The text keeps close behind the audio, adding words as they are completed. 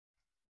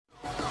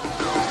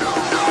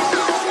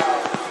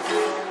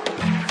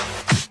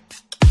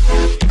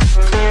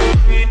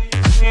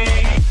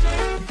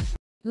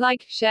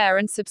like, share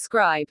and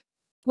subscribe.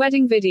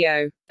 Wedding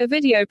video. A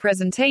video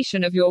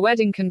presentation of your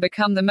wedding can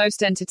become the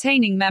most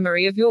entertaining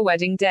memory of your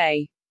wedding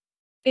day.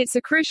 It's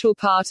a crucial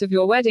part of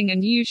your wedding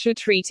and you should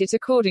treat it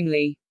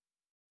accordingly.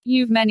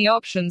 You've many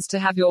options to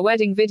have your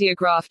wedding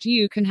videographed.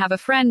 You can have a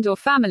friend or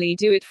family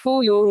do it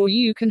for you, or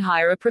you can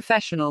hire a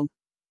professional.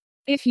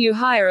 If you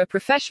hire a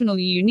professional,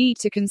 you need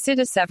to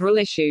consider several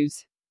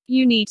issues.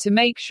 You need to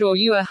make sure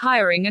you are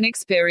hiring an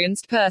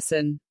experienced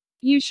person.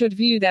 You should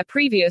view their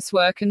previous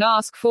work and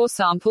ask for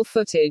sample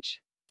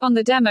footage. On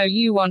the demo,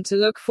 you want to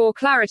look for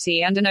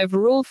clarity and an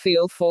overall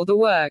feel for the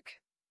work.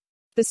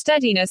 The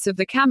steadiness of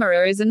the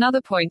camera is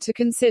another point to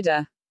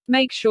consider.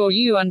 Make sure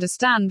you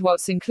understand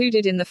what's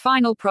included in the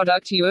final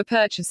product you are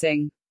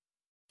purchasing.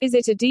 Is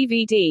it a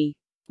DVD?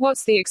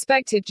 What's the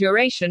expected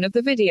duration of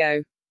the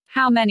video?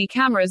 How many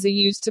cameras are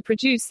used to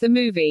produce the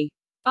movie?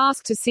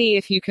 Ask to see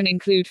if you can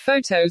include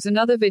photos and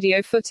other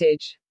video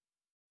footage.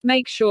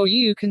 Make sure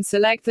you can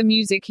select the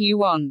music you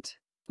want.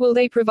 Will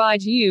they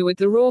provide you with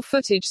the raw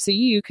footage so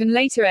you can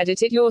later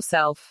edit it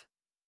yourself?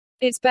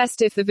 It's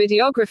best if the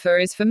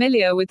videographer is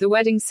familiar with the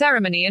wedding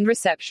ceremony and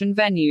reception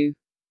venue.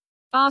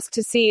 Ask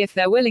to see if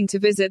they're willing to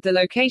visit the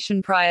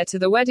location prior to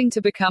the wedding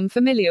to become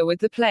familiar with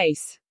the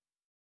place.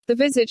 The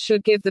visit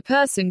should give the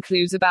person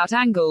clues about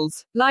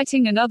angles,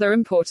 lighting and other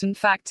important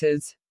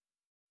factors.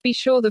 Be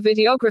sure the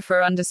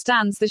videographer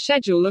understands the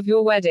schedule of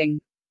your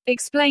wedding.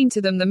 Explain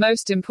to them the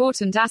most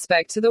important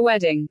aspect to the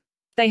wedding.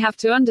 They have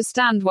to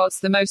understand what's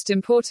the most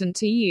important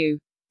to you.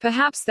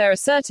 Perhaps there are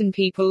certain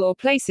people or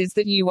places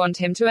that you want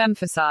him to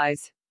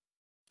emphasize.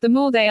 The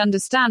more they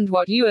understand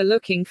what you are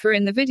looking for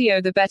in the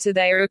video, the better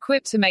they are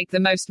equipped to make the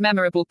most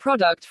memorable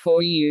product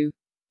for you.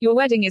 Your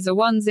wedding is a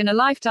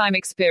once-in-a-lifetime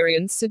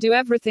experience, so do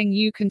everything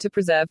you can to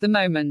preserve the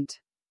moment.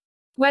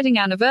 Wedding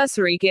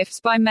anniversary gifts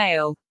by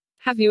mail.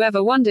 Have you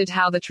ever wondered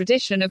how the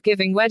tradition of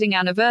giving wedding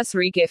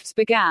anniversary gifts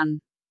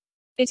began?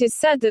 It is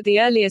said that the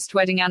earliest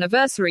wedding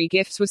anniversary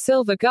gifts were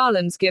silver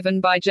garlands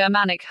given by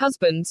Germanic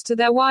husbands to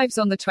their wives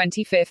on the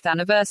 25th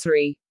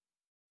anniversary.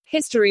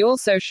 History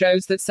also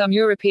shows that some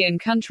European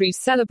countries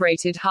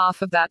celebrated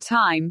half of that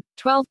time,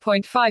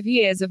 12.5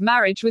 years of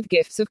marriage, with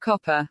gifts of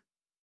copper.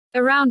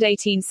 Around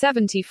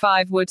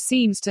 1875, wood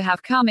seems to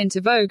have come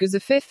into vogue as a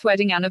fifth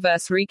wedding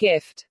anniversary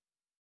gift.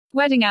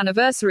 Wedding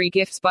anniversary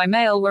gifts by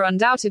mail were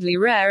undoubtedly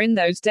rare in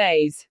those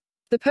days.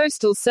 The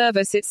postal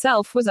service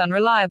itself was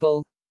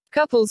unreliable.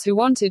 Couples who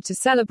wanted to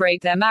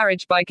celebrate their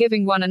marriage by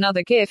giving one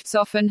another gifts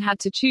often had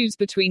to choose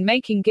between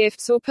making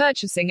gifts or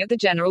purchasing at the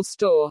general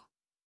store.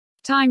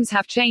 Times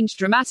have changed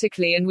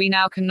dramatically, and we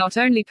now can not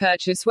only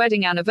purchase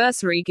wedding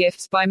anniversary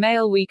gifts by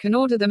mail, we can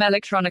order them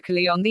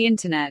electronically on the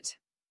internet.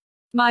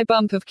 My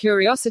bump of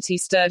curiosity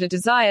stirred a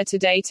desire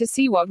today to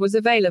see what was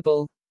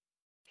available.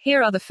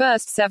 Here are the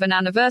first 7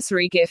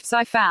 anniversary gifts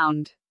I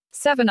found.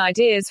 7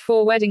 ideas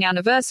for wedding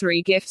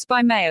anniversary gifts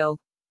by mail.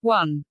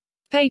 1.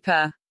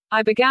 Paper.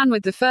 I began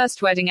with the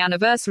first wedding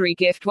anniversary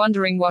gift,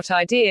 wondering what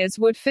ideas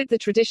would fit the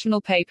traditional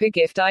paper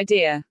gift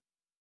idea.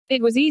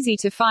 It was easy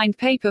to find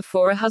paper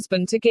for a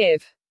husband to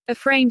give. A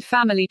framed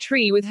family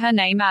tree with her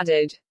name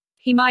added.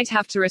 He might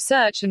have to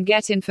research and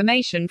get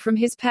information from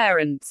his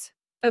parents.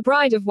 A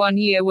bride of 1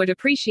 year would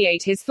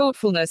appreciate his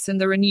thoughtfulness, and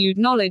the renewed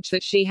knowledge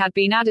that she had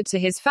been added to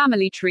his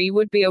family tree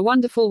would be a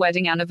wonderful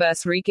wedding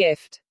anniversary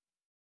gift.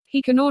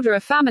 He can order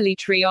a family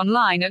tree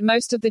online at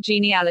most of the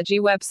genealogy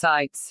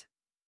websites.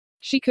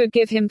 She could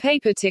give him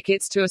paper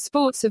tickets to a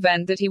sports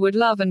event that he would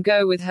love and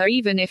go with her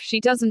even if she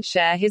doesn't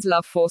share his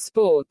love for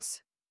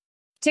sports.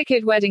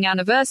 Ticket wedding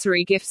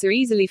anniversary gifts are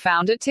easily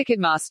found at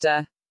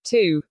Ticketmaster.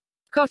 2.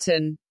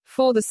 Cotton.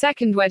 For the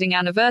second wedding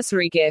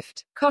anniversary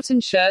gift,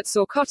 cotton shirts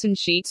or cotton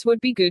sheets would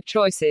be good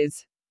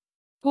choices.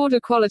 Order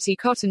quality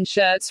cotton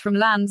shirts from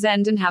Land's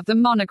End and have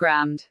them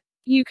monogrammed.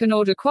 You can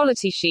order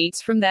quality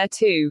sheets from there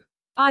too.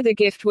 Either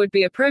gift would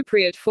be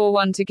appropriate for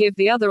one to give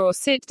the other, or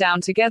sit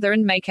down together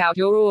and make out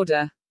your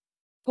order.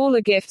 All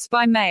are gifts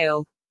by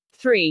mail.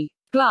 3.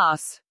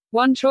 Glass.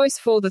 One choice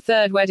for the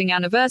third wedding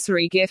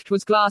anniversary gift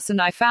was glass,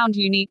 and I found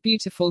unique,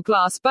 beautiful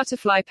glass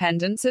butterfly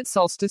pendants at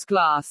Solstice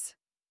Glass.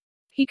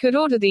 He could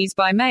order these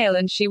by mail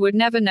and she would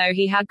never know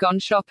he had gone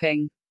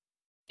shopping.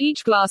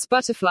 Each glass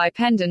butterfly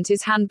pendant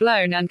is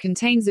hand-blown and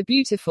contains a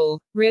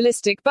beautiful,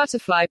 realistic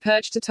butterfly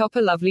perched atop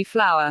a lovely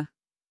flower.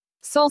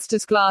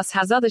 Solstice Glass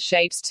has other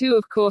shapes too,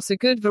 of course, a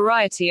good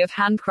variety of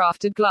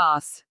handcrafted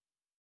glass.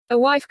 A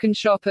wife can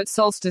shop at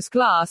Solstice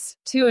Glass,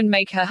 too, and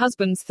make her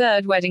husband's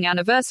third wedding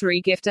anniversary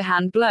gift a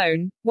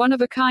hand-blown,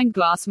 one-of-a-kind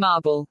glass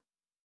marble.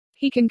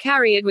 He can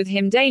carry it with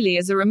him daily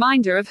as a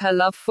reminder of her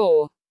love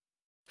for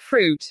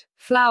fruit,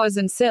 flowers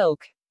and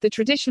silk. The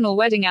traditional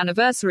wedding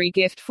anniversary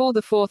gift for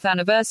the 4th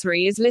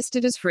anniversary is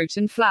listed as fruit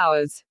and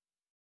flowers.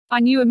 I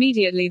knew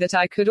immediately that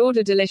I could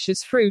order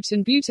delicious fruit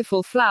and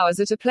beautiful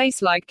flowers at a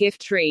place like Gift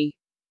Tree.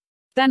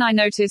 Then I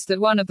noticed that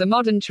one of the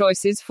modern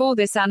choices for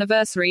this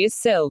anniversary is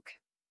silk.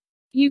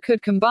 You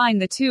could combine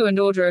the two and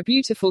order a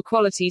beautiful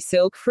quality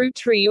silk fruit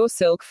tree or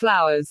silk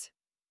flowers.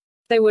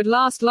 They would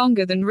last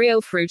longer than real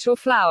fruit or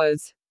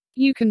flowers.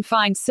 You can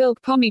find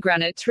silk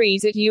pomegranate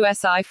trees at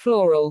USI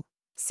Floral.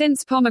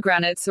 Since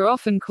pomegranates are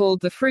often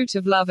called the fruit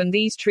of love and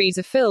these trees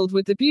are filled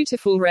with the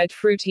beautiful red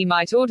fruit, he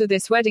might order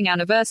this wedding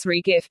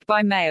anniversary gift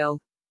by mail.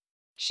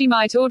 She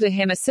might order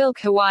him a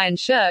silk Hawaiian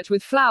shirt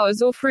with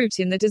flowers or fruit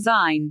in the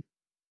design.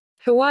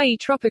 Hawaii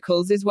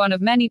Tropicals is one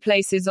of many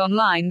places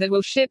online that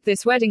will ship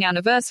this wedding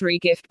anniversary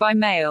gift by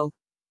mail.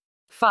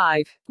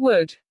 5.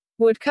 Wood.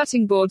 Wood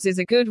Cutting Boards is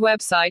a good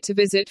website to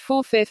visit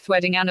for 5th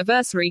wedding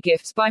anniversary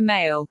gifts by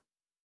mail.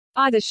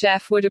 Either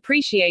chef would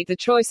appreciate the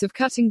choice of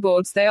cutting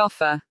boards they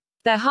offer.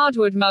 Their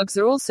hardwood mugs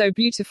are also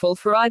beautiful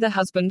for either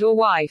husband or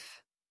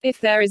wife.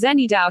 If there is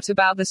any doubt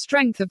about the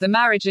strength of the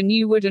marriage, a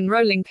new wooden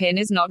rolling pin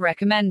is not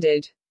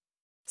recommended.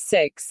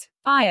 6.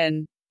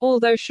 Iron.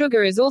 Although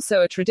sugar is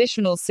also a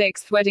traditional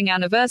 6th wedding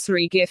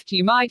anniversary gift,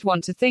 you might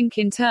want to think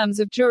in terms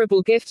of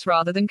durable gifts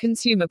rather than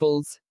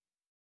consumables.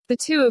 The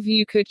two of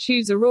you could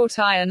choose a wrought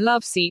iron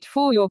love seat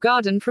for your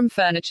garden from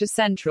Furniture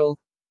Central.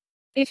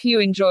 If you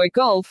enjoy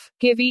golf,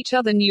 give each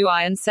other new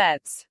iron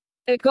sets.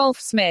 At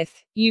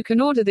Golfsmith, you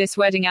can order this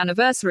wedding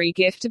anniversary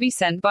gift to be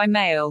sent by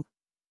mail.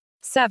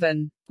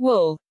 7.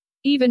 Wool.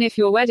 Even if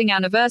your wedding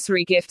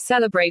anniversary gift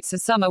celebrates a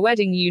summer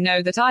wedding, you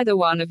know that either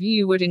one of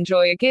you would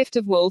enjoy a gift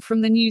of wool from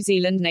the New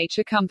Zealand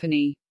Nature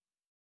Company.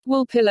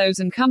 Wool pillows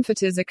and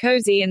comforters are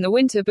cozy in the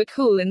winter but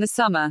cool in the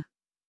summer.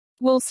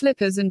 Wool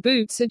slippers and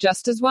boots are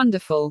just as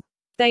wonderful.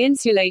 They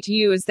insulate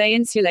you as they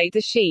insulate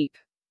the sheep.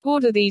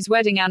 Order these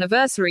wedding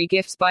anniversary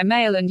gifts by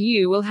mail and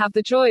you will have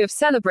the joy of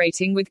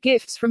celebrating with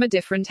gifts from a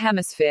different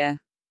hemisphere.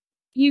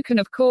 You can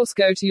of course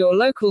go to your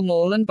local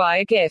mall and buy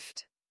a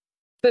gift.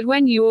 But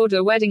when you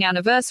order wedding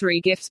anniversary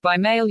gifts by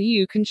mail,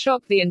 you can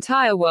shop the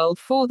entire world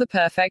for the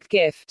perfect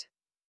gift.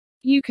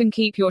 You can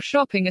keep your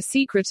shopping a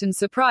secret and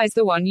surprise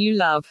the one you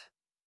love.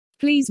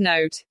 Please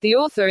note, the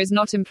author is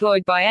not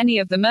employed by any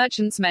of the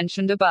merchants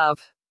mentioned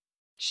above.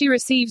 She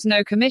receives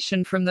no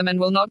commission from them and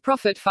will not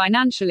profit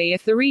financially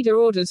if the reader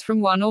orders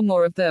from one or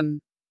more of them.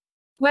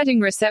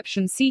 Wedding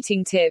reception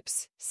seating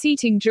tips.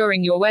 Seating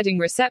during your wedding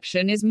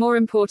reception is more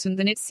important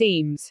than it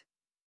seems.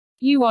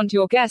 You want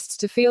your guests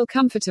to feel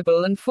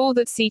comfortable, and for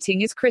that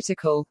seating is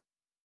critical.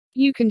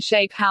 You can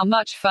shape how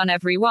much fun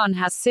everyone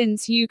has,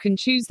 since you can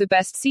choose the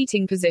best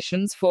seating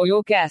positions for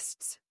your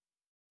guests.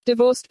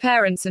 Divorced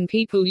parents and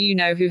people you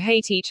know who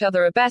hate each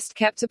other are best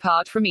kept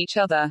apart from each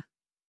other.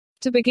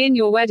 To begin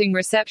your wedding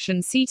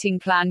reception seating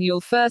plan, you'll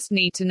first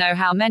need to know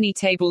how many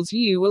tables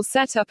you will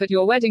set up at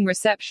your wedding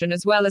reception,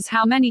 as well as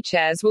how many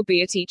chairs will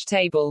be at each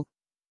table.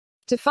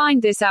 To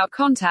find this out,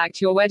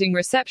 contact your wedding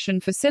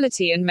reception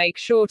facility and make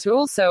sure to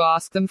also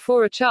ask them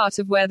for a chart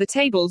of where the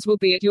tables will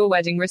be at your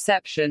wedding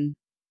reception.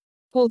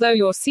 Although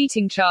your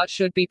seating chart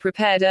should be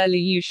prepared early,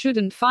 you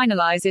shouldn't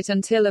finalize it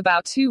until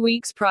about 2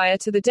 weeks prior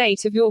to the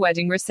date of your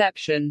wedding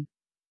reception.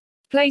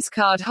 Place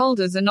card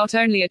holders are not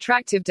only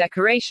attractive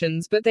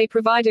decorations, but they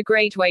provide a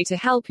great way to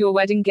help your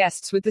wedding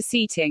guests with the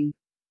seating.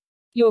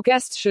 Your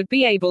guests should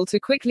be able to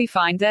quickly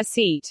find their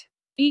seat.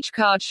 Each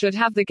card should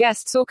have the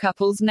guests' or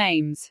couples'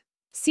 names.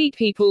 Seat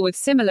people with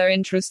similar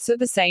interests at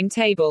the same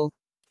table.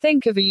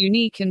 Think of a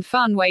unique and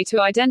fun way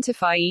to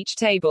identify each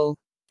table.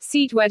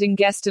 Seat wedding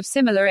guests of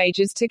similar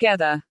ages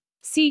together.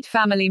 Seat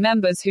family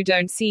members who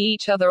don't see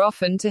each other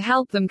often to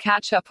help them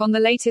catch up on the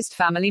latest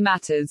family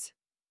matters.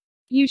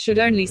 You should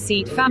only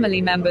seat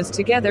family members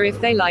together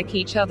if they like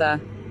each other.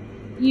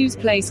 Use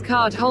place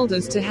card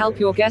holders to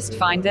help your guest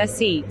find their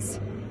seats.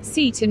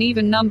 Seat an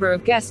even number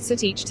of guests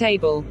at each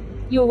table.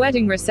 Your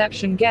wedding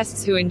reception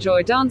guests who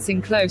enjoy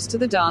dancing close to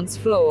the dance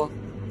floor.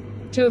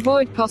 To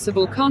avoid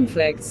possible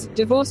conflicts,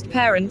 divorced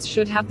parents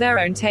should have their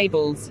own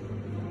tables.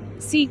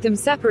 Seat them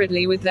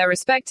separately with their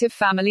respective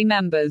family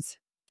members.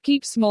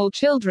 Keep small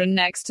children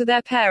next to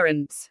their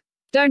parents.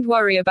 Don't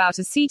worry about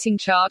a seating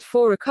chart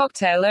for a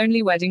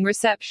cocktail-only wedding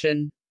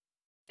reception.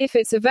 If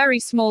it's a very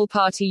small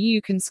party,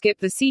 you can skip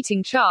the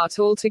seating chart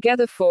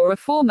altogether. For a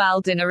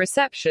formal dinner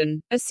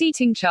reception, a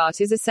seating chart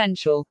is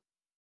essential.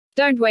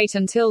 Don't wait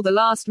until the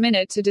last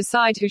minute to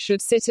decide who should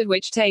sit at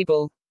which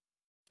table.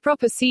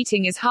 Proper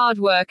seating is hard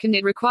work and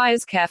it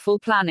requires careful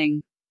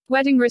planning.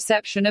 Wedding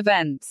reception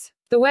events.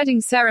 The wedding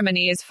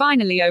ceremony is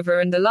finally over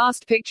and the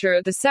last picture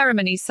at the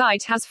ceremony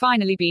site has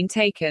finally been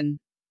taken.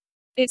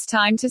 It's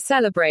time to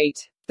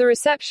celebrate. The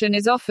reception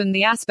is often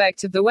the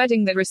aspect of the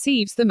wedding that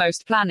receives the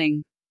most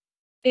planning.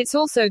 It's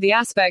also the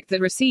aspect that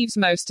receives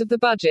most of the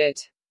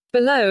budget.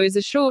 Below is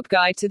a short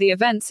guide to the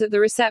events at the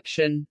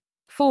reception.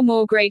 For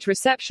more great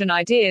reception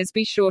ideas,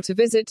 be sure to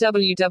visit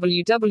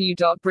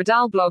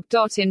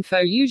www.bridalblog.info.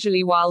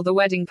 Usually while the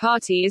wedding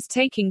party is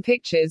taking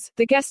pictures,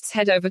 the guests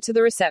head over to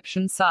the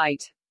reception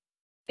site.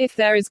 If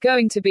there is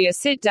going to be a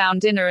sit-down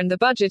dinner and the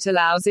budget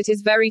allows, it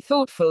is very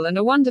thoughtful and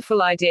a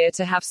wonderful idea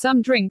to have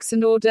some drinks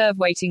and hors d'oeuvre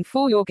waiting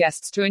for your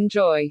guests to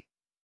enjoy.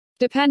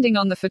 Depending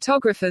on the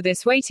photographer,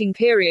 this waiting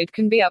period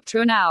can be up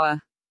to an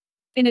hour.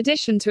 In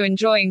addition to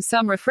enjoying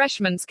some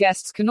refreshments,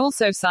 guests can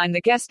also sign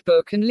the guest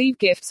book and leave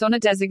gifts on a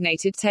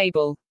designated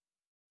table.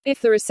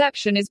 If the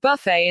reception is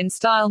buffet in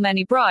style,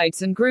 many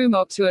brides and groom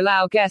opt to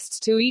allow guests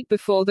to eat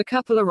before the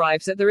couple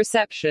arrives at the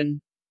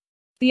reception.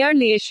 The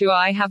only issue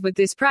I have with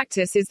this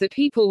practice is that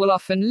people will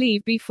often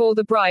leave before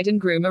the bride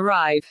and groom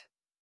arrive.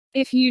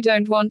 If you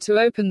don't want to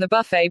open the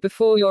buffet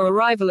before your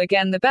arrival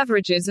again, the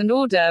beverages and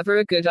hors d'oeuvre are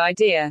a good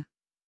idea.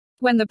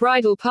 When the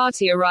bridal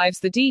party arrives,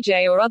 the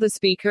DJ or other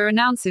speaker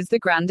announces the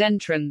grand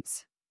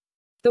entrance.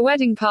 The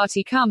wedding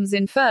party comes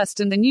in first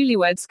and the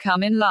newlyweds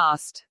come in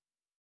last.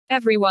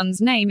 Everyone's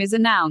name is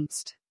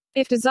announced.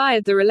 If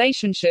desired, the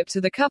relationship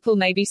to the couple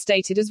may be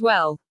stated as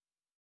well.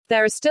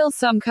 There are still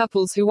some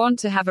couples who want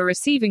to have a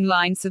receiving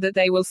line so that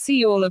they will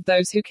see all of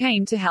those who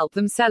came to help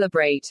them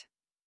celebrate.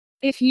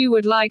 If you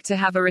would like to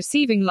have a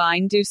receiving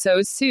line, do so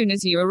as soon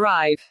as you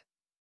arrive.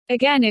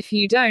 Again, if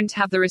you don't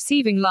have the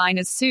receiving line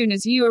as soon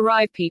as you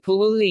arrive, people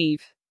will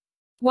leave.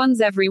 Once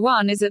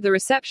everyone is at the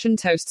reception,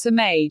 toasts are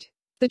made.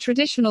 The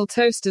traditional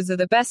toasters are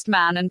the best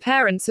man and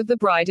parents of the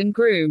bride and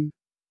groom.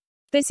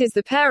 This is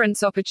the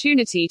parents'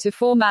 opportunity to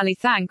formally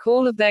thank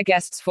all of their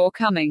guests for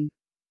coming.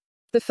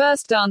 The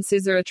first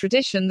dances are a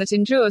tradition that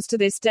endures to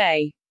this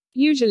day.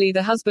 Usually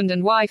the husband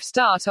and wife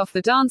start off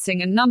the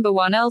dancing and number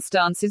one else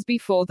dances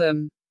before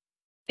them.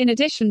 In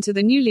addition to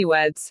the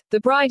newlyweds, the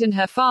bride and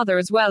her father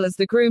as well as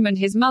the groom and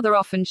his mother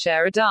often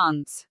share a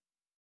dance.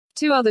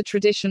 Two other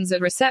traditions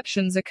at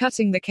receptions are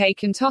cutting the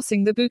cake and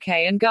tossing the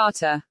bouquet and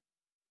garter.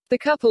 The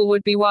couple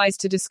would be wise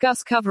to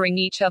discuss covering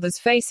each other's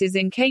faces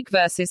in cake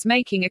versus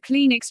making a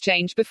clean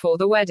exchange before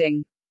the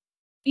wedding.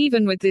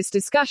 Even with this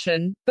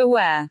discussion,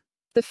 beware.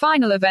 The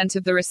final event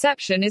of the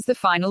reception is the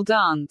final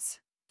dance.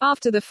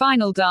 After the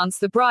final dance,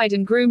 the bride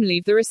and groom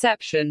leave the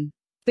reception.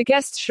 The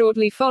guests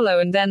shortly follow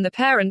and then the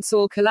parents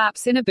all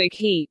collapse in a big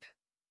heap.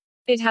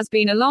 It has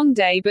been a long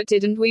day, but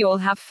didn't we all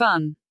have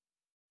fun?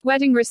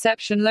 Wedding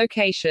reception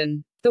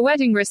location. The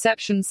wedding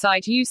reception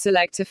site you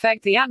select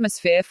affect the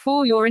atmosphere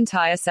for your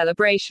entire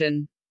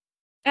celebration.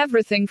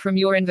 Everything from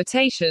your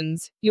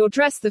invitations, your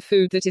dress, the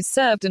food that is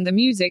served and the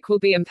music will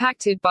be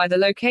impacted by the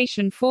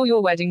location for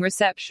your wedding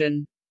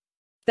reception.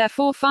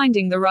 Therefore,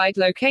 finding the right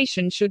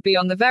location should be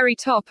on the very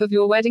top of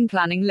your wedding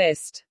planning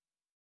list.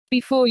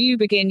 Before you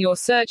begin your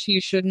search,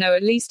 you should know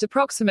at least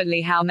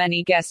approximately how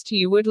many guests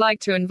you would like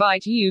to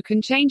invite. You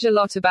can change a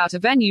lot about a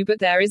venue, but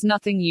there is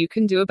nothing you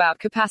can do about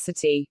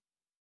capacity.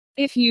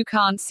 If you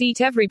can't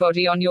seat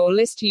everybody on your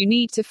list, you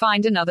need to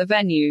find another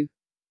venue.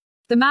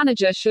 The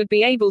manager should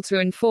be able to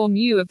inform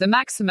you of the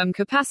maximum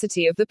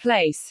capacity of the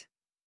place.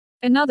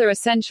 Another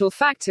essential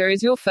factor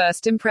is your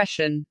first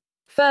impression.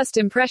 First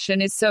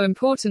impression is so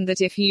important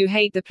that if you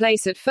hate the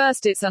place at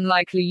first, it's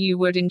unlikely you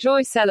would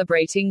enjoy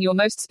celebrating your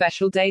most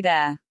special day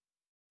there.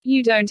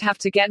 You don't have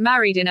to get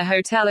married in a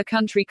hotel, a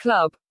country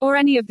club, or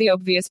any of the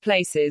obvious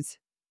places.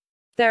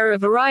 There are a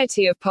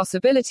variety of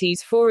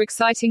possibilities for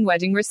exciting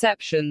wedding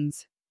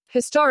receptions.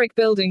 Historic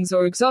buildings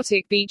or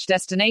exotic beach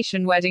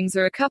destination weddings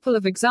are a couple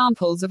of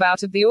examples of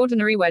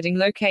out-of-the-ordinary wedding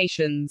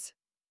locations.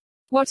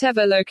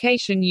 Whatever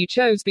location you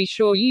chose, be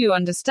sure you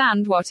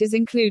understand what is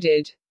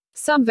included.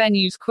 Some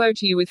venues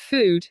quote you with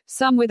food,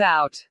 some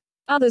without.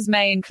 Others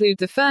may include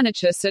the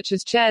furniture such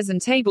as chairs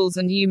and tables,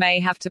 and you may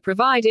have to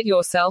provide it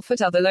yourself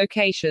at other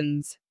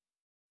locations.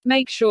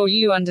 Make sure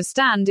you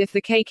understand if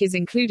the cake is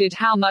included,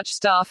 how much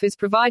staff is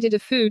provided,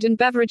 of food and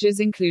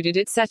beverages included,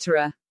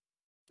 etc.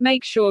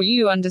 Make sure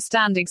you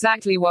understand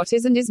exactly what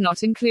is and is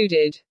not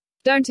included.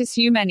 Don't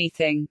assume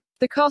anything.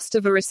 The cost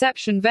of a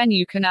reception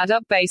venue can add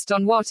up based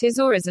on what is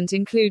or isn't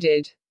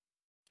included.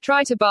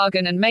 Try to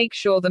bargain and make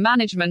sure the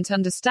management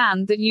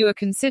understand that you are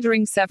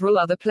considering several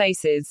other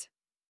places.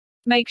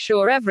 Make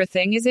sure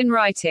everything is in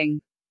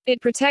writing. It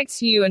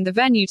protects you and the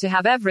venue to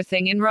have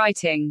everything in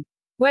writing.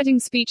 Wedding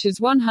speeches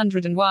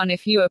 101.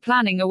 If you are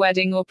planning a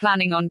wedding or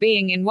planning on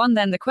being in one,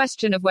 then the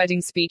question of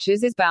wedding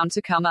speeches is bound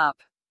to come up.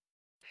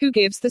 Who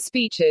gives the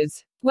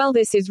speeches? Well,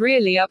 this is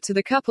really up to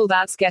the couple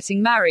that's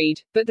getting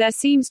married, but there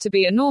seems to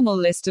be a normal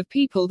list of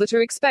people that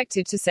are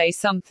expected to say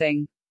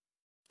something.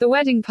 The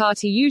wedding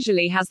party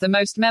usually has the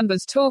most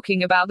members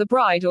talking about the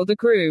bride or the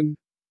groom.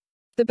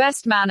 The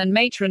best man and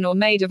matron or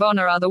maid of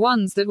honor are the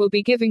ones that will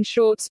be giving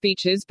short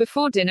speeches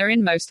before dinner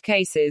in most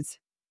cases.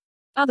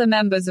 Other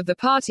members of the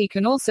party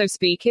can also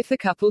speak if the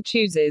couple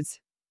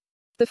chooses.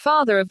 The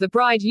father of the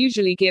bride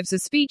usually gives a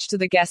speech to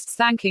the guests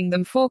thanking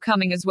them for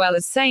coming, as well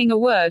as saying a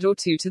word or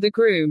two to the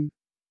groom.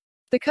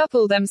 The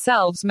couple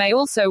themselves may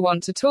also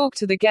want to talk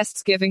to the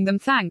guests, giving them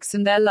thanks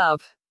and their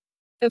love.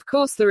 Of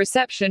course, the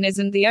reception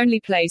isn't the only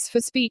place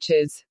for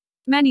speeches.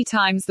 Many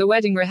times the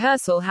wedding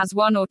rehearsal has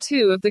one or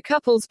two of the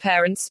couple's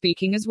parents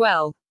speaking as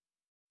well.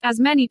 As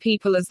many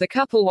people as the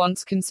couple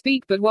wants can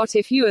speak, but what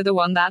if you are the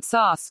one that's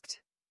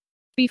asked?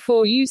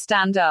 Before you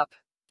stand up.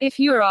 If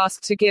you are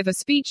asked to give a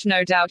speech,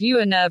 no doubt you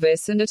are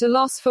nervous and at a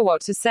loss for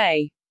what to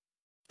say.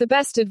 The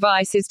best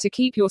advice is to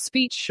keep your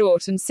speech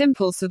short and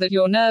simple so that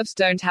your nerves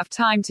don't have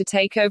time to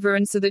take over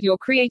and so that your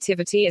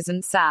creativity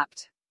isn't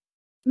sapped.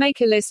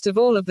 Make a list of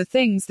all of the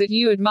things that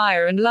you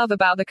admire and love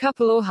about the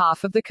couple or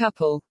half of the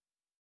couple.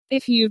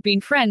 If you've been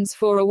friends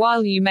for a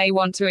while, you may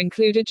want to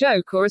include a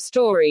joke or a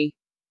story.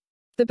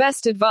 The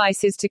best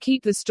advice is to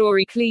keep the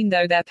story clean,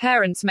 though their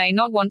parents may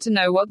not want to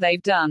know what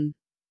they've done.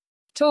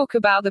 Talk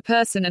about the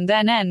person and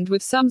then end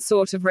with some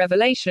sort of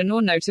revelation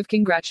or note of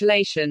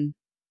congratulation.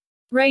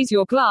 Raise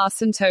your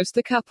glass and toast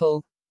the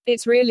couple.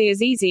 It's really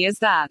as easy as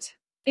that.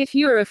 If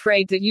you're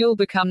afraid that you'll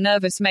become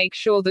nervous, make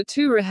sure that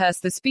to rehearse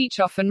the speech,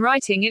 often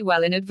writing it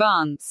well in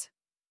advance.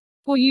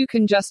 Or you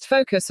can just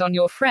focus on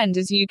your friend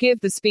as you give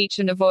the speech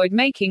and avoid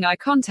making eye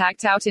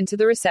contact out into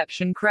the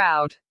reception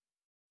crowd.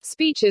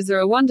 Speeches are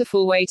a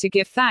wonderful way to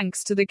give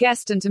thanks to the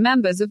guest and to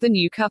members of the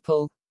new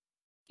couple.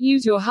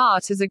 Use your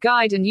heart as a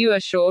guide and you are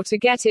sure to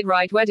get it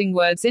right. Wedding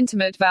words,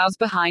 intimate vows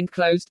behind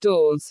closed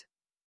doors.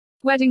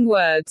 Wedding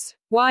words.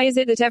 Why is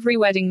it that every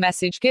wedding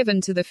message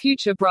given to the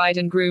future bride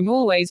and groom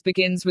always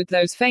begins with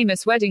those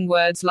famous wedding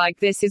words like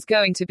 "this is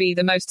going to be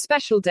the most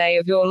special day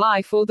of your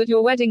life," or that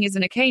your wedding is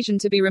an occasion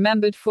to be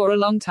remembered for a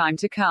long time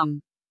to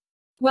come?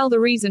 Well, the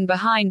reason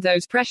behind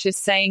those precious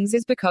sayings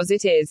is because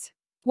it is.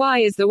 Why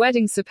is the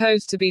wedding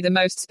supposed to be the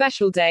most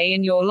special day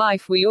in your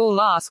life? We all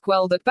ask.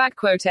 Well, that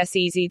 *s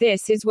easy.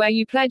 This is where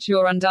you pledge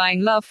your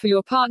undying love for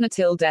your partner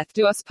till death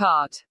do us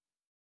part.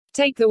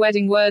 Take the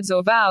wedding words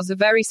or vows, a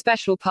very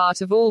special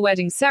part of all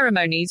wedding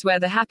ceremonies where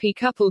the happy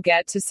couple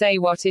get to say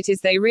what it is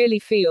they really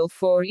feel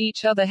for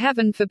each other.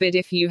 Heaven forbid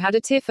if you had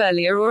a tiff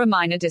earlier or a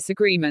minor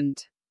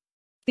disagreement.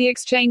 The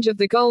exchange of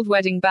the gold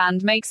wedding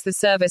band makes the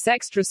service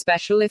extra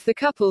special if the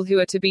couple who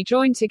are to be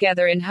joined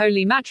together in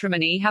holy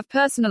matrimony have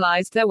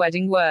personalized their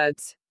wedding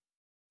words.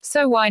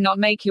 So why not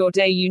make your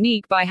day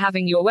unique by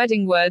having your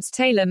wedding words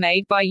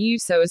tailor-made by you,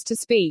 so as to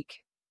speak?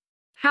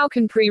 How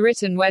can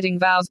pre-written wedding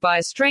vows by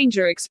a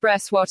stranger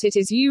express what it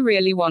is you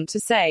really want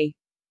to say?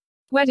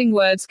 Wedding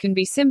words can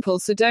be simple,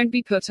 so don't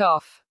be put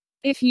off.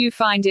 If you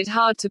find it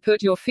hard to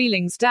put your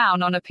feelings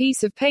down on a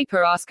piece of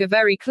paper, ask a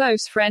very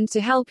close friend to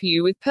help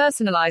you with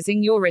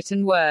personalizing your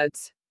written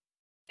words.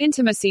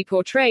 Intimacy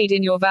portrayed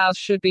in your vows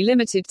should be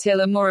limited till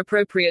a more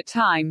appropriate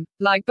time,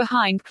 like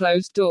behind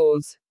closed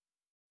doors.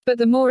 But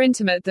the more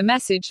intimate the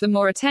message, the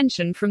more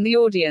attention from the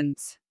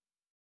audience.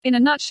 In a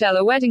nutshell,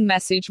 a wedding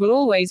message will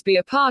always be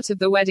a part of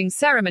the wedding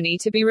ceremony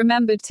to be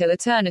remembered till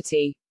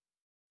eternity.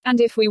 And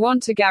if we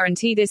want to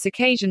guarantee this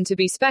occasion to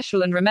be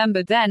special and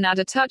remembered, then add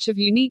a touch of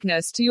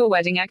uniqueness to your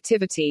wedding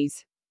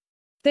activities.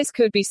 This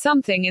could be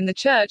something in the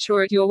church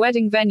or at your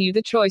wedding venue.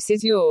 The choice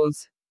is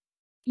yours.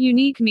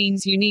 Unique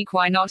means unique.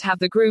 Why not have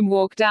the groom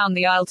walk down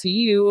the aisle to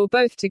you, or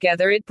both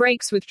together? It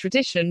breaks with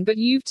tradition, but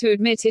you've to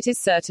admit it is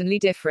certainly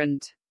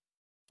different.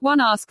 1.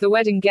 Ask the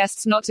wedding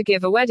guests not to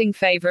give a wedding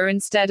favor,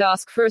 instead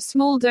ask for a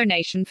small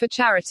donation for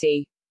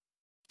charity.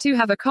 2.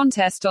 Have a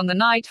contest on the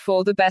night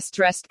for the best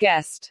dressed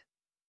guest.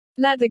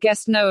 Let the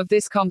guest know of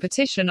this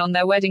competition on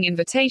their wedding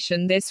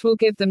invitation. This will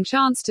give them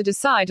chance to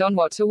decide on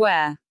what to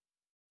wear.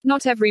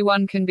 Not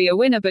everyone can be a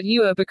winner, but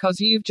you are, because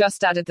you've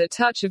just added the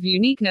touch of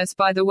uniqueness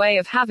by the way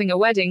of having a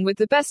wedding with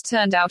the best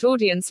turned out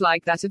audience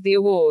like that of the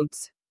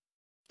awards.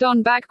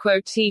 Don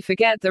 *T.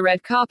 Forget the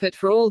red carpet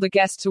for all the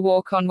guests to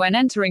walk on when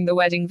entering the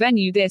wedding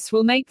venue. This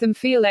will make them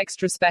feel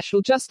extra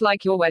special, just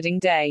like your wedding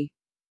day.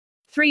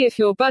 3. If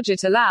your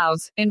budget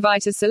allows,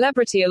 invite a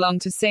celebrity along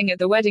to sing at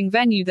the wedding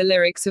venue. The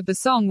lyrics of the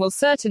song will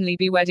certainly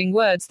be wedding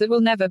words that will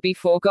never be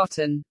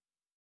forgotten.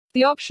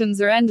 The options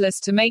are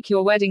endless to make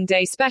your wedding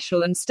day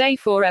special and stay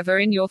forever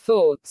in your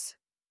thoughts.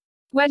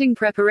 Wedding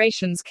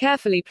preparations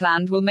carefully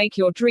planned will make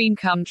your dream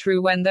come true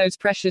when those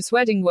precious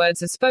wedding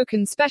words are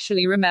spoken,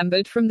 specially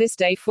remembered from this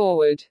day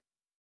forward.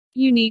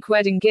 Unique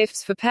wedding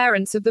gifts for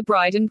parents of the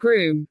bride and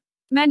groom.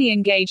 Many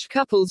engaged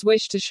couples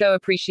wish to show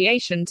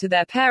appreciation to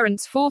their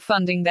parents for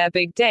funding their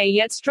big day,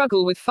 yet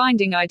struggle with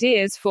finding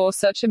ideas for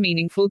such a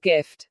meaningful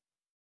gift.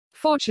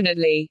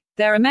 Fortunately,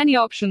 there are many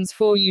options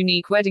for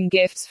unique wedding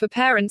gifts for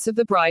parents of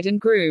the bride and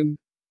groom.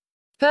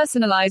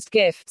 Personalized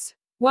gifts.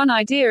 One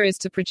idea is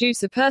to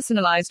produce a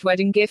personalized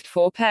wedding gift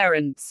for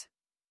parents.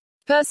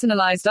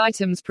 Personalized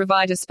items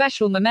provide a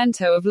special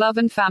memento of love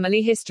and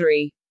family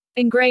history.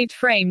 Engraved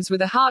frames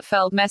with a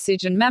heartfelt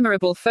message and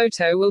memorable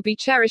photo will be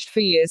cherished for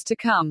years to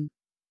come.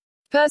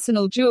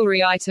 Personal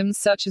jewelry items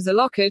such as a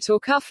locket or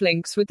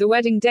cufflinks with the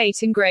wedding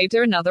date engraved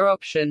are another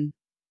option.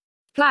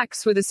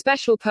 Plaques with a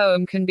special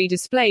poem can be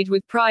displayed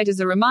with pride as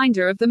a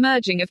reminder of the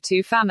merging of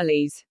two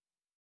families.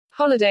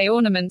 Holiday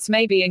ornaments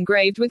may be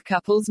engraved with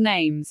couples'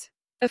 names.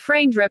 A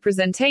framed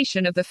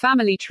representation of the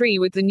family tree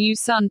with the new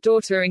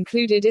son/daughter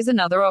included is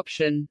another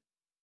option.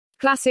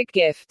 Classic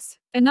gifts.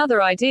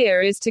 Another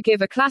idea is to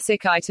give a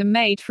classic item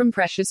made from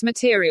precious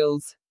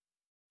materials.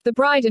 The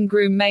bride and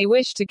groom may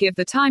wish to give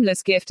the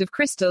timeless gift of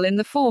crystal in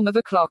the form of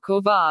a clock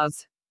or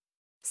vase.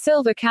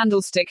 Silver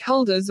candlestick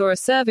holders or a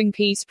serving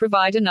piece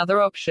provide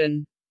another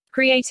option.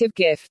 Creative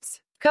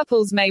gifts.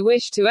 Couples may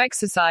wish to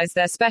exercise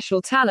their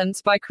special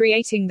talents by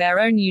creating their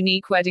own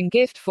unique wedding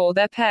gift for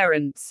their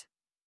parents.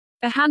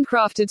 A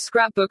handcrafted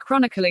scrapbook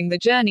chronicling the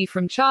journey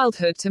from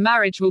childhood to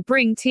marriage will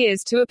bring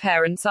tears to a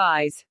parent's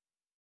eyes.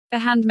 A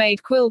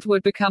handmade quilt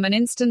would become an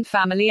instant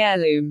family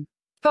heirloom.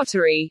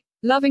 Pottery,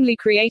 lovingly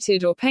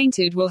created or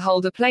painted, will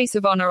hold a place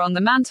of honor on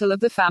the mantle of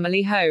the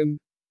family home.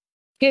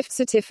 Gift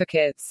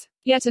certificates.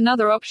 Yet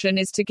another option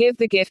is to give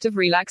the gift of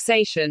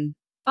relaxation.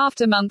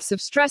 After months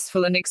of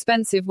stressful and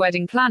expensive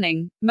wedding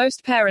planning,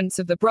 most parents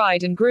of the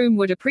bride and groom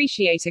would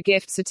appreciate a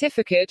gift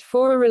certificate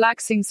for a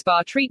relaxing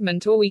spa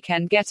treatment or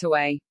weekend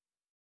getaway.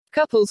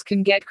 Couples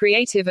can get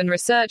creative and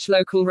research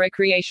local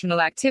recreational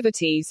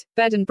activities,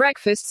 bed and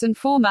breakfasts, and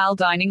formal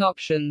dining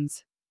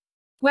options.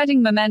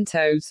 Wedding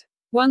mementos.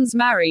 Once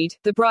married,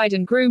 the bride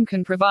and groom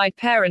can provide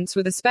parents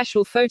with a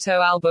special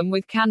photo album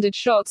with candid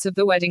shots of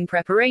the wedding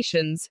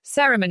preparations,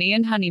 ceremony,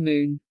 and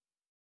honeymoon.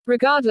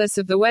 Regardless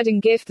of the wedding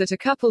gift that a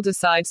couple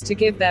decides to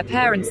give their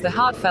parents, the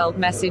heartfelt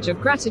message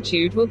of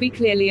gratitude will be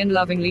clearly and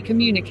lovingly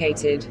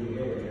communicated.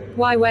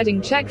 Why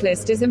wedding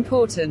checklist is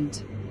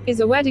important.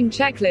 Is a wedding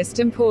checklist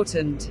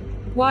important?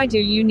 Why do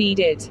you need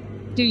it?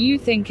 Do you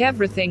think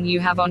everything you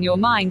have on your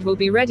mind will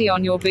be ready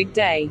on your big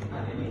day?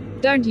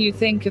 Don't you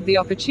think of the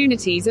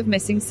opportunities of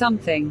missing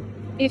something?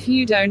 If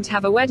you don't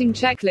have a wedding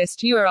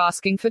checklist, you are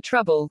asking for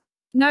trouble.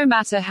 No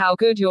matter how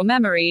good your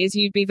memory is,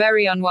 you'd be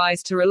very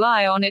unwise to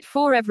rely on it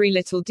for every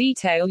little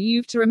detail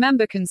you've to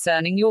remember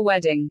concerning your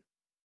wedding.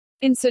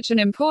 In such an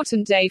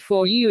important day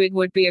for you, it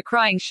would be a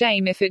crying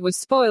shame if it was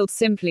spoiled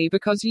simply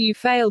because you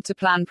failed to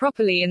plan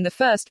properly in the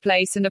first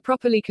place, and a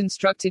properly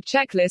constructed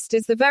checklist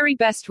is the very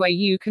best way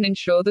you can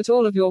ensure that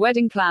all of your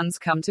wedding plans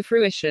come to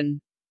fruition.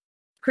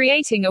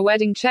 Creating a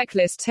wedding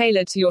checklist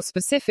tailored to your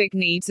specific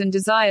needs and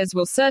desires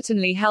will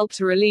certainly help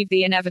to relieve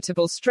the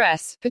inevitable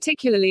stress,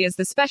 particularly as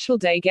the special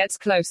day gets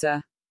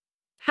closer.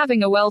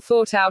 Having a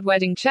well-thought-out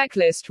wedding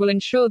checklist will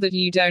ensure that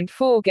you don't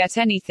forget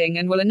anything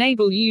and will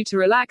enable you to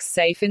relax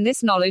safe in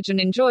this knowledge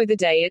and enjoy the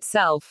day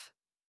itself.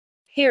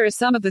 Here are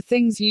some of the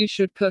things you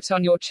should put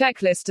on your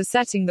checklist: to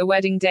setting the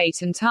wedding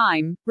date and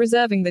time,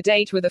 reserving the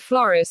date with a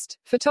florist,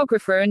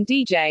 photographer and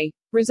DJ,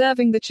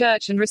 reserving the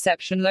church and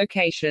reception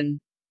location.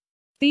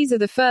 These are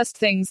the first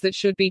things that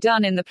should be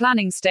done in the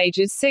planning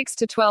stages 6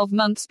 to 12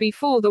 months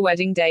before the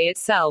wedding day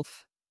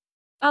itself.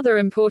 Other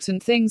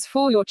important things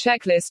for your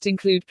checklist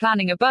include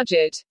planning a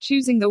budget,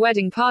 choosing the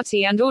wedding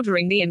party, and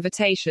ordering the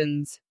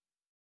invitations.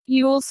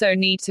 You also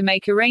need to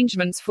make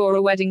arrangements for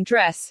a wedding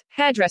dress,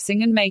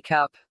 hairdressing, and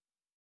makeup.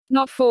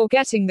 Not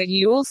forgetting that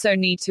you also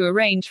need to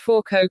arrange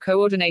for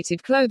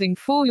coordinated clothing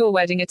for your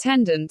wedding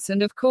attendants,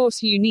 and of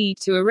course you need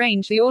to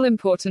arrange the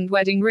all-important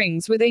wedding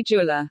rings with a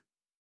jeweler.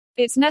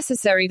 It's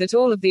necessary that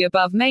all of the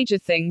above major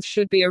things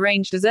should be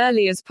arranged as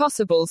early as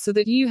possible so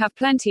that you have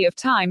plenty of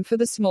time for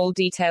the small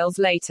details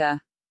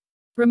later.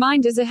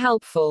 Reminders are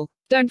helpful.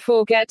 Don't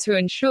forget to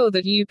ensure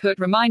that you put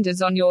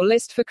reminders on your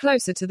list for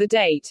closer to the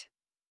date.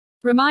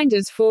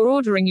 Reminders for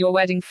ordering your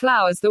wedding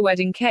flowers, the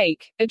wedding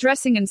cake,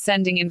 addressing and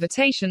sending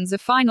invitations, a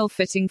final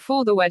fitting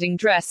for the wedding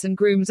dress and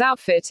groom's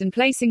outfit, and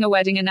placing a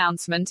wedding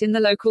announcement in the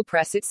local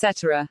press,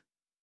 etc.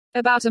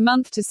 About a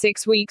month to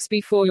 6 weeks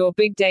before your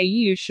big day,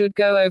 you should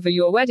go over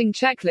your wedding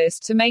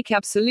checklist to make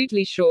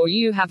absolutely sure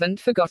you haven't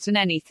forgotten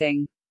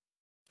anything.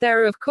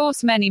 There are of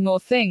course many more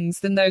things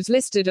than those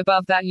listed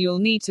above that you'll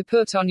need to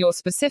put on your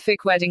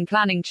specific wedding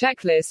planning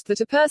checklist that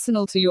are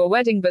personal to your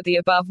wedding, but the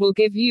above will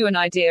give you an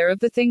idea of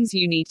the things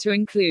you need to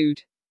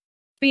include.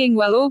 Being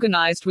well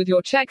organized with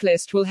your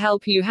checklist will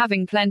help you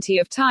having plenty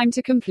of time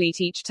to complete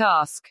each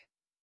task.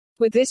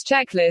 With this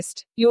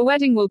checklist, your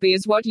wedding will be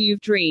as what you've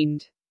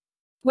dreamed.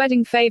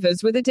 Wedding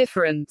favors with a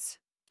difference.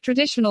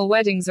 Traditional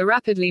weddings are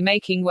rapidly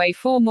making way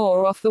for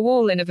more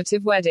off-the-wall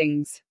innovative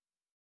weddings.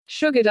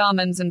 Sugared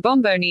almonds and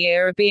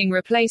bonbonniere are being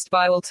replaced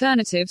by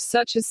alternatives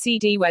such as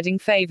CD wedding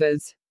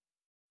favors.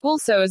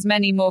 Also, as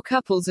many more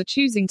couples are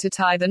choosing to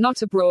tie the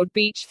knot abroad,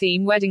 beach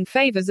theme wedding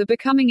favors are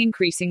becoming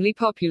increasingly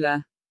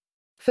popular.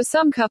 For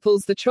some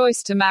couples, the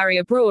choice to marry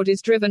abroad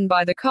is driven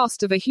by the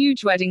cost of a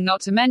huge wedding,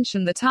 not to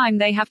mention the time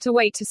they have to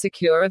wait to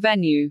secure a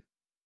venue.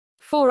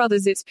 For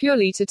others, it's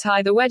purely to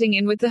tie the wedding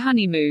in with the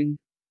honeymoon.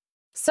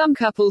 Some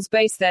couples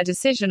base their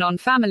decision on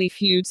family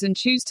feuds and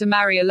choose to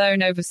marry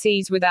alone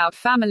overseas without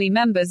family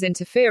members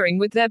interfering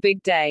with their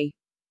big day.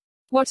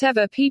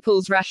 Whatever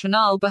people's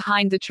rationale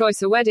behind the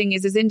choice, a wedding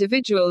is as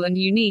individual and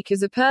unique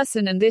as a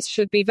person, and this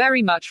should be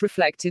very much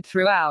reflected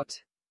throughout.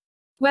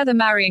 Whether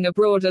marrying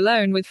abroad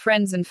alone with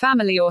friends and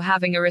family or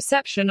having a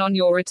reception on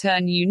your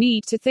return, you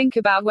need to think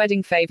about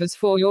wedding favors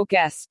for your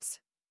guests.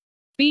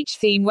 Beach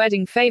theme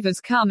wedding favors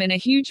come in a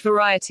huge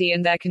variety,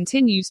 and there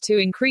continues to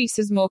increase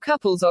as more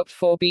couples opt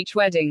for beach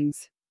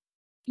weddings.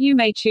 You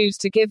may choose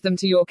to give them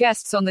to your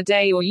guests on the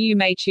day, or you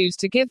may choose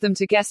to give them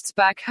to guests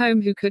back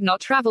home who could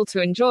not travel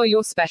to enjoy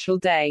your special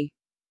day.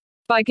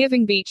 By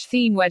giving beach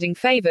theme wedding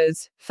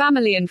favors,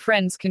 family and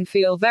friends can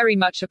feel very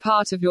much a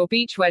part of your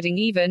beach wedding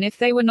even if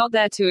they were not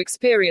there to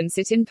experience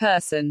it in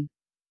person.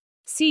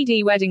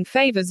 CD wedding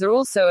favors are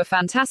also a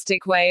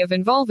fantastic way of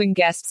involving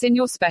guests in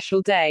your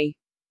special day.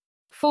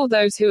 For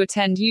those who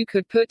attend, you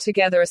could put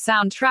together a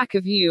soundtrack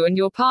of you and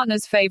your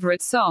partner's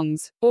favorite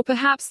songs, or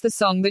perhaps the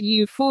song that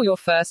you for your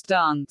first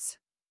dance.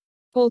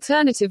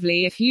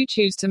 Alternatively, if you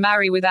choose to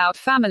marry without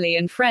family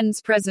and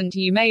friends present,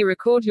 you may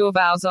record your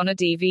vows on a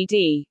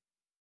DVD.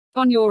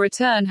 On your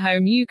return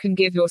home, you can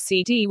give your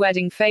CD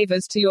wedding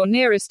favors to your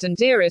nearest and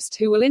dearest,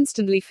 who will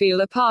instantly feel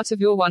a part of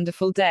your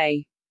wonderful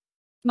day.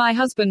 My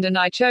husband and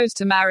I chose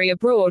to marry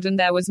abroad, and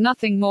there was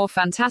nothing more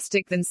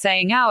fantastic than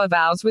saying our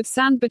vows with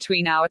sand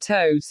between our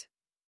toes.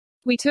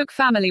 We took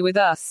family with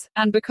us,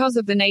 and because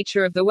of the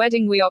nature of the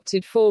wedding, we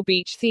opted for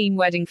beach theme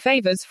wedding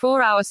favors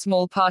for our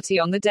small party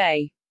on the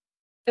day.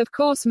 Of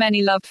course,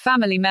 many loved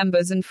family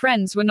members and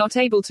friends were not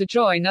able to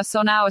join us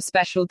on our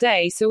special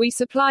day, so we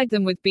supplied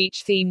them with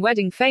beach theme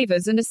wedding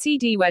favors and a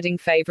CD wedding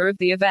favor of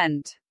the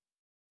event.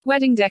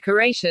 Wedding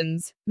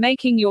decorations,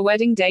 making your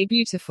wedding day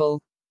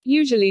beautiful.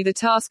 Usually the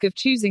task of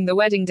choosing the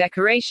wedding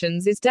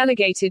decorations is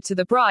delegated to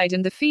the bride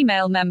and the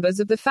female members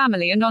of the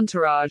family and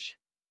entourage.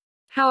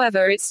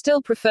 However, it's still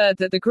preferred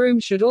that the groom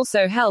should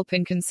also help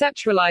in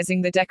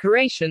conceptualizing the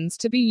decorations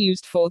to be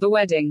used for the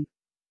wedding.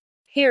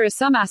 Here are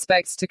some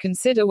aspects to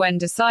consider when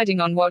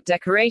deciding on what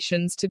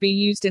decorations to be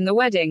used in the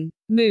wedding.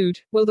 Mood.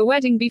 Will the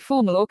wedding be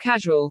formal or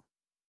casual?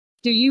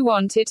 Do you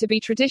want it to be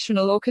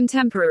traditional or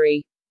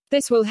contemporary?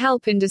 This will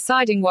help in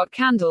deciding what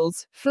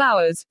candles,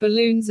 flowers,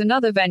 balloons, and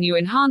other venue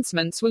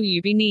enhancements will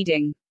you be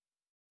needing.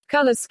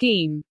 Color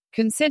scheme.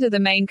 Consider the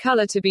main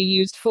color to be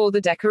used for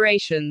the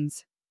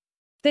decorations.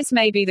 This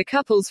may be the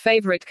couple's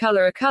favorite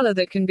color, a color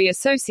that can be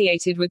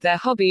associated with their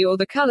hobby, or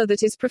the color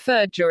that is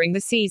preferred during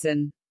the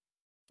season.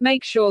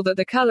 Make sure that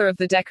the color of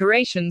the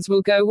decorations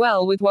will go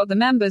well with what the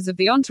members of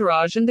the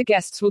entourage and the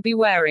guests will be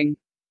wearing.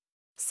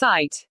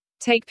 Site.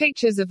 Take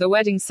pictures of the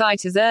wedding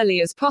site as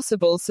early as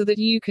possible so that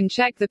you can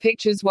check the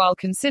pictures while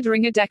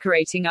considering a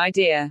decorating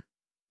idea.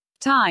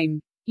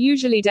 Time.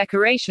 Usually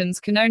decorations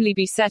can only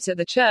be set at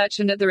the church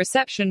and at the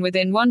reception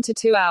within 1 to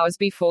 2 hours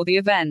before the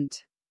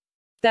event.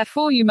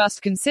 Therefore, you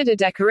must consider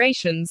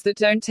decorations that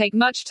don't take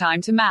much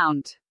time to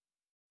mount.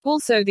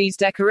 Also, these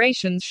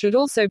decorations should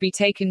also be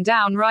taken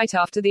down right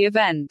after the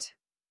event.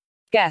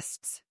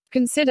 Guests.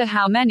 Consider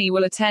how many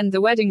will attend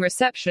the wedding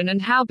reception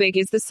and how big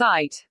is the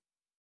site.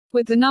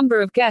 With the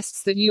number of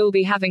guests that you'll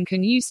be having,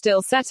 can you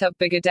still set up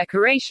bigger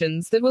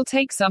decorations that will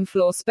take some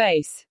floor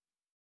space?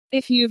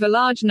 If you've a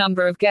large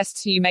number of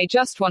guests, you may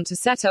just want to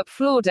set up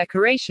floor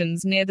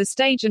decorations near the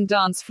stage and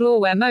dance floor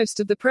where most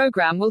of the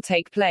program will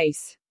take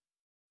place.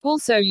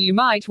 Also, you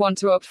might want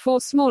to opt for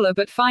smaller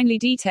but finely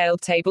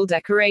detailed table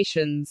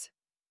decorations.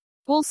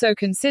 Also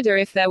consider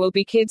if there will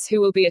be kids who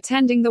will be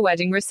attending the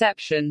wedding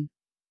reception.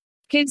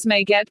 Kids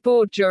may get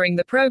bored during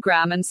the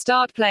program and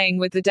start playing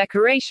with the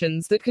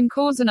decorations that can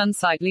cause an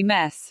unsightly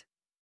mess.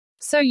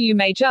 So you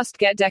may just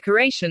get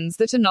decorations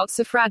that are not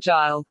so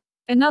fragile.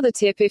 Another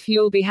tip: if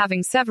you'll be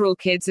having several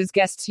kids as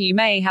guests, you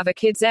may have a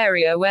kids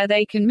area where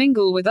they can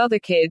mingle with other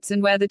kids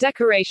and where the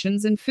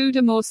decorations and food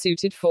are more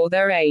suited for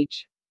their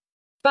age.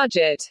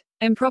 Budget.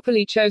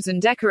 Improperly chosen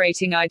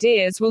decorating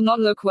ideas will not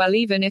look well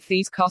even if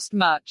these cost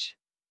much.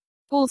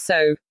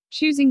 Also,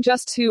 choosing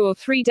just 2 or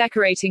 3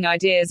 decorating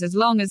ideas, as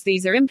long as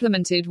these are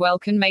implemented well,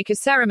 can make a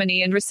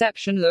ceremony and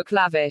reception look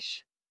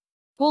lavish.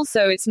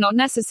 Also, it's not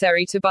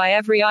necessary to buy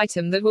every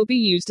item that will be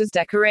used as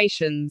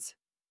decorations.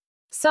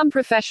 Some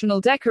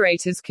professional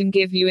decorators can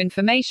give you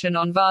information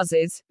on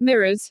vases,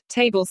 mirrors,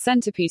 table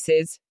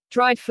centerpieces,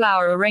 dried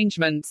flower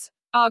arrangements,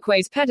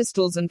 archways,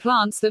 pedestals, and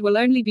plants that will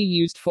only be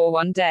used for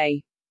one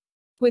day.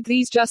 With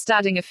these, just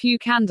adding a few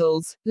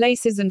candles,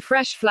 laces, and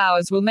fresh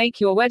flowers will make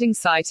your wedding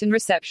site and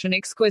reception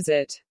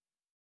exquisite.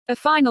 A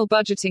final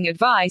budgeting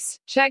advice: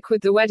 check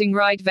with the wedding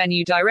right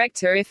venue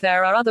director if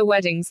there are other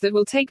weddings that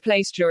will take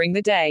place during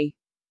the day.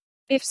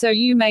 If so,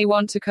 you may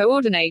want to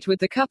coordinate with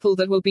the couple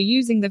that will be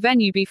using the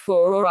venue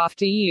before or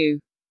after you.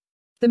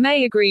 They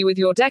may agree with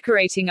your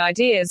decorating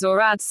ideas or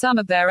add some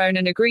of their own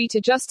and agree to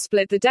just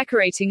split the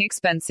decorating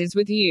expenses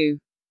with you.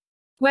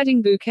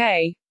 Wedding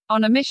bouquet.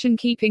 On a mission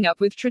keeping up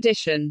with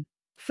tradition.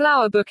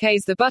 Flower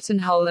bouquets, the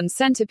buttonhole and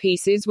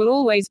centerpieces, will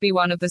always be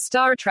one of the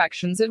star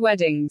attractions at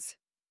weddings.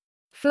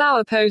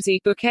 Flower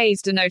posy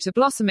bouquets denote a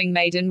blossoming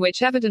maiden,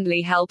 which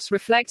evidently helps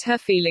reflect her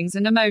feelings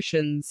and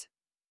emotions.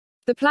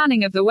 The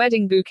planning of the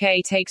wedding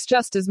bouquet takes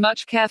just as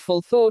much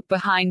careful thought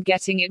behind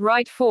getting it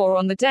right for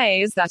on the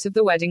day as that of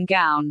the wedding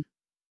gown.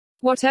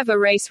 Whatever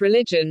race,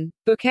 religion,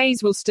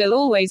 bouquets will still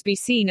always be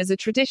seen as a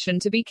tradition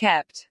to be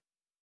kept.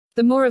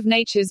 The more of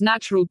nature's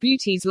natural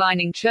beauties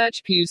lining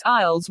church pews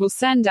aisles will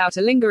send out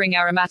a lingering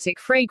aromatic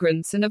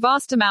fragrance and a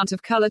vast amount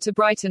of color to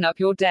brighten up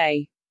your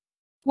day.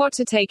 What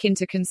to take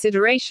into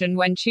consideration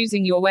when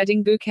choosing your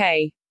wedding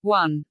bouquet.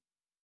 1.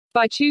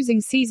 By choosing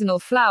seasonal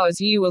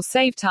flowers, you will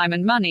save time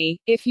and money.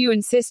 If you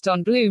insist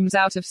on blooms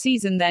out of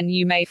season, then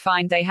you may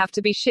find they have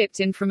to be shipped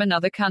in from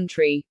another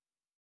country.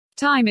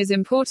 Time is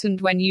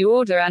important when you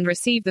order and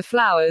receive the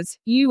flowers.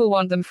 You will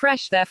want them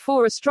fresh,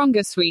 therefore a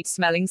stronger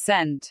sweet-smelling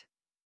scent.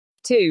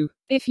 2.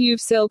 If you've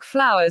silk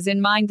flowers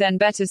in mind, then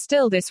better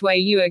still, this way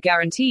you are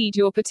guaranteed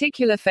your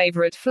particular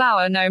favorite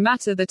flower no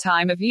matter the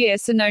time of year,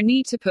 so no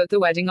need to put the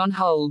wedding on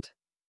hold.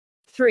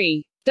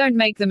 3. Don't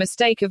make the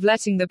mistake of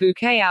letting the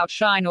bouquet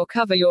outshine or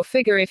cover your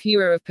figure if you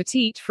are of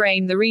petite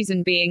frame. The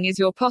reason being is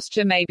your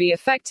posture may be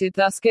affected,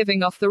 thus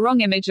giving off the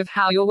wrong image of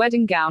how your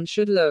wedding gown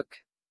should look.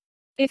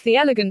 If the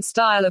elegant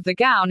style of the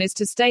gown is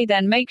to stay,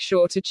 then make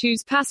sure to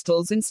choose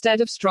pastels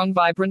instead of strong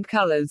vibrant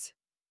colors.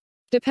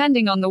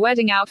 Depending on the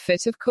wedding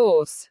outfit, of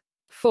course.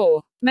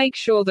 4. Make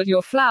sure that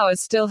your flowers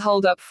still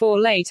hold up for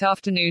late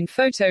afternoon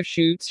photo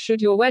shoots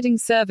should your wedding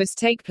service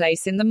take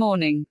place in the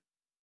morning.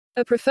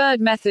 A preferred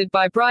method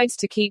by brides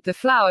to keep the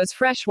flowers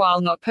fresh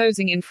while not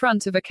posing in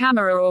front of a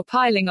camera or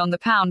piling on the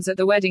pounds at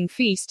the wedding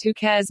feast. Who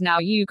cares now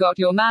you got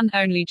your man?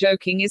 Only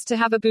joking is to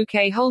have a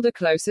bouquet holder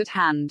close at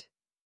hand.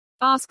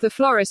 Ask the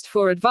florist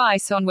for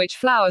advice on which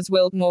flowers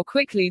wilt more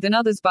quickly than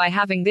others. By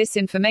having this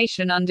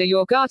information under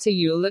your garter,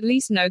 you'll at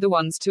least know the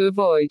ones to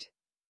avoid.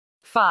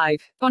 5.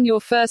 On your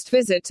first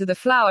visit to the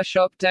flower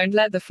shop, don't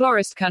let the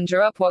florist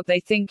conjure up what they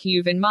think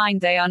you've in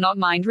mind. They are not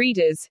mind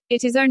readers.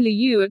 It is only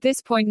you at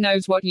this point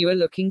knows what you are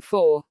looking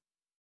for.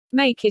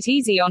 Make it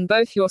easy on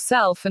both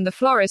yourself and the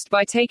florist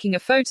by taking a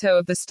photo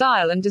of the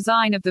style and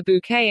design of the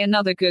bouquet.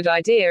 Another good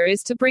idea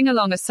is to bring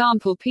along a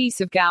sample piece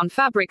of gown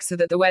fabric so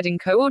that the wedding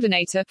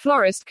coordinator,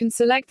 florist, can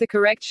select the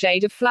correct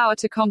shade of flower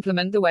to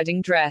complement the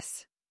wedding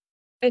dress.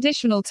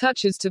 Additional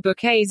touches to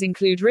bouquets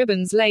include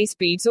ribbons, lace,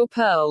 beads, or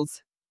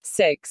pearls.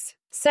 6.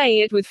 Say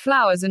it with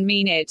flowers and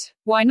mean it.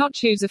 Why not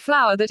choose a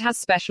flower that has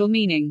special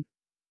meaning?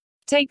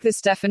 Take the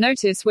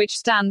stephanotis, which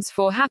stands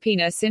for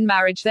happiness in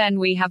marriage. Then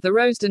we have the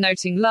rose,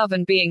 denoting love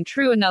and being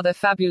true. Another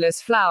fabulous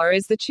flower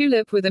is the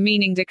tulip, with a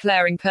meaning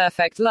declaring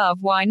perfect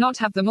love. Why not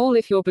have them all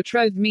if your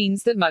betrothed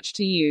means that much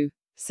to you?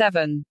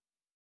 7.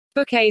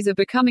 Bouquets are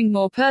becoming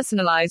more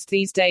personalized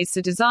these days,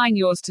 so design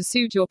yours to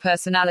suit your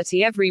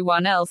personality.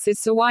 Everyone else is,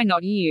 so why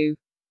not you?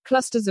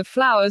 Clusters of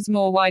flowers,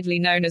 more widely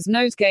known as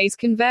nosegays,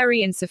 can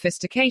vary in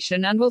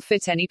sophistication and will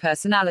fit any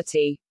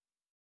personality.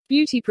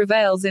 Beauty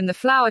prevails in the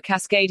flower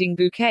cascading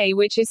bouquet,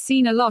 which is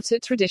seen a lot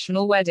at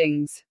traditional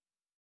weddings.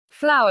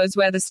 Flowers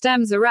where the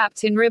stems are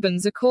wrapped in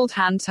ribbons are called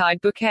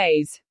hand-tied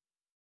bouquets.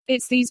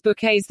 It's these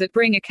bouquets that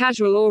bring a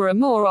casual aura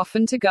more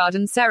often to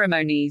garden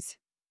ceremonies.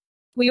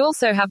 We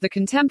also have the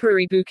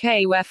contemporary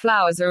bouquet, where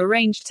flowers are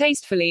arranged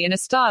tastefully in a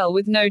style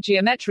with no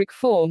geometric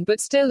form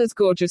but still as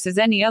gorgeous as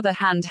any other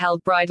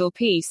handheld bridal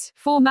piece,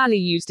 formerly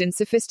used in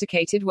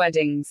sophisticated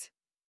weddings.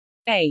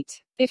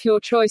 8. If your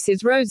choice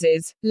is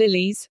roses,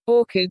 lilies,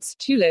 orchids,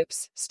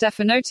 tulips,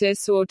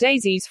 stephanotis, or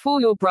daisies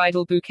for your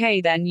bridal bouquet,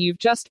 then you've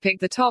just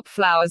picked the top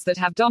flowers that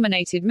have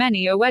dominated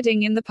many a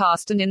wedding in the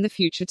past and in the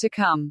future to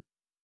come.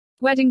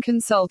 Wedding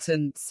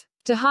consultants.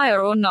 To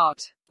hire or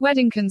not.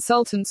 Wedding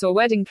consultants or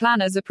wedding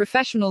planners are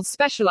professionals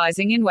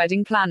specializing in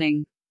wedding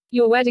planning.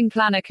 Your wedding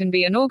planner can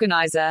be an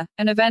organizer,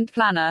 an event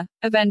planner,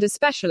 a vendor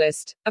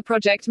specialist, a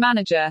project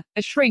manager,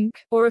 a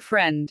shrink, or a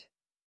friend.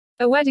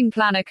 A wedding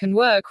planner can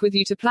work with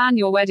you to plan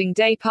your wedding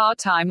day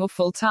part-time or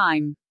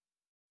full-time.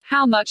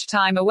 How much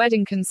time a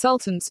wedding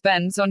consultant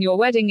spends on your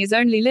wedding is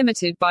only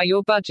limited by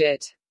your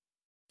budget.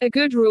 A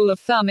good rule of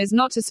thumb is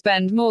not to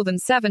spend more than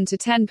 7 to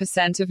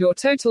 10% of your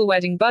total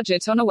wedding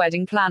budget on a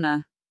wedding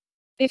planner.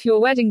 If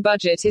your wedding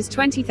budget is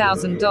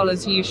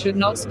 $20,000, you should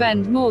not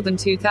spend more than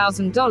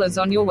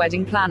 $2,000 on your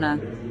wedding planner.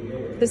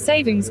 The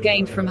savings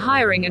gained from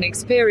hiring an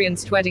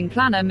experienced wedding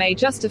planner may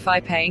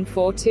justify paying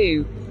for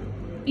two.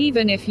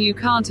 Even if you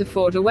can't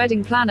afford a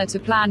wedding planner to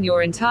plan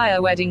your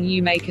entire wedding,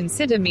 you may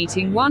consider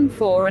meeting one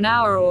for an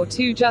hour or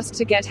two just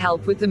to get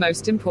help with the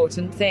most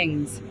important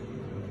things.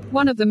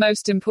 One of the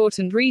most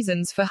important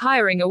reasons for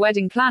hiring a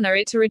wedding planner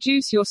is to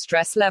reduce your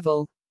stress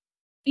level.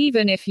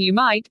 Even if you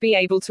might be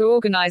able to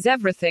organize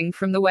everything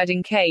from the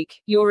wedding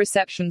cake, your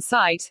reception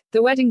site,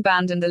 the wedding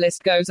band, and the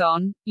list goes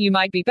on, you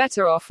might be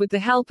better off with the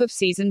help of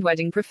seasoned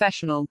wedding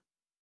professional.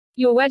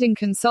 Your wedding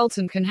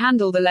consultant can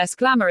handle the less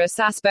glamorous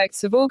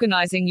aspects of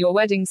organizing your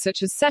wedding,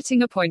 such as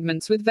setting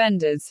appointments with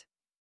vendors.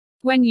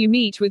 When you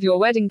meet with your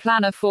wedding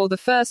planner for the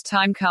first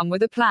time, come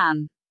with a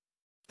plan.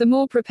 The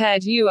more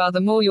prepared you are, the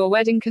more your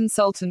wedding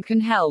consultant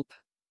can help.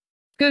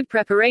 Good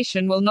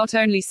preparation will not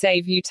only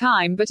save you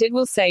time, but it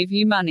will save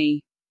you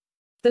money.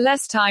 The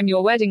less time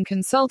your wedding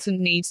consultant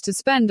needs to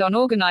spend on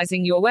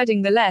organizing your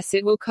wedding, the less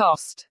it will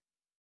cost.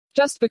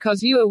 Just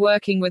because you are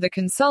working with a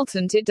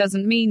consultant, it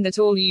doesn't mean that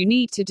all you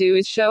need to do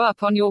is show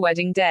up on your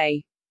wedding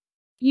day.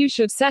 You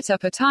should set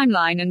up a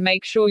timeline and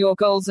make sure your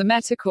goals are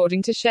met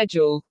according to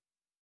schedule.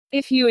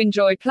 If you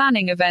enjoy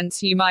planning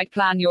events, you might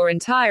plan your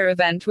entire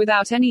event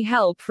without any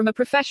help from a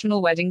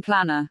professional wedding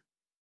planner.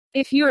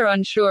 If you are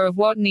unsure of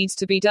what needs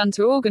to be done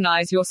to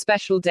organize your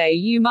special day,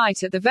 you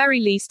might at the very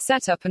least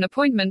set up an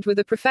appointment with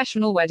a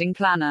professional wedding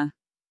planner.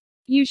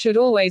 You should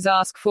always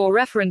ask for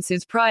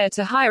references prior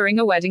to hiring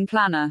a wedding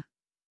planner.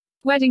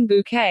 Wedding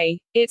bouquet.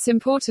 Its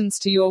importance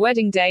to your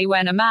wedding day.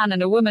 When a man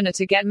and a woman are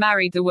to get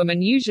married, the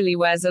woman usually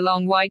wears a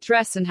long white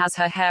dress and has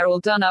her hair all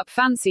done up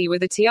fancy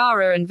with a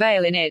tiara and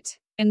veil in it.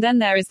 And then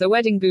there is the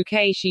wedding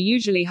bouquet. She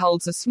usually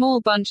holds a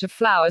small bunch of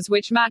flowers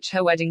which match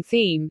her wedding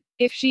theme.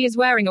 If she is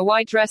wearing a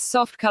white dress,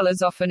 soft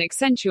colors often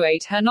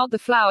accentuate her, not the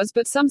flowers,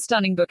 but some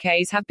stunning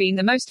bouquets have been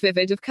the most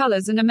vivid of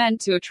colors and are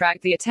meant to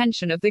attract the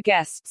attention of the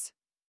guests.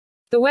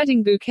 The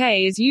wedding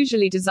bouquet is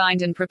usually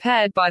designed and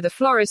prepared by the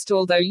florist,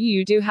 although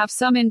you do have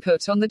some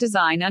input on the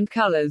design and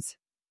colors.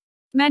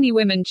 Many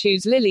women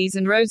choose lilies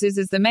and roses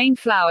as the main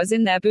flowers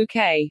in their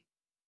bouquet.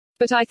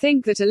 But I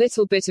think that a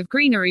little bit of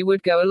greenery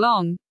would go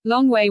a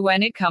long way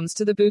when it comes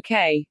to the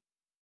bouquet.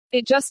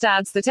 It just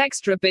adds that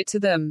extra bit to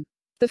them.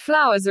 The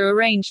flowers are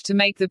arranged to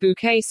make the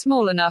bouquet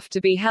small enough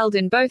to be held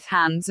in both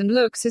hands and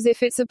looks as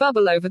if it's a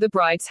bubble over the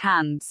bride's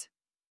hands.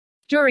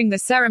 During the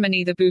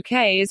ceremony, the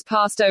bouquet is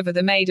passed over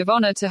the maid of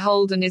honor to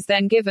hold and is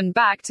then given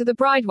back to the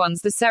bride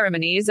once the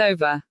ceremony is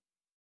over.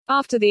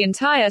 After the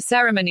entire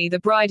ceremony, the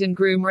bride and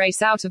groom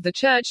race out of the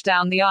church,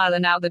 down the aisle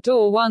and out the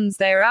door. Once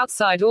they are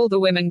outside, all the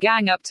women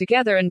gang up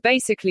together and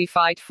basically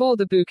fight for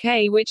the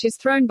bouquet, which is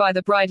thrown by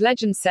the bride.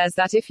 Legend says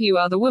that if you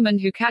are the woman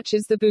who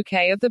catches the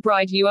bouquet of the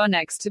bride, you are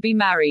next to be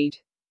married.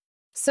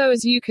 So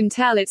as you can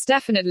tell, it's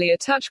definitely a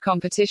touch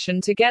competition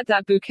to get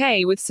that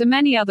bouquet with so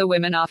many other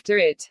women after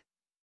it.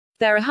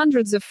 There are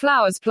hundreds of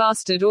flowers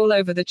plastered all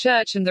over the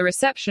church and the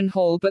reception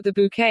hall, but the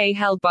bouquet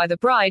held by the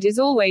bride is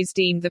always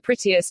deemed the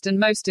prettiest and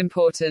most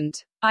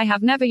important. I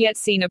have never yet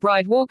seen a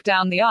bride walk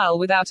down the aisle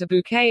without a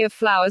bouquet of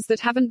flowers that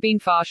haven't been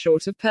far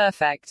short of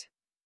perfect.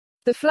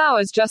 The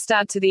flowers just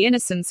add to the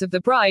innocence of the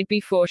bride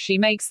before she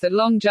makes that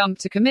long jump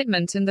to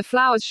commitment, and the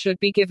flowers should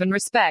be given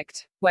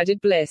respect.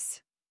 Wedded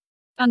bliss.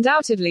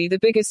 Undoubtedly the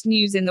biggest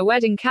news in the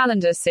wedding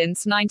calendar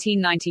since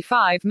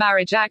 1995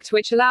 Marriage Act,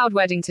 which allowed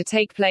wedding to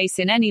take place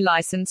in any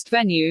licensed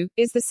venue,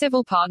 is the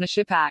Civil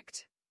Partnership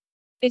Act.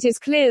 It is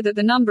clear that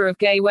the number of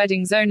gay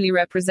weddings only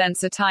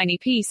represents a tiny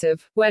piece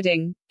of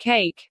wedding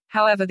cake.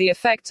 However, the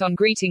effect on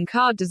greeting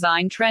card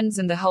design trends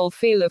and the whole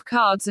feel of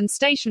cards and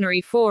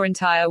stationery for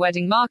entire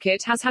wedding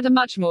market has had a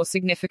much more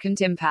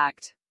significant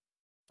impact.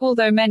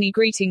 Although many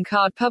greeting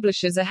card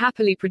publishers are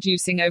happily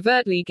producing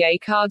overtly gay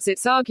cards,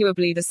 it's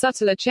arguably the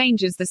subtler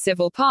changes the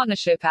Civil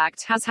Partnership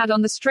Act has had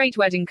on the straight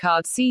wedding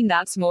card scene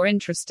that's more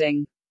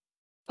interesting.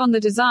 On the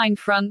design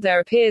front, there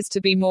appears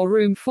to be more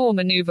room for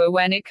maneuver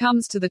when it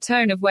comes to the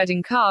tone of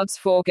wedding cards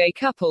for gay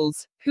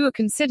couples, who are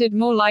considered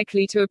more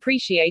likely to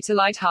appreciate a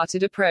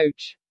light-hearted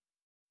approach.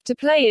 To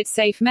play it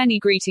safe, many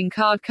greeting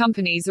card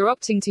companies are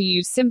opting to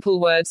use simple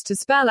words to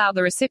spell out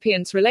the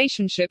recipient's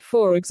relationship,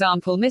 for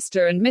example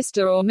Mr. and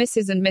Mr. or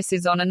Mrs. and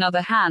Mrs. On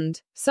another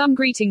hand, some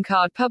greeting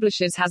card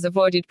publishers has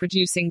avoided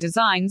producing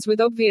designs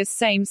with obvious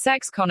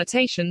same-sex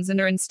connotations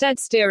and are instead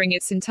steering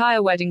its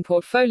entire wedding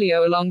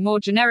portfolio along more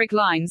generic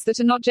lines that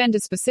are not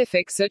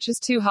gender-specific, such as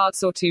 2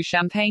 hearts or 2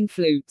 champagne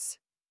flutes.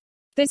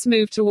 This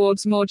move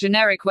towards more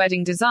generic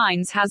wedding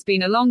designs has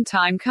been a long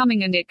time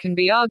coming, and it can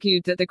be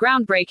argued that the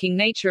groundbreaking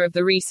nature of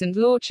the recent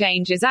law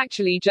change is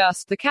actually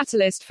just the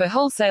catalyst for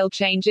wholesale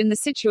change in the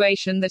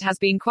situation that has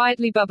been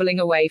quietly bubbling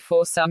away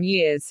for some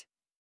years.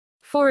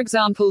 For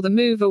example, the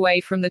move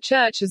away from the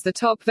church as the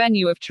top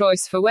venue of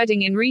choice for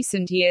wedding in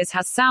recent years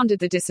has sounded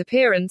the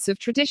disappearance of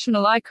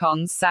traditional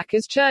icons such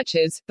as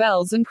churches,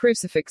 bells and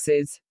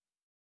crucifixes.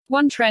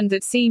 One trend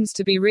that seems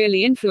to be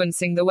really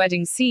influencing the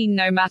wedding scene,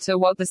 no matter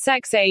what the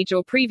sex, age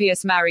or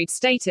previous married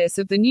status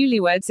of the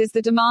newlyweds, is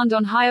the demand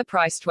on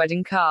higher-priced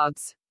wedding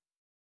cards.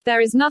 There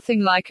is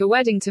nothing like a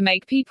wedding to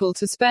make people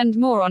to spend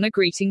more on a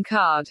greeting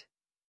card.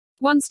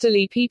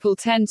 Once-daily people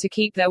tend to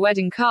keep their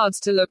wedding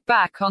cards to look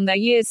back on their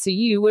years, so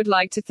you would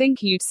like to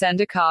think you'd send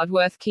a card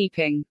worth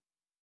keeping.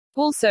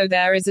 Also,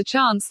 there is a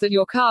chance that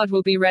your card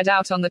will be read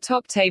out on the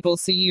top table,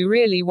 so you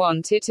really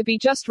want it to be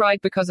just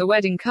right, because a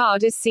wedding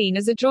card is seen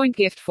as a joint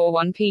gift for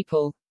one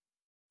people.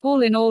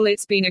 All in all,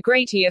 it's been a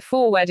great year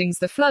for weddings.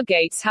 The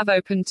floodgates have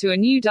opened to a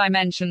new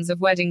dimensions of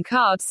wedding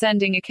card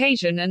sending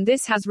occasion, and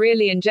this has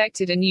really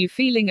injected a new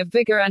feeling of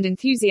vigor and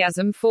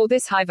enthusiasm for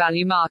this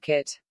high-value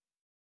market.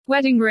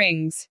 Wedding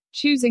rings.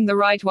 Choosing the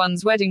right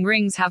ones. Wedding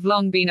rings have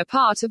long been a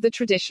part of the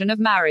tradition of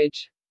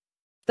marriage.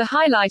 The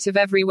highlight of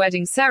every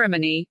wedding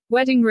ceremony,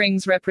 wedding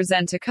rings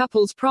represent a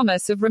couple's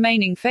promise of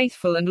remaining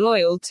faithful and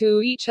loyal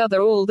to each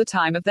other all the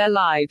time of their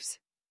lives.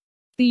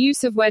 The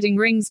use of wedding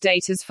rings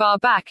date as far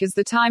back as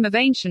the time of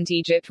ancient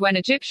Egypt, when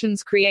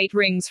Egyptians create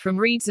rings from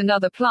reeds and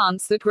other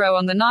plants that grow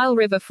on the Nile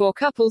River for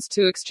couples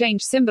to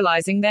exchange,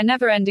 symbolizing their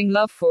never-ending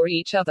love for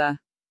each other.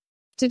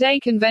 Today,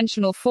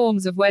 conventional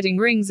forms of wedding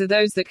rings are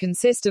those that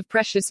consist of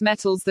precious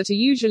metals that are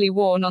usually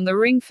worn on the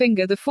ring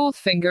finger, the fourth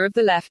finger of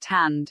the left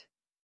hand.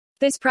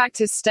 This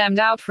practice stemmed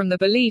out from the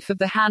belief of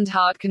the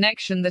hand-heart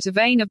connection, that a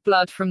vein of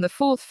blood from the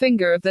fourth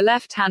finger of the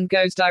left hand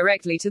goes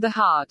directly to the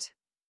heart.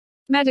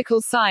 Medical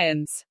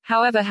science,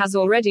 however, has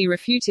already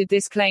refuted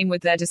this claim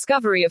with their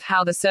discovery of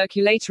how the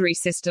circulatory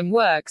system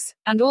works,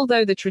 and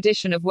although the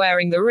tradition of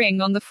wearing the ring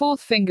on the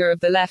fourth finger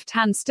of the left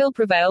hand still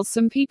prevails,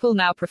 some people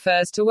now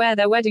prefers to wear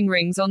their wedding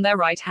rings on their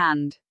right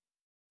hand.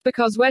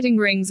 Because wedding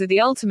rings are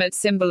the ultimate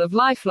symbol of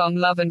lifelong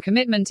love and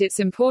commitment, it's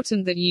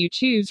important that you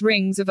choose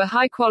rings of a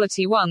high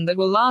quality, one that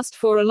will last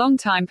for a long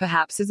time,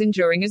 perhaps as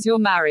enduring as your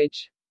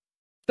marriage.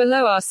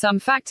 Below are some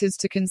factors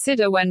to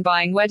consider when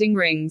buying wedding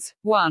rings.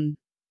 1.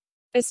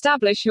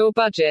 Establish your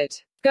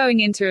budget.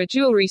 Going into a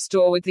jewelry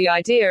store with the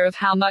idea of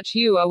how much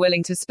you are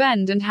willing to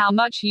spend and how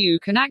much you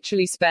can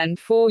actually spend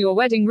for your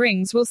wedding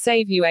rings will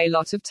save you a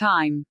lot of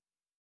time.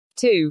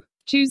 2.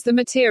 Choose the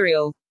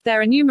material. There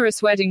are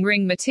numerous wedding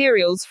ring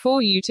materials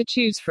for you to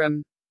choose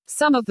from.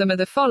 Some of them are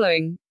the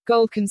following.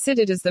 Gold,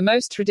 considered as the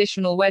most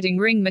traditional wedding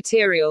ring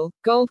material.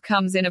 Gold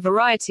comes in a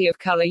variety of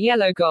color: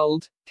 yellow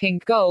gold,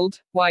 pink gold,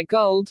 white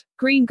gold,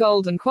 green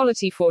gold, and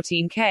quality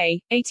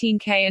 14K,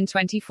 18K and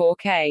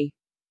 24K.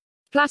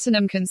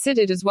 Platinum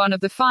considered as one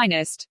of the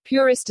finest,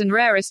 purest and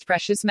rarest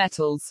precious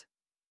metals.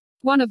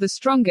 One of the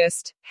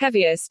strongest,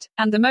 heaviest,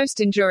 and the most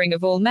enduring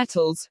of all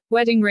metals,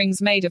 wedding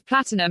rings made of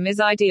platinum is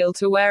ideal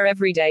to wear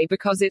every day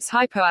because it's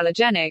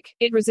hypoallergenic,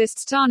 it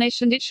resists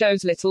tarnish and it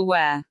shows little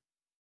wear.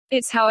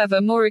 It's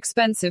however more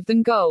expensive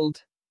than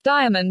gold.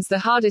 Diamonds, the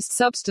hardest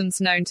substance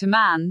known to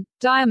man,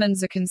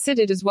 diamonds are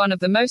considered as one of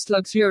the most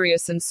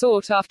luxurious and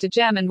sought-after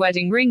gem and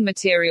wedding ring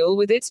material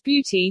with its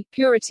beauty,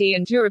 purity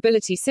and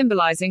durability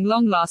symbolizing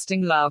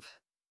long-lasting love.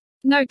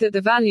 Note that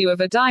the value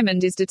of a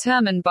diamond is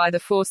determined by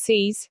the 4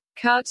 C's: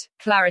 cut,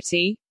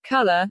 clarity,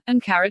 color,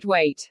 and carat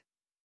weight.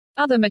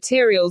 Other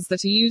materials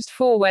that are used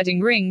for wedding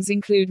rings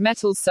include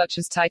metals such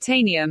as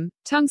titanium,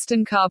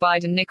 tungsten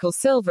carbide and nickel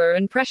silver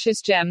and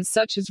precious gems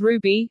such as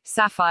ruby,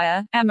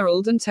 sapphire,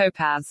 emerald and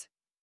topaz.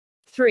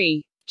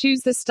 3.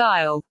 Choose the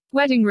style.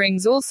 Wedding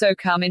rings also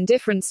come in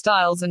different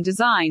styles and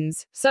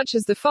designs, such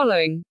as the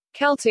following: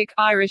 Celtic,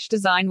 Irish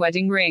design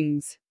wedding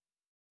rings,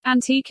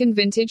 antique and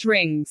vintage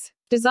rings,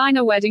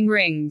 designer wedding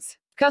rings,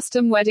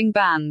 custom wedding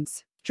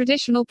bands,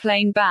 traditional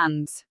plain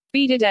bands,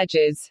 beaded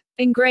edges,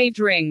 engraved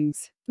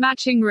rings,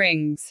 matching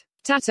rings,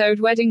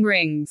 tattooed wedding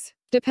rings.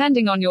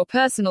 Depending on your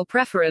personal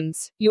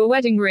preference, your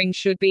wedding ring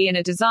should be in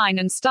a design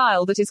and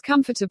style that is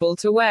comfortable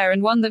to wear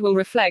and one that will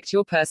reflect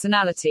your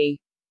personality.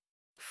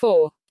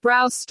 4.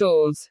 Browse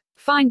stores.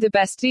 Find the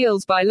best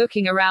deals by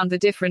looking around the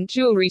different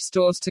jewelry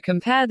stores to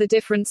compare the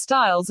different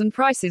styles and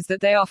prices that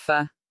they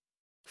offer.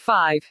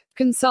 5.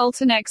 Consult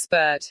an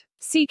expert.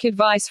 Seek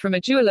advice from a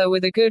jeweler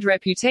with a good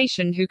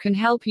reputation who can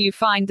help you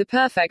find the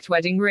perfect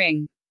wedding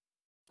ring.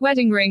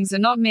 Wedding rings are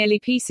not merely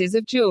pieces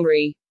of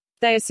jewelry.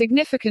 They are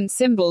significant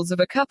symbols of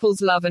a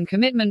couple's love and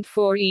commitment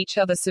for each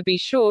other, so be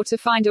sure to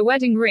find a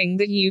wedding ring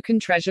that you can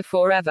treasure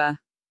forever.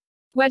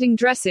 Wedding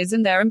dresses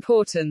and their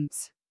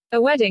importance.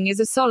 A wedding is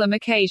a solemn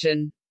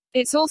occasion.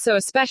 It's also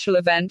a special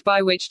event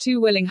by which 2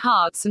 willing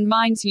hearts and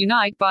minds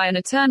unite by an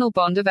eternal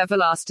bond of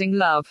everlasting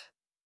love.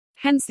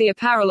 Hence the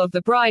apparel of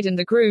the bride and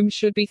the groom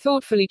should be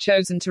thoughtfully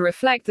chosen to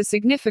reflect the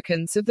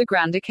significance of the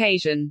grand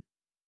occasion.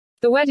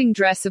 The wedding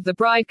dress of the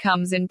bride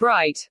comes in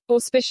bright,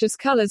 auspicious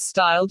colors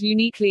styled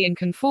uniquely in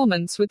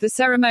conformance with the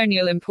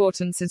ceremonial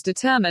importance as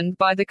determined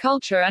by the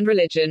culture and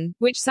religion,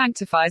 which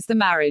sanctifies the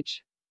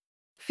marriage.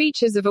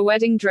 Features of a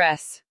wedding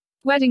dress.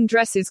 Wedding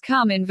dresses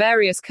come in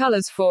various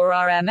colors for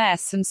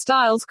RMS and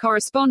styles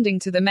corresponding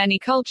to the many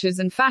cultures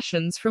and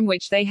fashions from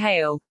which they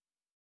hail.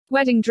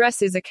 Wedding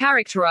dresses are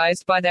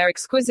characterized by their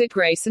exquisite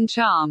grace and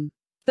charm.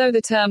 Though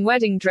the term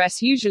wedding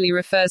dress usually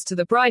refers to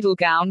the bridal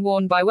gown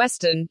worn by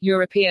Western,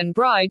 European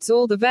brides,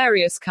 all the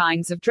various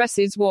kinds of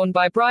dresses worn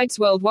by brides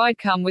worldwide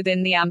come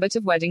within the ambit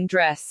of wedding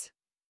dress.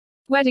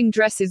 Wedding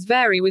dresses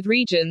vary with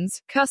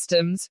regions,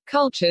 customs,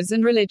 cultures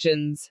and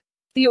religions.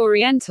 The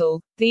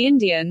Oriental, the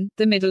Indian,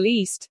 the Middle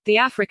East, the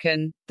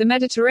African, the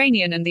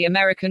Mediterranean and the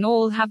American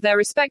all have their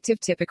respective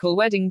typical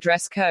wedding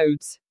dress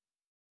codes.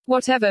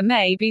 Whatever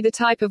may be the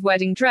type of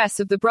wedding dress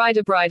of the bride,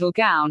 a bridal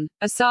gown,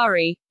 a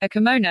sari, a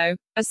kimono,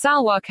 a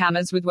salwar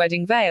kameez with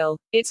wedding veil,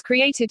 it's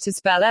created to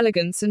spell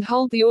elegance and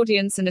hold the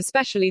audience and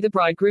especially the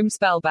bridegroom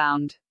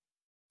spellbound.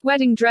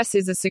 Wedding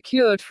dresses are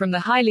secured from the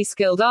highly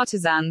skilled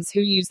artisans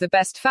who use the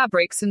best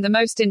fabrics and the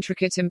most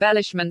intricate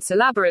embellishments,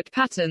 elaborate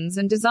patterns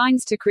and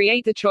designs to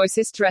create the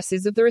choicest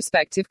dresses of the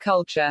respective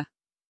culture.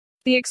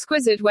 The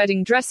exquisite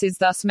wedding dresses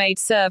thus made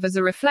serve as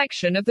a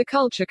reflection of the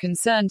culture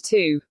concerned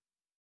too.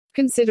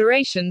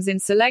 Considerations in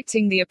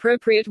selecting the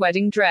appropriate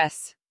wedding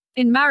dress.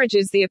 In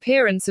marriages, the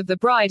appearance of the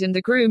bride and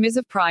the groom is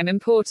of prime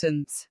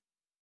importance.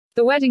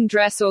 The wedding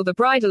dress or the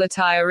bridal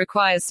attire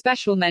requires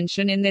special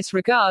mention in this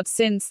regard,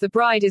 since the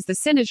bride is the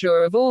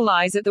cynosure of all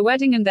eyes at the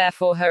wedding and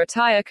therefore her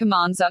attire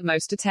commands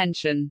utmost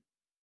attention.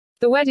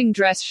 The wedding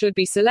dress should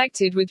be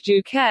selected with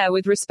due care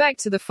with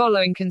respect to the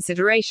following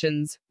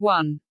considerations.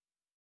 1.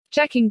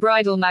 Checking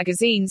bridal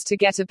magazines to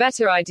get a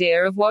better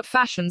idea of what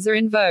fashions are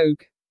in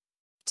vogue.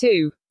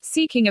 2.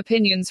 Seeking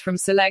opinions from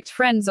select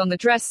friends on the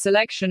dress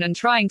selection and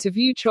trying to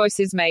view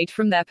choices made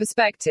from their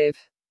perspective.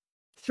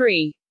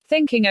 3.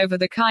 Thinking over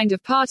the kind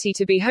of party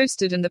to be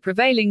hosted and the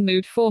prevailing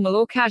mood, formal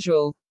or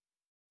casual.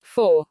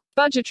 4.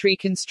 Budgetary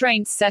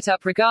constraints set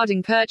up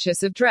regarding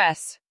purchase of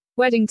dress.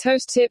 Wedding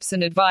toast tips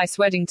and advice.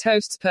 Wedding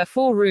toasts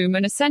perform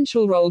an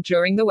essential role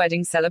during the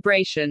wedding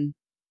celebration.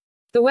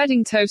 The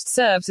wedding toast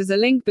serves as a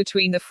link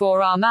between the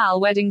formal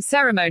wedding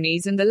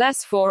ceremonies and the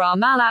less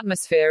formal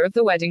atmosphere of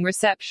the wedding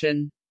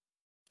reception.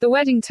 The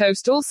wedding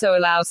toast also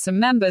allows some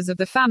members of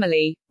the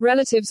family,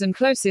 relatives and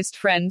closest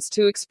friends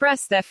to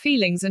express their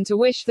feelings and to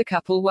wish the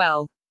couple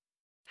well.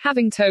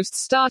 Having toasts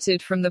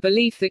started from the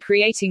belief that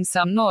creating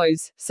some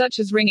noise, such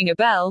as ringing a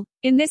bell,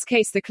 in this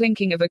case the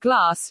clinking of a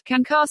glass,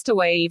 can cast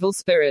away evil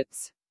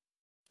spirits.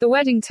 The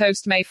wedding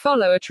toast may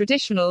follow a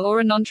traditional or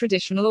a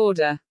non-traditional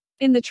order.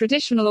 In the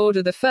traditional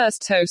order, the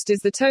first toast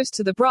is the toast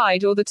to the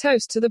bride or the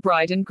toast to the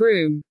bride and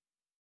groom.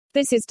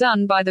 This is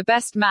done by the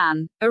best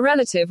man, a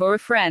relative or a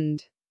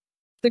friend.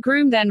 The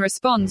groom then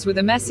responds with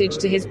a message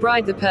to his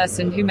bride, the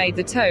person who made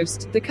the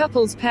toast, the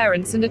couple's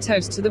parents, and a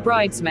toast to the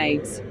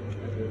bridesmaids.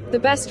 The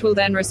best will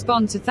then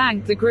respond to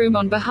thank the groom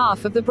on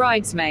behalf of the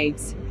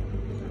bridesmaids.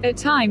 At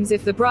times,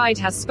 if the bride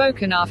has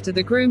spoken after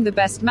the groom, the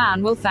best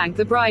man will thank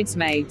the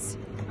bridesmaids.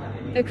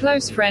 A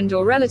close friend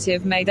or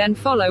relative may then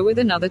follow with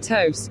another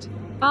toast.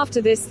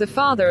 After this, the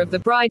father of the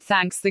bride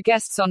thanks the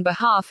guests on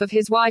behalf of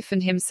his wife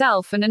and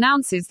himself and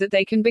announces that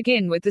they can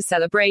begin with the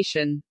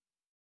celebration.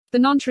 The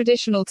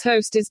non-traditional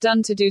toast is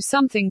done to do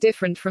something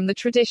different from the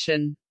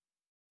tradition.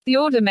 The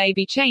order may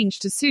be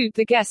changed to suit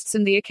the guests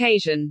and the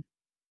occasion.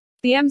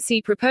 The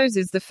MC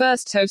proposes the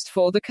first toast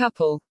for the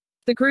couple.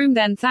 The groom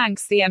then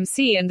thanks the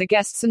MC and the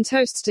guests and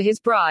toasts to his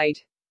bride.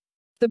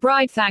 The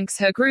bride thanks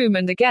her groom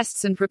and the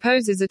guests and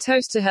proposes a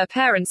toast to her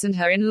parents and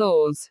her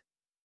in-laws.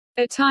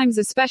 At times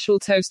a special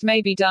toast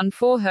may be done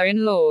for her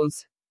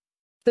in-laws.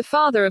 The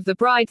father of the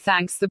bride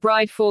thanks the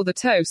bride for the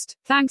toast,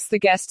 thanks the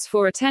guests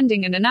for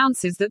attending and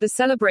announces that the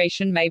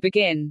celebration may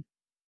begin.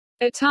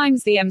 At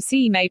times the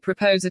MC may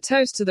propose a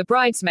toast to the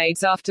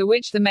bridesmaids, after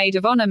which the maid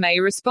of honor may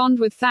respond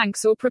with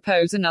thanks or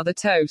propose another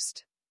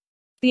toast.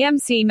 The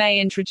MC may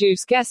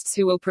introduce guests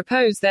who will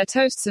propose their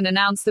toasts and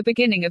announce the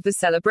beginning of the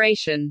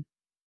celebration.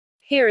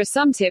 Here are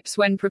some tips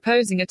when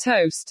proposing a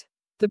toast.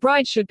 The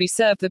bride should be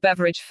served the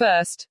beverage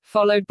first,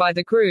 followed by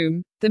the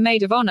groom, the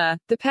maid of honor,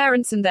 the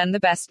parents, and then the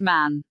best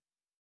man.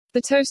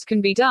 The toast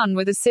can be done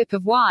with a sip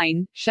of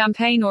wine,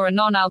 champagne, or a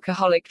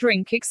non-alcoholic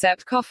drink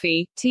except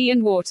coffee, tea,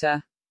 and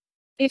water.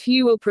 If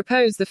you will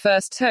propose the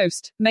first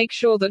toast, make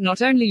sure that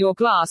not only your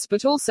glass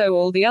but also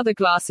all the other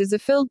glasses are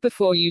filled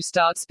before you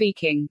start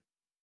speaking.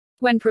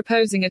 When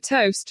proposing a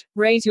toast,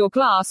 raise your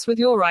glass with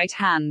your right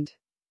hand.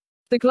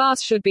 The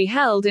glass should be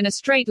held in a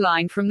straight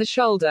line from the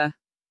shoulder.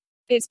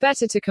 It's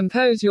better to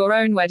compose your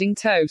own wedding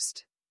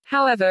toast.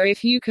 However,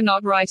 if you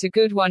cannot write a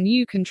good one,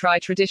 you can try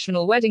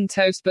traditional wedding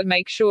toast, but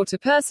make sure to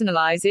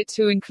personalize it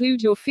to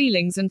include your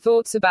feelings and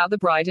thoughts about the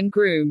bride and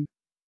groom.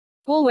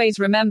 Always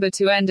remember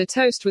to end a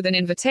toast with an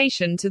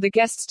invitation to the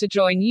guests to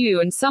join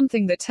you and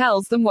something that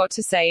tells them what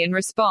to say in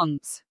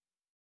response.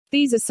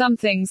 These are some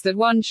things that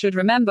one should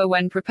remember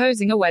when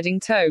proposing a wedding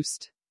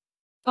toast.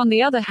 On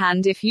the other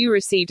hand, if you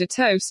received a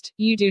toast,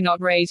 you do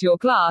not raise your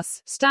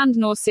glass, stand,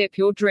 nor sip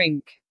your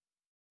drink.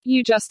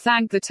 You just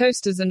thank the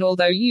toasters, and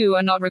although you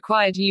are not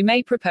required, you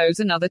may propose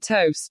another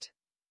toast.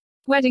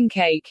 Wedding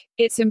cake.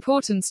 Its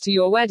importance to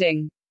your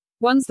wedding.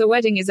 Once the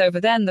wedding is over,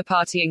 then the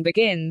partying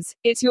begins.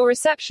 It's your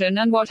reception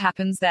and what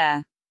happens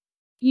there.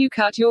 You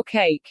cut your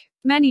cake.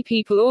 Many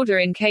people order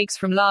in cakes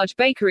from large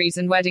bakeries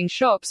and wedding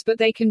shops, but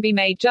they can be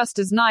made just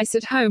as nice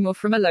at home or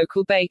from a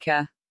local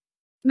baker.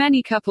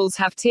 Many couples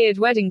have tiered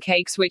wedding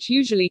cakes, which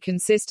usually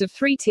consist of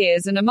 3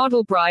 tiers and a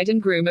model bride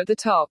and groom at the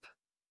top.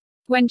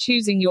 When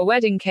choosing your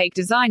wedding cake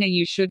designer,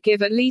 you should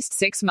give at least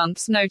 6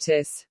 months'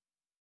 notice.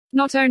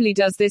 Not only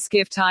does this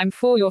give time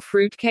for your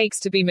fruit cakes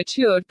to be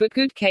matured, but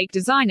good cake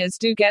designers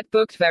do get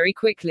booked very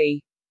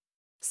quickly.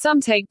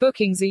 Some take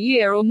bookings a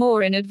year or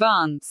more in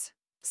advance.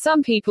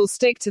 Some people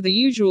stick to the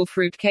usual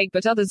fruit cake,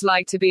 but others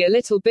like to be a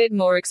little bit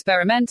more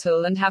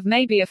experimental and have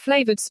maybe a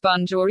flavored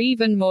sponge, or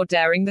even more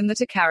daring than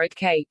that, a carrot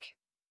cake.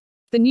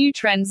 The new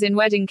trends in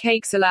wedding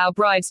cakes allow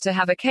brides to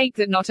have a cake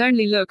that not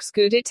only looks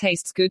good, it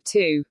tastes good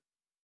too.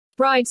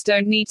 Brides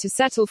don't need to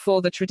settle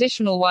for the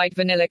traditional white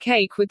vanilla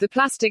cake with the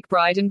plastic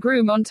bride and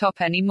groom on top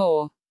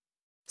anymore.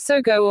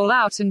 So go all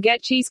out and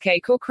get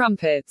cheesecake or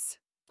crumpets.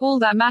 All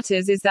that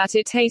matters is that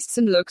it tastes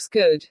and looks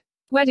good.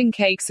 Wedding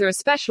cakes are a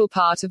special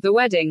part of the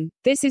wedding.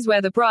 This is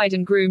where the bride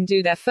and groom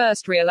do their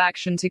first real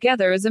action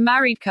together as a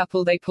married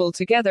couple. They pull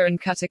together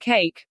and cut a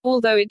cake,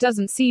 although it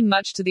doesn't seem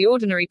much to the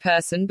ordinary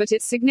person, but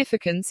its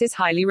significance is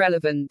highly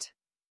relevant.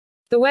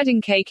 The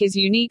wedding cake is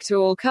unique to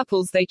all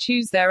couples. They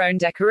choose their own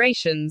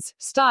decorations,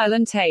 style,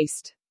 and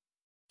taste.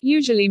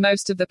 Usually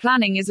most of the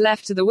planning is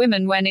left to the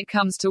women when it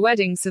comes to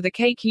weddings, so the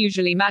cake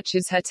usually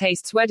matches her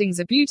tastes. Weddings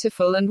are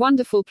beautiful and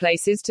wonderful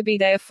places to be.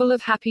 They are full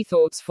of happy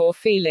thoughts for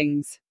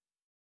feelings.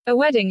 A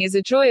wedding is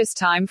a joyous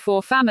time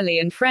for family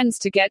and friends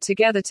to get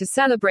together to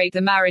celebrate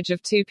the marriage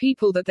of 2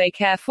 people that they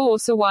care for,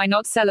 so why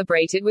not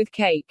celebrate it with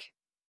cake?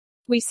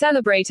 We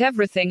celebrate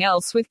everything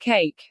else with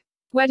cake.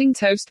 Wedding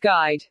toast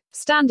guide.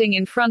 Standing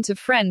in front of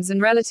friends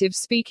and relatives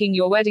speaking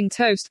your wedding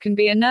toast can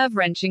be a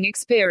nerve-wrenching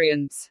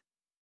experience.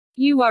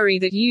 You worry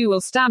that you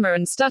will stammer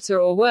and stutter,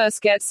 or worse,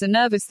 get so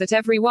nervous that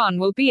everyone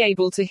will be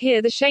able to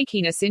hear the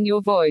shakiness in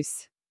your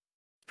voice.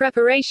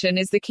 Preparation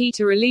is the key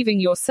to relieving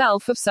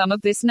yourself of some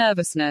of this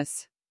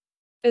nervousness.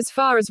 As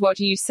far as what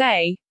you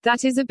say,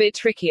 that is a bit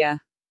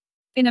trickier.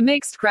 In a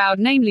mixed crowd,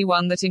 namely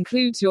one that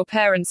includes your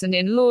parents and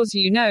in-laws,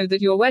 you know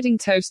that your wedding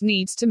toast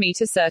needs to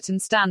meet a certain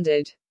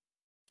standard.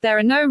 There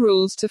are no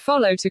rules to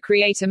follow to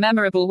create a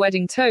memorable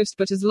wedding toast,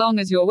 but as long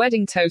as your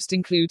wedding toast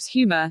includes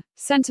humor,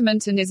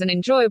 sentiment, and is an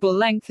enjoyable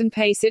length and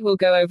pace, it will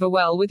go over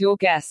well with your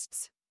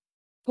guests.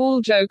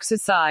 All jokes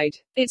aside,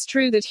 it's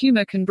true that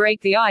humor can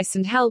break the ice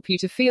and help you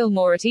to feel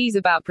more at ease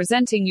about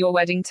presenting your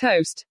wedding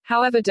toast.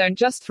 However, don't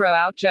just throw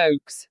out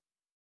jokes.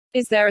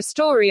 Is there a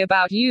story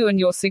about you and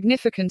your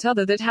significant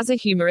other that has a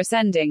humorous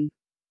ending?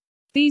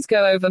 These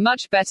go over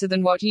much better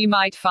than what you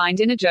might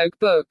find in a joke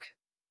book.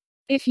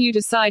 If you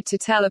decide to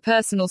tell a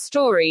personal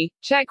story,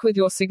 check with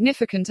your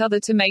significant other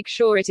to make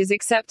sure it is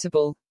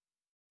acceptable.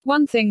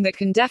 One thing that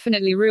can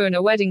definitely ruin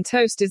a wedding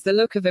toast is the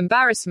look of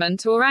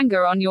embarrassment or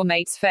anger on your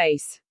mate's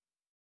face.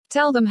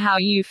 Tell them how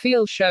you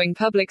feel. Showing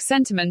public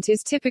sentiment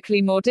is typically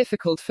more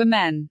difficult for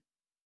men.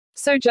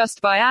 So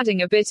just by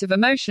adding a bit of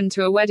emotion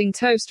to a wedding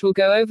toast will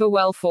go over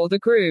well for the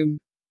groom.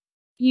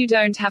 You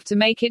don't have to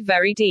make it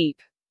very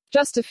deep.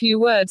 Just a few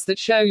words that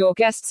show your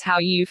guests how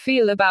you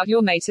feel about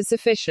your mate are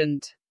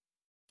sufficient.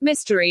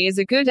 Mystery is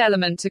a good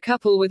element to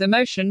couple with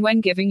emotion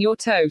when giving your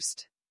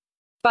toast.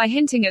 By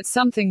hinting at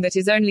something that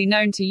is only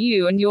known to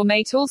you and your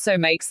mate also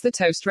makes the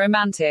toast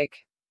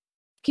romantic.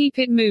 Keep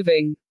it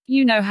moving.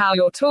 You know how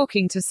you're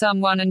talking to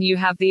someone and you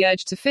have the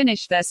urge to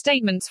finish their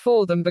statements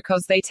for them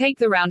because they take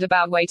the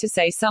roundabout way to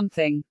say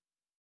something.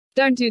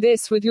 Don't do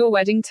this with your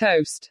wedding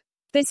toast.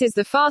 This is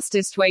the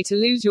fastest way to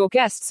lose your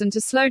guests and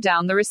to slow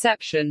down the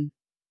reception.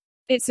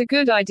 It's a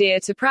good idea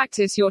to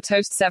practice your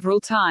toast several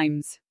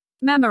times.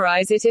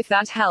 Memorize it if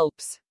that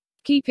helps.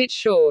 Keep it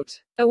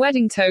short. A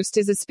wedding toast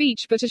is a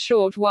speech, but a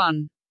short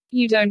one.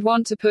 You don't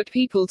want to put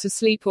people to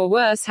sleep or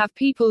worse, have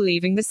people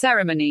leaving the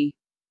ceremony.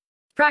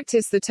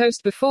 Practice the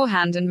toast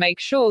beforehand and make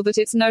sure that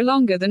it's no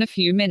longer than a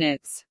few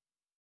minutes.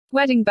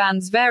 Wedding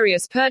bands,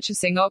 various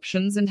purchasing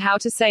options and how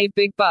to save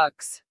big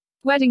bucks.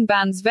 Wedding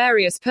bands,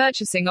 various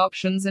purchasing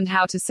options and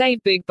how to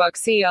save big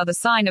bucks are the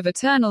sign of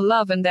eternal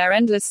love, and their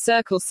endless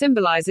circle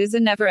symbolizes a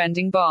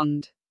never-ending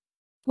bond.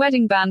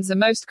 Wedding bands are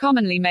most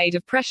commonly made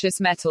of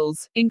precious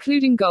metals,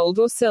 including gold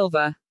or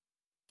silver.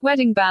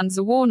 Wedding bands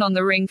are worn on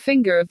the ring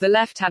finger of the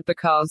left hand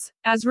because,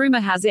 as rumor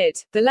has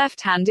it, the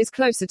left hand is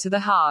closer to the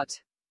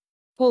heart.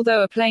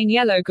 Although a plain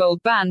yellow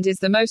gold band is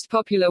the most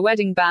popular,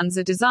 wedding bands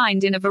are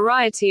designed in a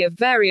variety of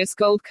various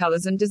gold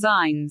colors and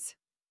designs.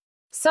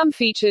 Some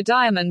feature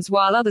diamonds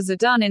while others are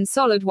done in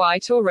solid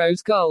white or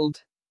rose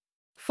gold.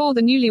 For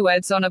the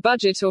newlyweds on a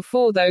budget or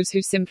for those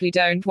who simply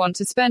don't want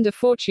to spend a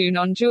fortune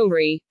on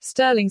jewelry,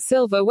 sterling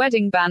silver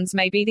wedding bands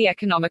may be the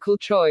economical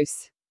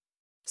choice.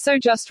 So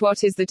just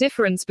what is the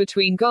difference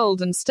between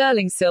gold and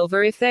sterling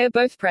silver if they are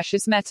both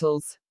precious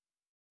metals?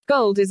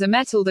 Gold is a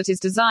metal that is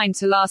designed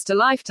to last a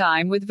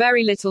lifetime with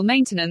very little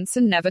maintenance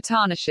and never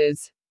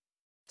tarnishes.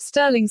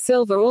 Sterling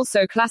silver,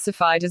 also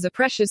classified as a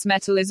precious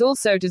metal, is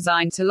also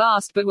designed to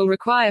last but will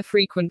require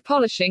frequent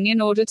polishing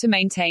in order to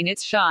maintain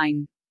its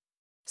shine.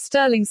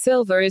 Sterling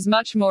silver is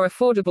much more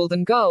affordable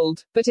than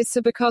gold, but is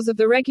so because of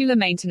the regular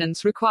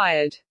maintenance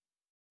required.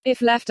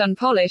 If left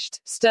unpolished,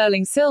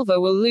 sterling silver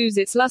will lose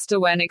its luster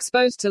when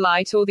exposed to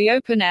light or the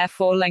open air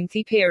for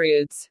lengthy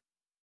periods.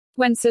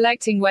 When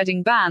selecting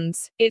wedding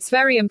bands, it's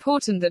very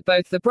important that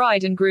both the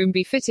bride and groom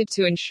be fitted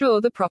to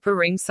ensure the proper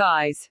ring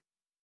size.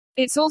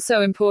 It's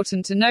also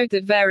important to note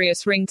that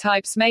various ring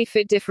types may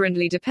fit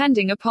differently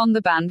depending upon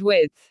the band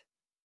width.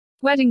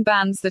 Wedding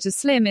bands that are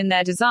slim in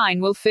their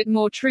design will fit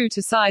more true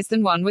to size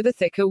than one with a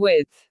thicker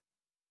width.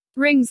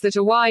 Rings that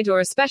are wide or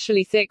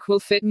especially thick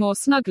will fit more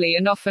snugly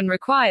and often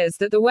requires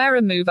that the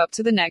wearer move up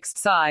to the next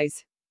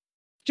size.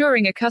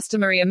 During a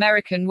customary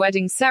American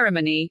wedding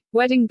ceremony,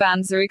 wedding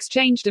bands are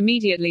exchanged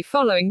immediately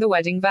following the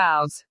wedding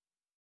vows.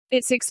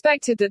 It's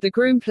expected that the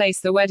groom place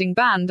the wedding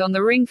band on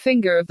the ring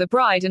finger of the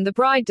bride and the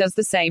bride does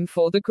the same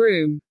for the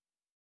groom.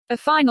 A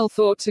final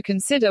thought to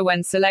consider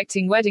when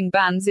selecting wedding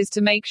bands is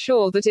to make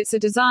sure that it's a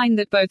design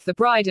that both the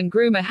bride and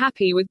groom are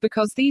happy with,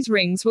 because these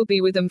rings will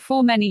be with them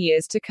for many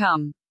years to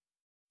come.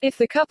 If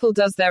the couple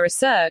does their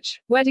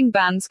research, wedding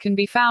bands can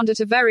be found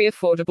at a very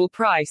affordable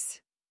price.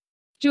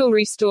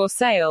 Jewelry store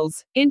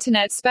sales,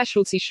 internet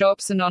specialty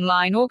shops and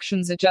online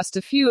auctions are just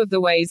a few of the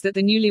ways that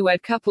the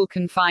newlywed couple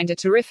can find a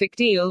terrific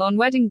deal on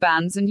wedding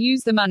bands and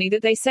use the money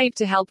that they save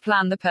to help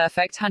plan the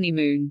perfect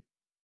honeymoon.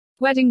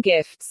 Wedding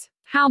gifts.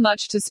 How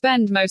much to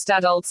spend? Most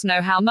adults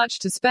know how much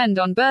to spend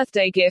on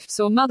birthday gifts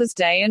or Mother's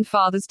Day and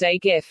Father's Day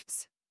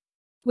gifts.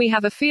 We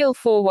have a feel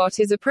for what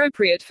is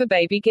appropriate for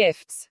baby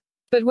gifts.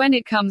 But when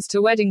it comes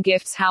to wedding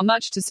gifts, how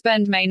much to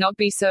spend may not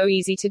be so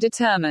easy to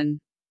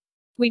determine.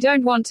 We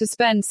don't want to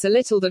spend so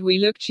little that we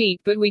look cheap,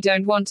 but we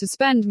don't want to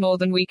spend more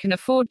than we can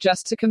afford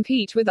just to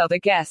compete with other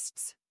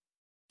guests.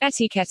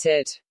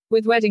 Etiquette.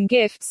 With wedding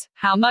gifts,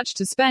 how much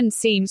to spend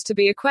seems to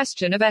be a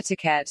question of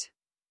etiquette.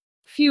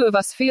 Few of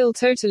us feel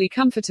totally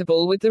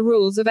comfortable with the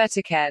rules of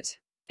etiquette.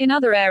 In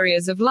other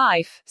areas of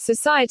life,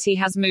 society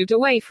has moved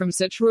away from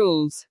such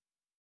rules.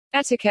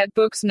 Etiquette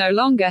books no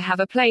longer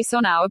have a place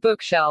on our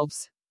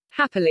bookshelves.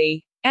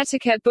 Happily,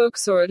 etiquette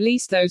books, or at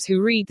least those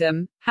who read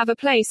them, have a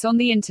place on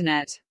the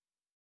internet.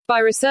 By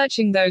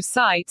researching those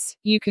sites,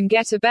 you can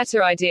get a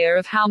better idea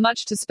of how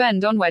much to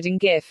spend on wedding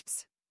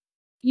gifts.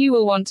 You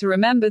will want to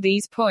remember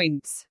these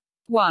points.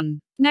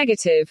 1.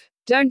 Negative.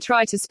 Don't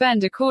try to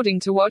spend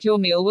according to what your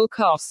meal will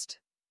cost.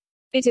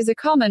 It is a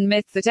common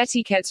myth that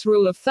etiquette's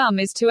rule of thumb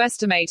is to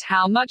estimate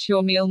how much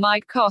your meal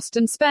might cost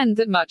and spend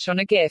that much on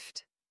a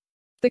gift.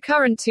 The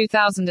current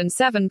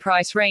 2007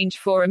 price range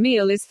for a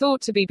meal is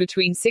thought to be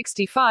between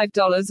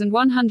 $65 and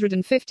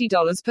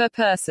 $150 per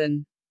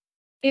person.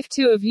 If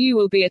two of you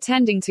will be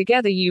attending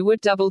together, you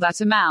would double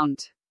that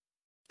amount.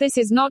 This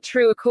is not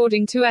true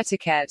according to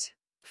etiquette.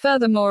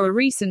 Furthermore, a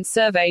recent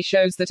survey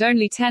shows that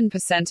only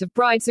 10% of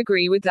brides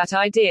agree with that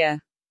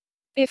idea.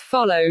 If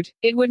followed,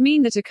 it would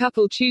mean that a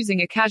couple choosing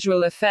a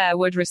casual affair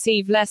would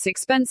receive less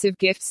expensive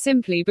gifts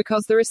simply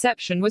because the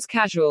reception was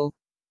casual.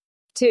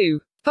 2.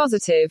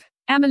 Positive.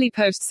 Emily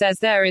Post says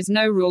there is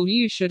no rule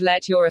you should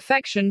let your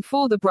affection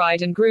for the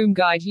bride and groom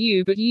guide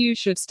you, but you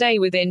should stay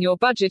within your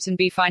budget and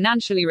be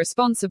financially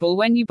responsible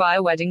when you buy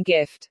a wedding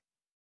gift.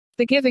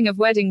 The giving of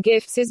wedding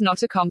gifts is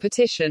not a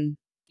competition.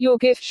 Your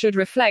gift should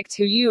reflect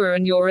who you are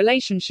and your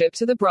relationship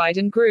to the bride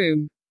and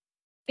groom.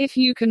 If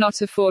you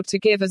cannot afford to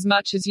give as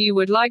much as you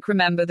would like,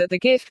 remember that the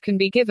gift can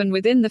be given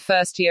within the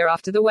first year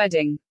after the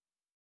wedding.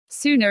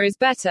 Sooner is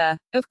better,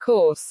 of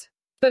course.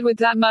 But with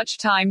that much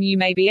time, you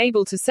may be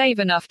able to save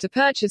enough to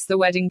purchase the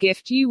wedding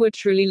gift you would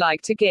truly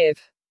like to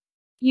give.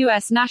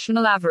 U.S.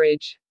 National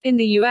Average. In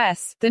the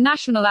U.S., the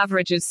national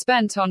averages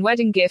spent on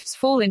wedding gifts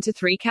fall into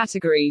 3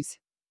 categories.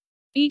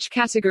 Each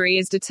category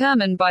is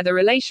determined by the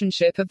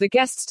relationship of the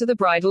guests to the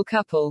bridal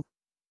couple.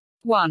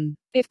 1.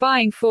 If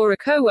buying for a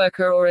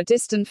coworker or a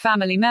distant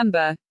family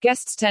member,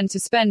 guests tend to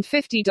spend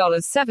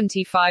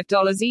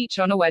 $50-$75 each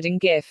on a wedding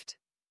gift.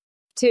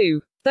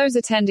 2. Those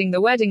attending the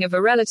wedding of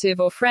a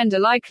relative or friend are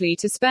likely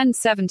to spend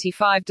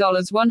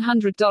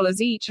 $75-$100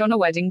 each on a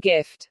wedding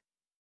gift.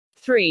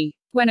 3.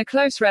 When a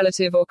close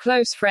relative or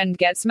close friend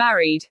gets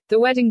married, the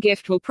wedding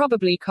gift will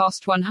probably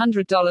cost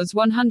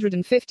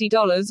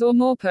 $100-$150 or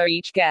more per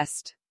each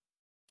guest.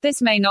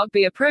 This may not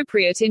be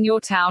appropriate in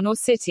your town or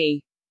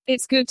city.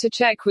 It's good to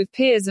check with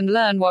peers and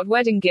learn what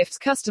wedding gifts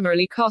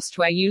customarily cost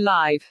where you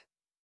live.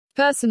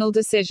 Personal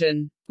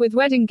decision. With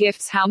wedding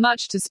gifts, how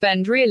much to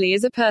spend really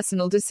is a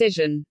personal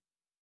decision.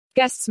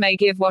 Guests may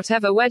give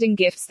whatever wedding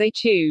gifts they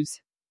choose.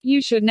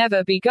 You should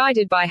never be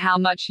guided by how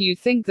much you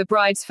think the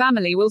bride's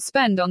family will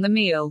spend on the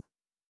meal.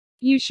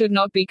 You should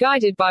not be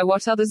guided by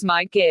what others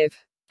might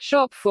give.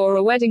 Shop for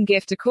a wedding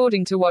gift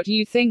according to what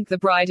you think the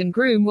bride and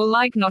groom will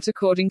like, not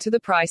according to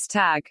the price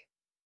tag.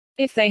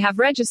 If they have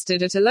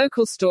registered at a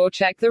local store,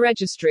 check the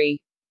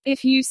registry.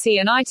 If you see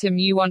an item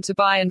you want to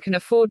buy and can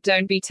afford,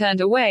 don't be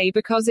turned away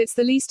because it's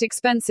the least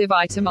expensive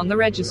item on the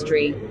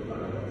registry.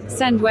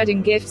 Send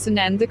wedding gifts and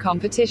end the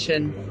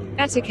competition.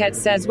 Etiquette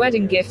says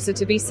wedding gifts are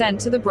to be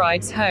sent to the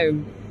bride's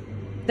home.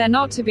 They're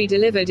not to be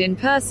delivered in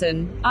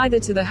person, either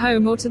to the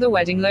home or to the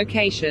wedding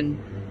location.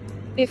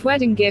 If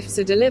wedding gifts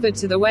are delivered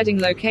to the wedding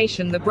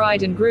location, the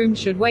bride and groom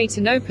should wait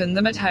and open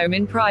them at home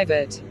in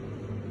private.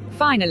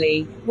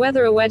 Finally,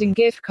 whether a wedding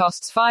gift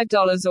costs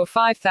 $5 or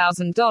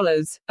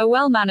 $5,000, a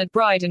well-mannered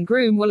bride and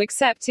groom will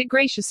accept it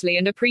graciously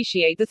and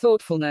appreciate the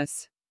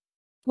thoughtfulness.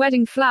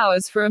 Wedding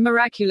flowers for a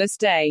miraculous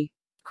day.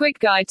 Quick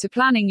guide to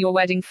planning your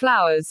wedding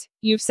flowers.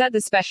 You've set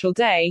the special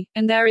day,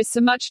 and there is so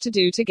much to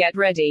do to get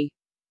ready.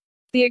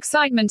 The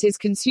excitement is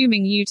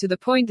consuming you to the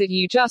point that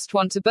you just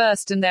want to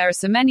burst, and there are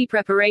so many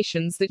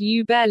preparations that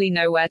you barely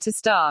know where to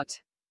start.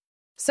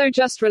 So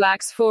just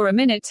relax for a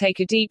minute, take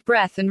a deep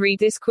breath, and read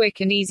this quick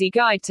and easy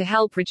guide to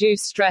help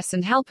reduce stress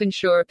and help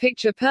ensure a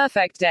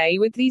picture-perfect day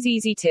with these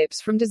easy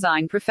tips from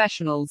design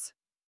professionals.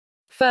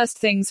 First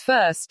things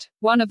first,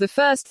 one of the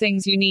first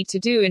things you need to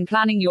do in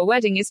planning your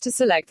wedding is to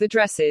select the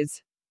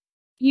dresses.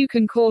 You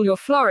can call your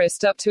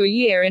florist up to a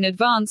year in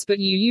advance, but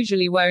you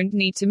usually won't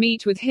need to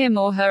meet with him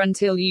or her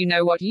until you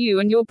know what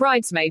you and your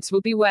bridesmaids will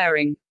be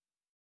wearing.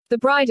 The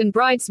bride and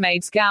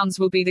bridesmaids' gowns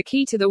will be the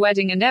key to the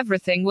wedding, and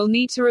everything will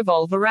need to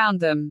revolve around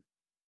them.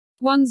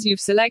 Once you've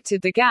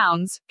selected the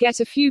gowns,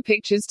 get a few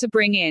pictures to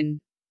bring in.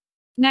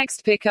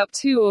 Next, pick up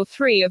 2 or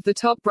 3 of the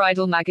top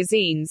bridal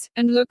magazines,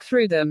 and look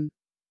through them.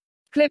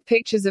 Clip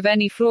pictures of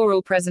any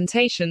floral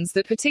presentations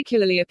that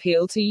particularly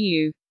appeal to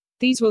you.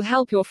 These will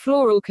help your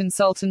floral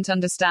consultant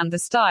understand the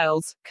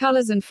styles,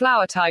 colors and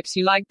flower types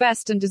you like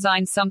best and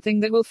design something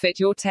that will fit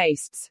your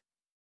tastes.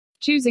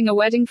 Choosing a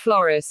wedding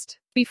florist.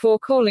 Before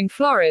calling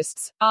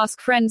florists,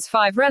 ask friends,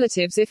 5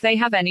 relatives if they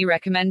have any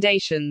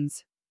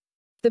recommendations.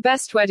 The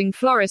best wedding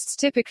florists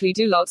typically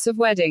do lots of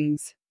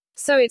weddings.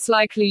 So it's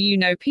likely you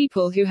know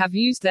people who have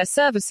used their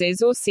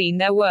services or seen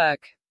their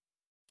work.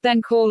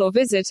 Then call or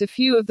visit a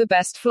few of the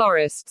best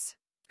florists.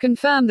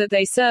 Confirm that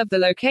they serve the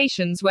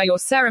locations where your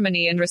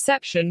ceremony and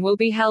reception will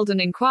be held and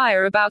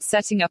inquire about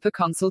setting up a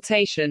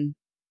consultation.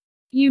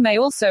 You may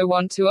also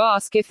want to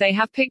ask if they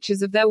have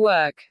pictures of their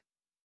work.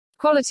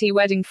 Quality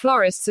wedding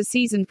florists are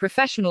seasoned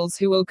professionals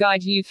who will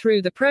guide you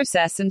through the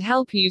process and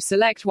help you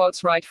select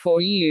what's right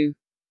for you.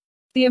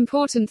 The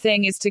important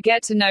thing is to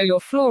get to know your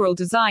floral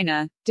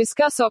designer,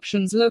 discuss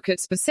options, look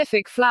at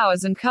specific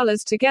flowers and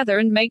colors together,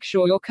 and make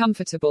sure you're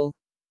comfortable.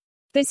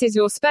 This is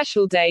your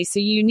special day, so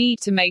you need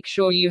to make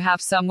sure you have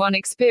someone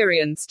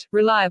experienced,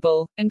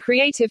 reliable, and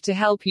creative to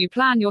help you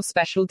plan your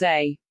special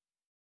day.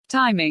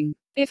 Timing.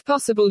 If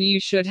possible,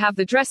 you should have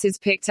the dresses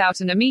picked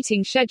out and a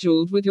meeting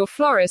scheduled with your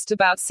florist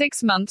about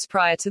 6 months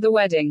prior to the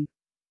wedding.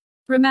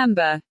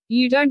 Remember,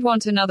 you don't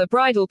want another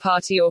bridal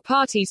party or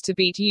parties to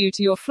beat you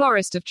to your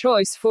florist of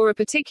choice for a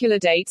particular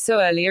date, so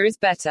earlier is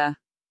better.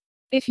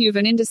 If you've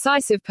an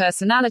indecisive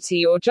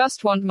personality or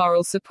just want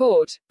moral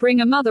support,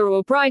 bring a mother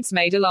or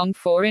bridesmaid along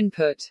for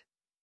input.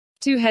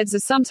 2 heads are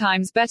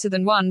sometimes better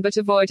than 1, but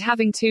avoid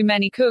having too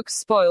many cooks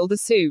spoil the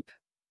soup.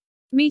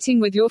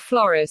 Meeting with your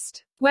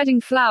florist.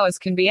 Wedding flowers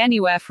can be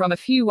anywhere from a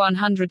few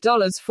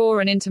 $100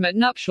 for an intimate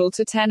nuptial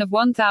to 10 of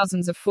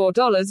 1000s of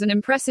 $4 an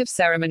impressive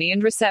ceremony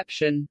and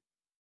reception.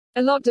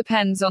 A lot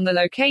depends on the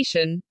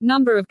location,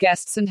 number of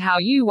guests, and how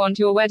you want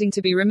your wedding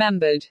to be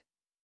remembered.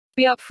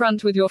 Be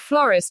upfront with your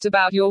florist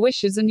about your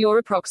wishes and your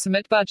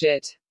approximate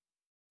budget.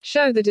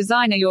 Show the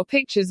designer your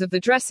pictures of the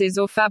dresses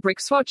or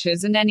fabric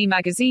swatches and any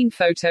magazine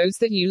photos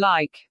that you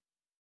like.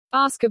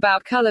 Ask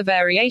about color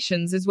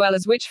variations as well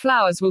as which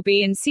flowers will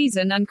be in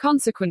season and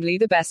consequently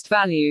the best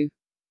value.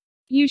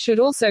 You should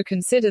also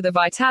consider the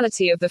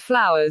vitality of the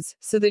flowers,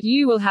 so that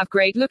you will have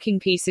great looking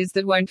pieces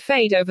that won't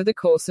fade over the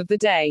course of the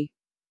day.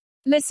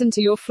 Listen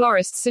to your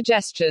florist's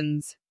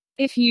suggestions.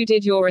 If you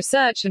did your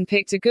research and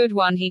picked a good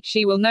one,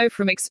 she will know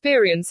from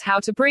experience how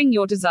to bring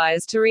your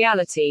desires to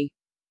reality.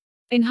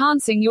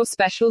 Enhancing your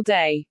special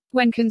day.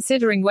 When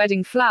considering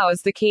wedding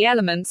flowers, the key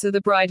elements are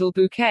the bridal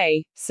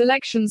bouquet,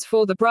 selections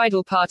for the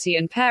bridal party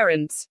and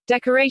parents,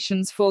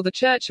 decorations for the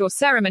church or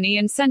ceremony,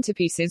 and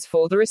centerpieces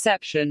for the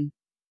reception.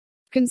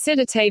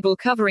 Consider table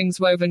coverings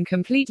woven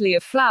completely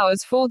of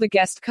flowers for the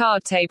guest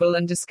card table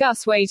and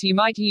discuss ways you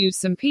might use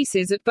some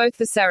pieces at both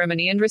the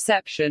ceremony and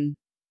reception.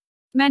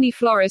 Many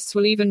florists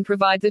will even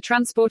provide the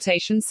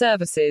transportation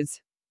services.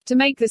 To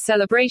make the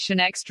celebration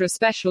extra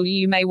special,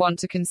 you may want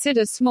to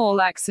consider small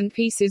accent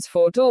pieces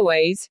for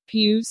doorways,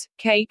 pews,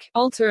 cake,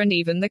 altar, and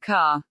even the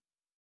car.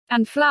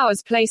 And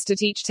flowers placed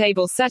at each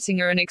table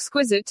setting are an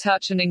exquisite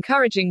touch, and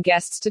encouraging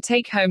guests to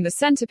take home the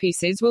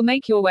centerpieces will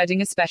make your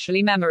wedding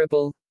especially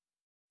memorable.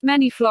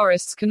 Many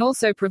florists can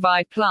also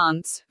provide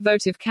plants,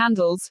 votive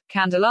candles,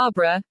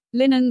 candelabra,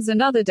 linens,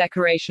 and other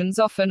decorations,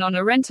 often on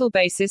a rental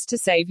basis to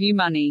save you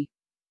money.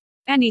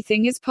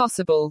 Anything is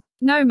possible.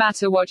 No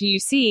matter what you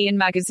see in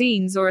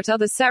magazines or at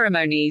other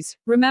ceremonies,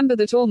 remember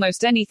that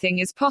almost anything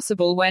is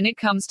possible when it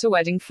comes to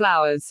wedding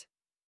flowers.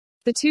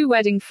 The 2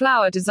 wedding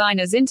flower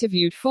designers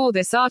interviewed for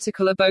this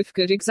article are both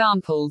good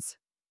examples.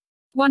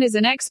 One is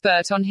an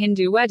expert on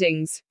Hindu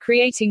weddings,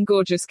 creating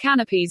gorgeous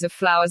canopies of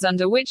flowers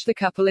under which the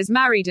couple is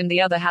married, and the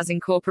other has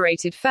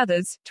incorporated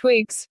feathers,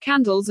 twigs,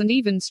 candles, and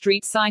even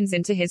street signs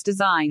into his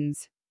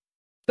designs.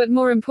 But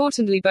more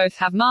importantly, both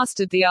have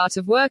mastered the art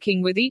of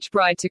working with each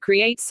bride to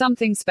create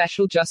something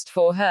special just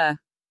for her.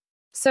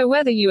 So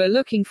whether you are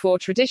looking for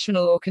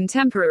traditional or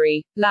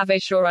contemporary,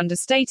 lavish or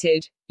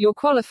understated, your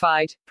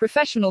qualified,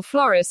 professional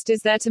florist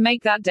is there to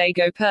make that day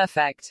go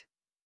perfect.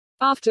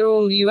 After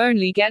all, you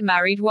only get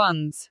married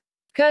once.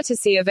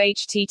 Courtesy of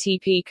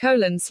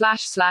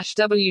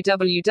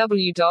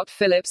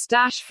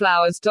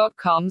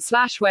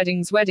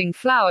http://www.philips-flowers.com/weddings. Wedding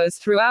flowers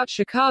throughout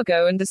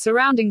Chicago and the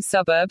surrounding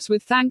suburbs,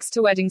 with thanks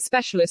to wedding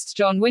specialists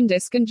John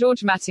Windisk and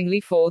George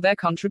Mattingly for their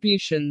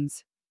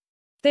contributions.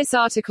 This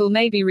article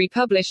may be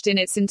republished in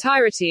its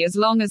entirety as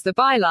long as the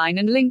byline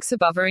and links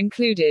above are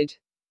included.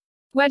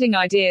 Wedding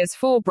ideas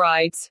for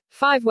brides: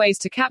 5 ways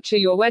to capture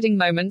your wedding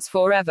moments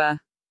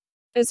forever.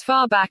 As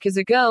far back as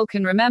a girl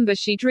can remember,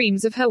 she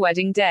dreams of her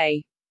wedding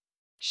day.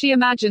 She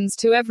imagines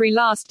to every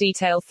last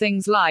detail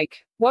things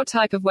like what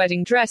type of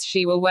wedding dress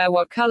she will wear,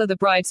 what color the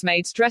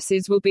bridesmaids'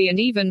 dresses will be, and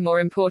even more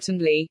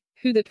importantly,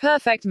 who that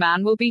perfect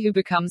man will be who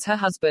becomes her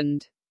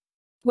husband.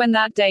 When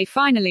that day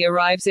finally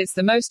arrives, it's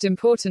the most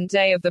important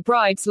day of the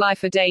bride's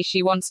life, a day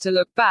she wants to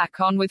look back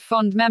on with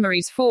fond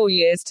memories for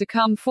years to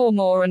come. For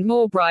more and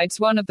more brides,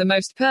 one of the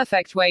most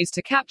perfect ways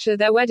to capture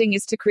their wedding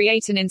is to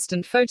create an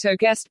instant photo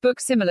guest book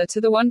similar to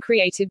the one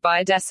created by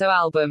Adesso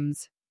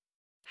Albums.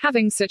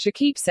 Having such a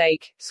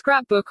keepsake,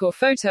 scrapbook, or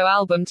photo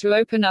album to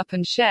open up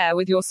and share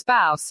with your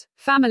spouse,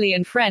 family,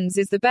 and friends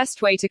is the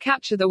best way to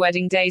capture the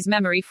wedding day's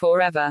memory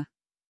forever.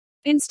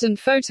 Instant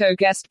photo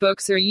guest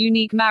books are a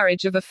unique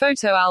marriage of a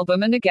photo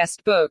album and a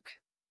guest book.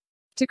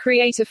 To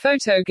create a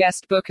photo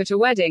guest book at a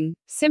wedding,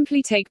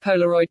 simply take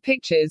Polaroid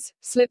pictures,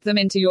 slip them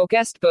into your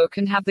guest book,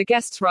 and have the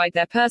guests write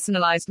their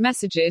personalized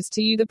messages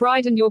to you, the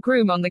bride, and your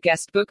groom on the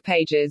guest book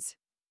pages.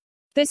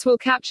 This will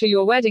capture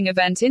your wedding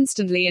event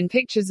instantly in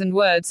pictures and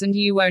words, and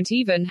you won't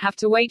even have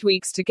to wait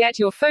weeks to get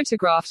your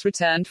photographs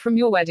returned from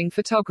your wedding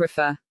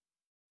photographer.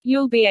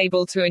 You'll be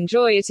able to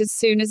enjoy it as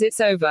soon as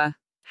it's over.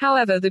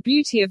 However, the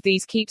beauty of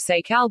these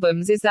keepsake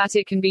albums is that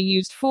it can be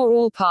used for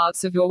all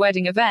parts of your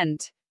wedding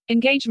event: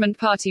 engagement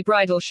party,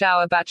 bridal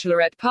shower,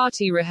 bachelorette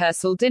party,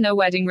 rehearsal, dinner,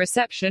 wedding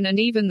reception, and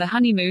even the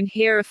honeymoon.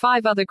 Here are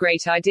 5 other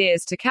great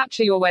ideas to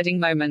capture your wedding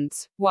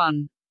moments.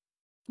 1.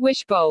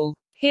 Wish bowl.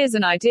 Here's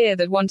an idea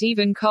that won't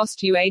even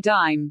cost you a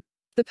dime.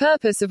 The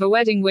purpose of a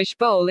wedding wish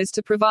bowl is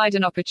to provide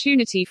an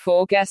opportunity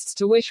for guests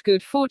to wish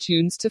good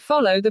fortunes to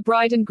follow the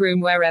bride and groom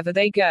wherever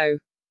they go.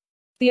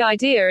 The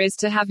idea is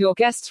to have your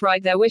guests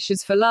write their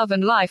wishes for love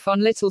and life on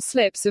little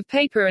slips of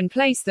paper and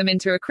place them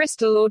into a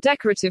crystal or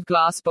decorative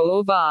glass bowl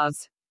or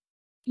vase.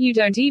 You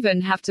don't even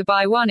have to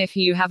buy one if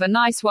you have a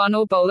nice one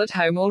or bowl at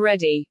home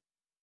already.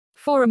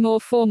 For a more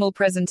formal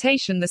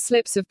presentation, the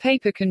slips of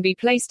paper can be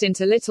placed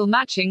into little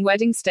matching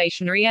wedding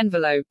stationery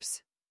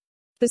envelopes.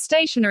 The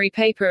stationery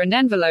paper and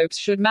envelopes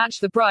should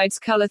match the bride's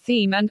color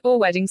theme and/or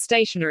wedding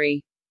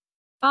stationery.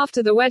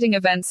 After the wedding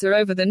events are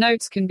over, the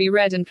notes can be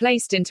read and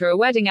placed into a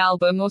wedding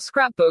album or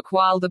scrapbook,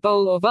 while the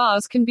bowl or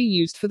vase can be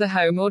used for the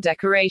home or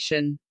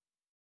decoration.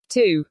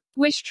 2.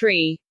 Wish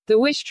tree. The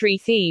wish tree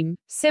theme,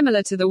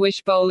 similar to the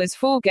wish bowl, is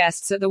for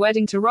guests at the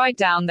wedding to write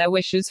down their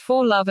wishes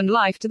for love and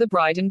life to the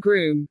bride and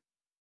groom.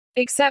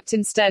 Except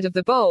instead of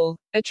the bowl,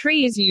 a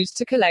tree is used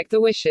to collect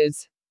the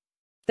wishes.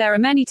 There are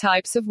many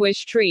types of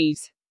wish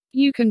trees.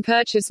 You can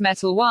purchase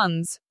metal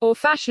ones, or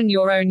fashion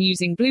your own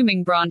using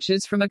blooming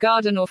branches from a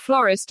garden or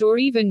florist, or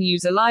even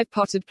use a live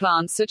potted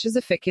plant such as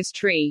a ficus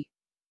tree.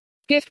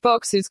 Gift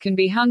boxes can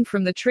be hung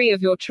from the tree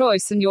of your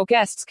choice, and your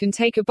guests can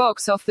take a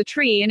box off the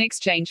tree in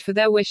exchange for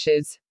their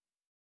wishes.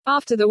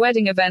 After the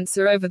wedding events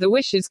are over, the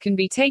wishes can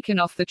be taken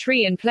off the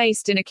tree and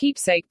placed in a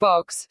keepsake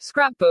box,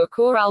 scrapbook,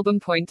 or album.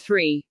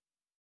 3.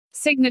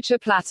 Signature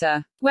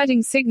platter.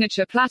 Wedding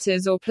signature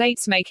platters or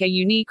plates make a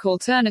unique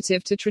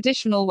alternative to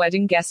traditional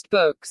wedding guest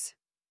books.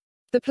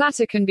 The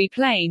platter can be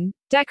plain,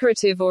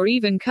 decorative, or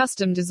even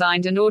custom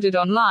designed and ordered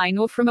online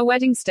or from a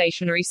wedding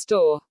stationery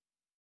store.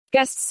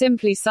 Guests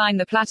simply sign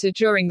the platter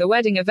during the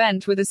wedding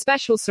event with a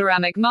special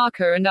ceramic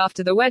marker, and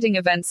after the wedding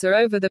events are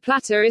over, the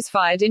platter is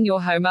fired in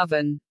your home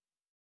oven.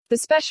 The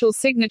special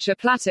signature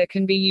platter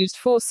can be used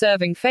for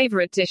serving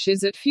favorite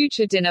dishes at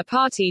future dinner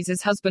parties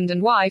as husband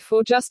and wife,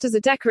 or just as a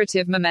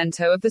decorative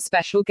memento of the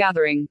special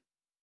gathering.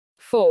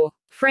 4.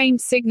 Framed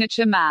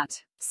signature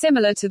mat.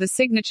 Similar to the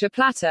signature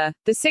platter,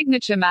 the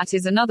signature mat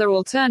is another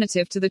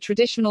alternative to the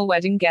traditional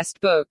wedding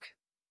guest book.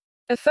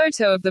 A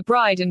photo of the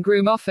bride and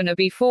groom, often a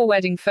before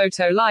wedding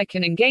photo like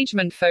an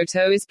engagement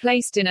photo, is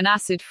placed in an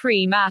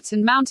acid-free mat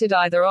and mounted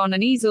either on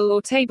an easel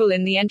or table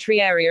in the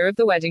entry area of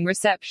the wedding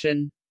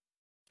reception.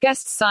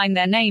 Guests sign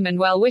their name and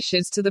well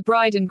wishes to the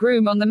bride and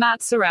groom on the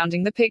mat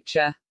surrounding the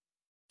picture.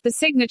 The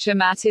signature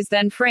mat is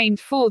then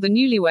framed for the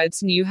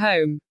newlyweds' new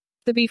home.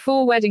 The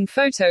before wedding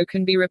photo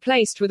can be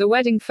replaced with a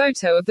wedding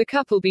photo of the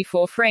couple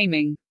before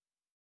framing.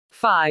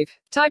 5.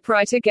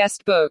 Typewriter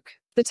guest book.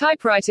 The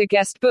typewriter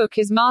guest book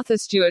is Martha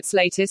Stewart's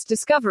latest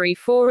discovery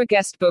for a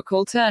guest book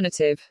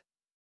alternative.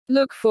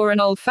 Look for an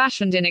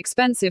old-fashioned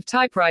inexpensive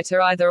typewriter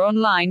either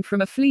online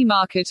from a flea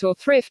market or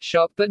thrift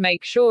shop, but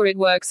make sure it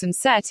works and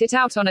set it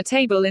out on a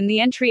table in the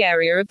entry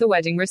area of the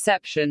wedding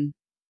reception.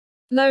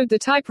 Load the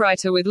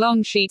typewriter with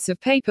long sheets of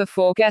paper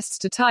for guests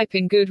to type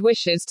in good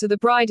wishes to the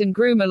bride and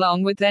groom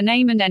along with their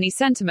name and any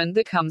sentiment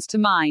that comes to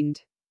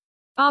mind.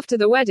 After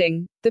the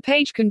wedding, the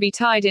page can be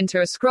tied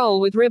into a scroll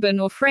with ribbon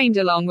or framed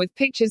along with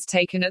pictures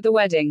taken at the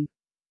wedding.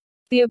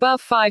 The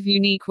above 5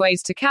 unique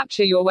ways to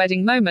capture your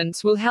wedding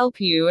moments will help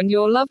you and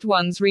your loved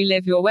ones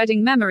relive your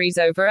wedding memories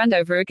over and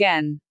over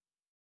again.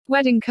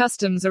 Wedding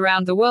customs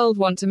around the world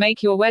want to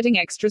make your wedding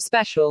extra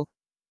special.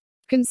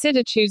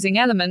 Consider choosing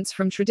elements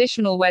from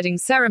traditional wedding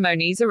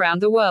ceremonies around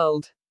the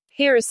world.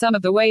 Here are some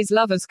of the ways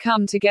lovers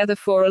come together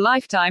for a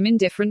lifetime in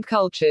different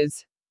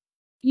cultures.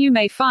 You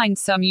may find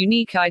some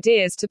unique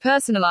ideas to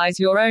personalize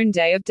your own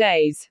day of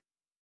days.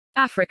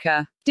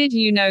 Africa. Did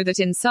you know that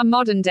in some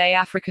modern-day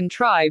African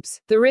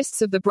tribes, the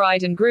wrists of the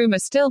bride and groom are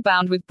still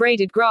bound with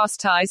braided grass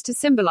ties to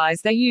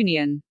symbolize their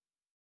union?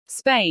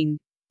 Spain.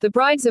 The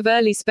brides of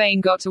early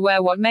Spain got to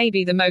wear what may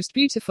be the most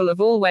beautiful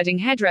of all wedding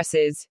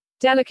headdresses,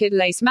 delicate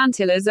lace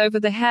mantillas over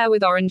the hair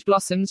with orange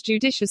blossoms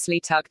judiciously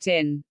tucked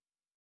in.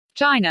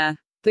 China.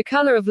 The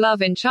color of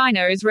love in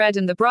China is red,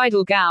 and the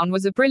bridal gown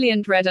was a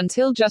brilliant red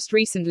until just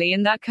recently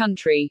in that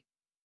country.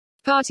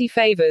 Party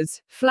favors,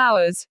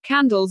 flowers,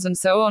 candles and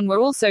so on were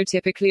also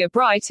typically a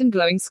bright and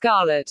glowing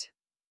scarlet.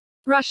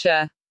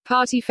 Russia.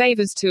 Party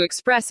favors to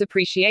express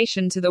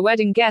appreciation to the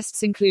wedding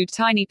guests include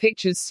tiny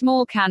pictures,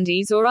 small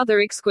candies or other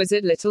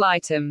exquisite little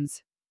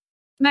items.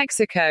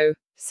 Mexico.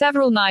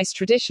 Several nice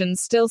traditions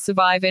still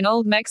survive in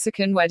old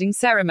Mexican wedding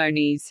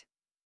ceremonies.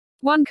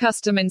 One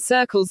custom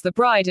encircles the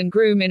bride and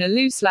groom in a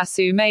loose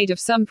lasso made of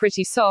some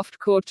pretty soft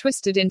cord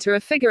twisted into a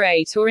figure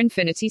 8 or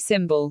infinity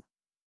symbol.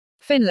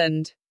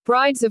 Finland.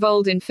 Brides of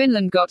old in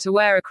Finland got to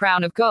wear a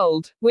crown of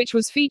gold, which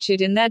was featured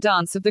in their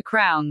Dance of the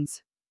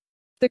Crowns.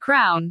 The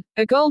crown,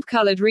 a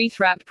gold-colored wreath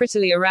wrapped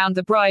prettily around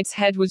the bride's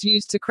head, was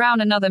used to crown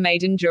another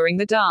maiden during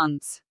the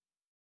dance.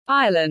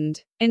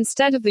 Ireland.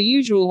 Instead of the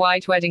usual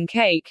white wedding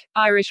cake,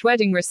 Irish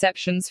wedding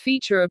receptions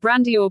feature a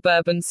brandy or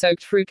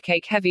bourbon-soaked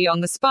fruitcake heavy on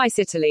the spice.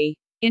 Italy.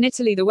 In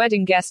Italy, the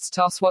wedding guests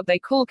toss what they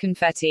call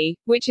confetti,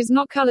 which is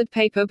not colored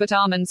paper but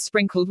almonds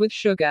sprinkled with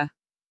sugar.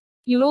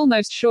 You'll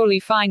almost surely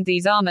find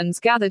these almonds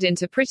gathered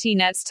into pretty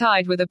nets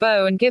tied with a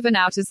bow and given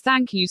out as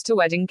thank yous to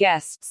wedding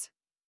guests.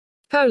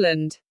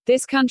 Poland.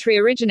 This country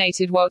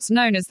originated what's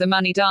known as the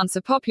money dance,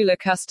 a popular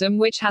custom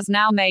which has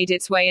now made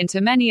its way into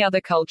many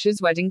other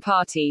cultures' wedding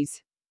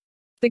parties.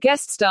 The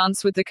guests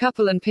dance with the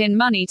couple and pin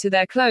money to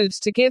their clothes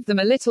to give them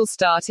a little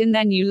start in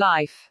their new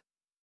life.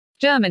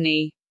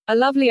 Germany. A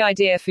lovely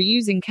idea for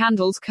using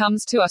candles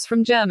comes to us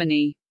from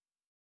Germany.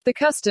 The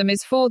custom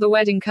is for the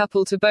wedding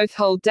couple to both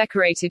hold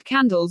decorated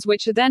candles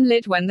which are then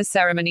lit when the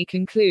ceremony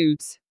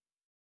concludes.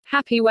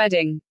 Happy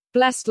wedding.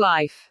 Blessed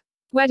life.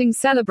 Wedding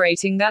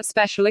celebrating that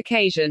special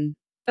occasion.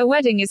 A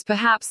wedding is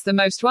perhaps the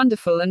most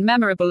wonderful and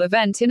memorable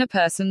event in a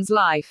person's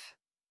life.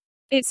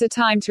 It's a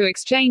time to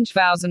exchange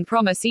vows and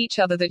promise each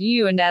other that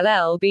you and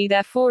LL be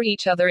there for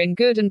each other in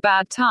good and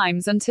bad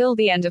times until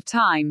the end of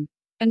time.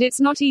 And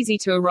it's not easy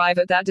to arrive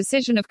at that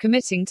decision of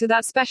committing to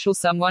that special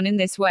someone in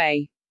this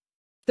way.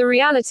 The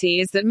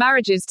reality is that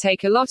marriages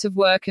take a lot of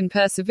work and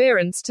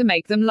perseverance to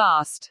make them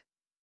last.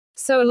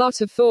 So a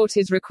lot of thought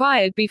is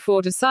required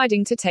before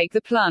deciding to take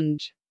the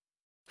plunge.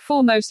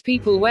 For most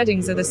people,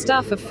 weddings are the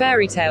stuff of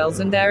fairy tales,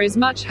 and there is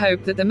much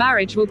hope that the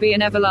marriage will be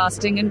an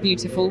everlasting and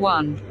beautiful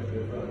one.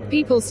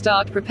 People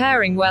start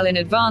preparing well in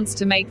advance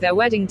to make their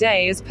wedding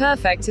day as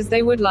perfect as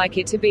they would like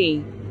it to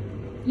be.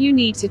 You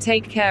need to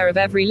take care of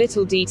every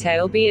little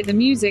detail, be it the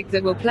music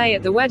that will play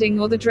at the wedding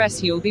or the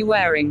dress you'll be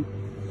wearing.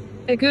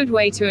 A good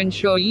way to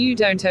ensure you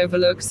don't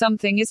overlook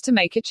something is to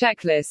make a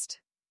checklist.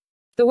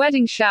 The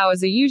wedding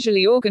showers are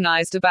usually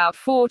organized about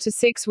 4 to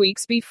 6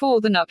 weeks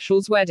before the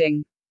nuptials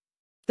wedding.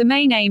 The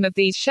main aim of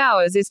these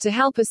showers is to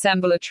help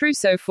assemble a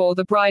trousseau for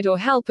the bride or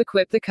help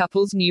equip the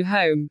couple's new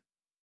home.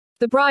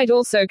 The bride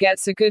also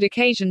gets a good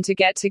occasion to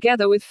get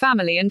together with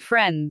family and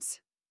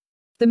friends.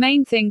 The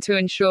main thing to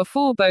ensure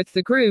for both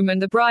the groom and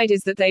the bride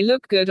is that they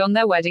look good on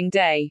their wedding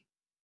day.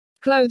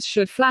 Clothes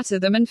should flatter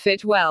them and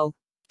fit well.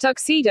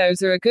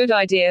 Tuxedos are a good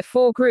idea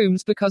for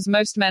grooms because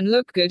most men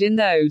look good in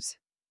those.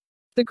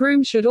 The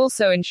groom should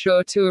also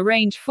ensure to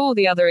arrange for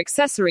the other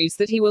accessories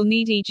that he will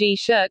need, e.g.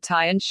 shirt,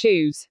 tie and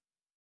shoes.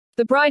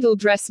 The bridal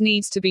dress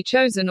needs to be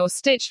chosen or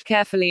stitched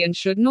carefully and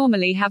should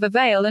normally have a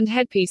veil and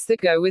headpiece that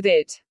go with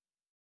it.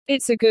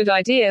 It's a good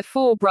idea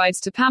for brides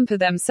to pamper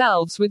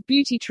themselves with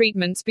beauty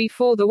treatments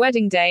before the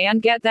wedding day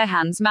and get their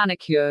hands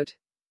manicured.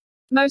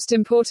 Most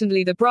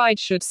importantly, the bride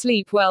should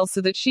sleep well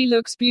so that she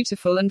looks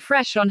beautiful and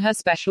fresh on her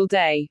special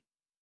day.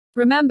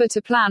 Remember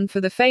to plan for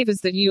the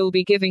favors that you'll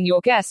be giving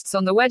your guests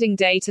on the wedding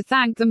day to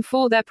thank them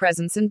for their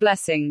presents and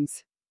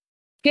blessings.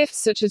 Gifts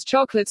such as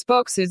chocolates,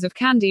 boxes of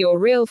candy, or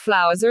real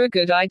flowers are a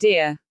good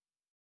idea.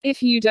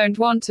 If you don't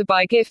want to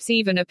buy gifts,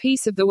 even a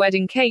piece of the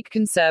wedding cake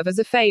can serve as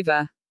a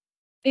favor.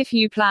 If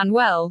you plan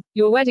well,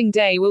 your wedding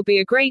day will be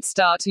a great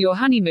start to your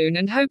honeymoon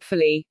and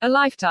hopefully, a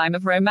lifetime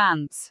of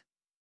romance.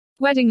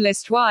 Wedding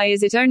list. Why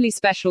is it only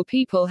special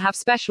people have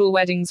special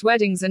weddings?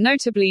 Weddings are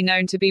notably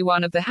known to be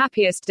one of the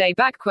happiest day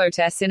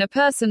in a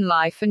person's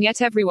life, and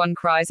yet everyone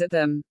cries at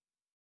them.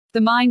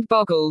 The mind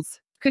boggles.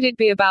 Could it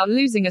be about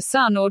losing a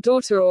son or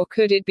daughter, or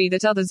could it be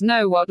that others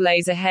know what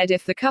lays ahead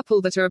if the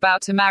couple that are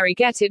about to marry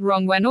get it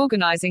wrong when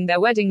organizing their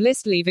wedding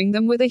list, leaving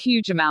them with a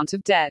huge amount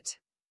of debt?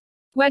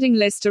 Wedding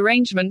list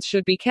arrangements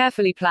should be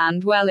carefully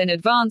planned well in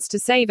advance to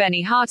save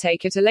any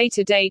heartache at a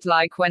later date,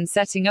 like when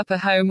setting up a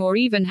home or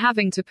even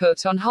having to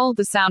put on hold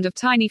the sound of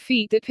tiny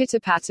feet that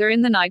pitter-patter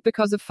in the night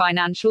because of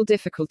financial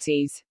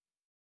difficulties.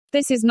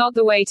 This is not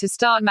the way to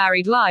start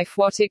married life.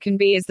 What it can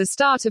be is the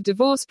start of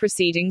divorce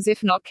proceedings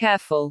if not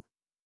careful.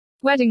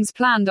 Weddings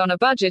planned on a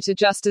budget are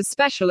just as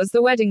special as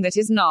the wedding that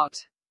is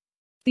not.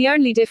 The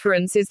only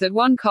difference is that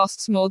one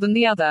costs more than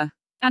the other.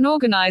 An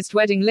organized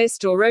wedding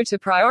list or rota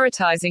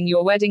prioritizing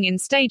your wedding in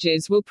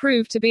stages will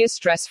prove to be a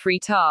stress-free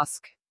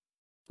task.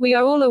 We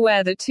are all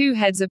aware that 2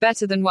 heads are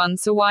better than 1,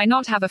 so why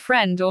not have a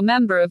friend or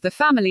member of the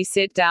family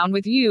sit down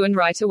with you and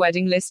write a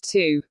wedding list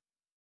too?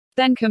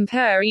 Then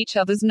compare each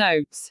other's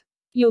notes.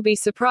 You'll be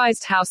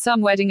surprised how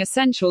some wedding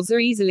essentials are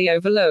easily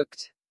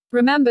overlooked.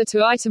 Remember to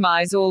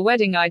itemize all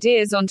wedding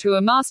ideas onto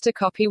a master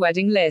copy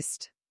wedding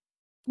list.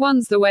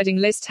 Once the wedding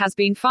list has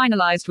been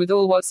finalized with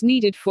all what's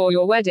needed for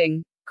your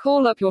wedding,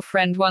 call up your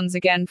friend once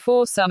again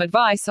for some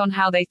advice on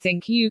how they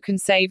think you can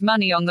save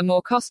money on the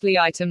more costly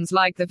items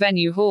like the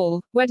venue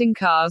hall, wedding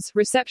cars,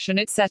 reception,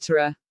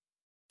 etc.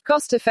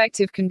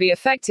 Cost-effective can be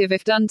effective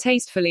if done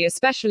tastefully,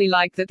 especially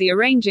like that the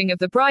arranging of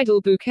the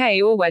bridal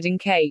bouquet or wedding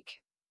cake.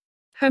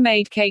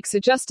 Homemade cakes are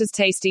just as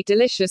tasty,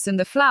 delicious, and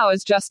the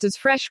flowers just as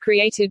fresh,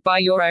 created by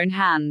your own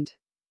hand.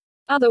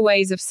 Other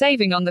ways of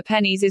saving on the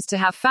pennies is to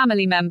have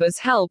family members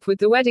help with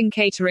the wedding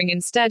catering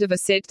instead of a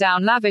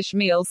sit-down lavish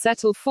meal.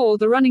 Settle for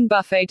the running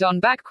buffet.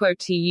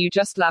 You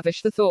just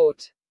lavish the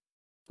thought.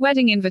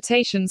 Wedding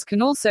invitations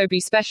can also be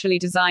specially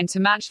designed to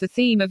match the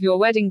theme of your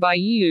wedding by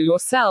you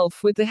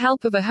yourself with the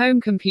help of a home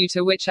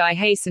computer, which I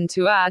hasten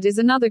to add is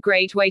another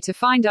great way to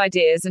find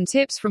ideas and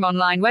tips from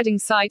online wedding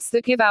sites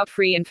that give out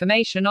free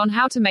information on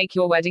how to make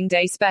your wedding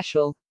day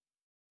special.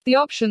 The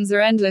options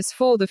are endless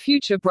for the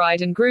future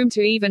bride and groom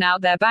to even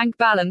out their bank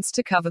balance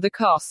to cover the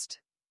cost.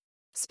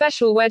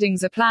 Special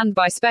weddings are planned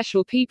by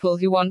special people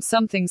who want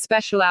something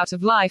special out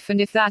of life, and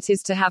if that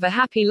is to have a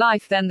happy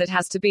life, then that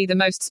has to be the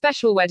most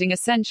special wedding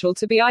essential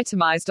to be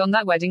itemized on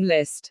that wedding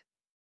list.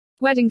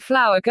 Wedding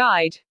flower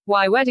guide.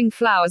 Why wedding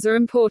flowers are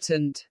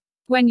important.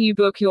 When you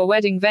book your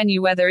wedding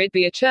venue, whether it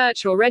be a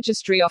church or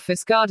registry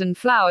office, garden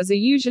flowers are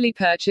usually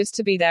purchased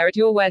to be there at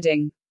your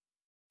wedding.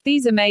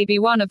 These are maybe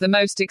one of the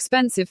most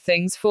expensive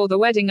things for the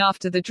wedding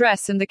after the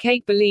dress and the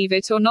cake. Believe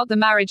it or not, the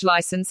marriage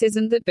license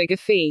isn't that big a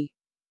fee.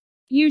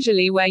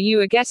 Usually where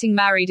you are getting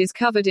married is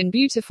covered in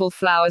beautiful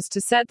flowers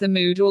to set the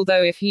mood,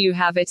 although if you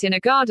have it in a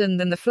garden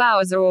then the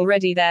flowers are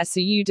already there, so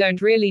you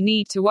don't really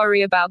need to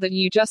worry about that,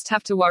 you just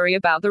have to worry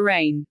about the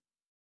rain.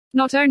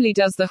 Not only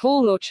does the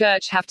hall or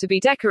church have to be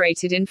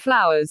decorated in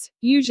flowers,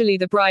 usually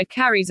the bride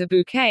carries a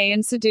bouquet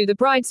and so do the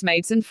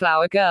bridesmaids and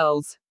flower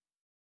girls.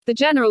 The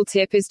general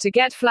tip is to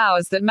get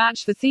flowers that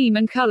match the theme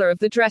and color of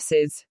the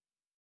dresses.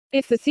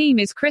 If the theme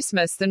is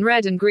Christmas, then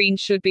red and green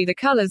should be the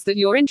colors that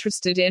you're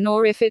interested in,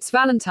 or if it's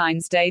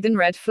Valentine's Day, then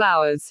red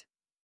flowers.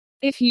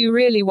 If you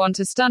really want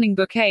a stunning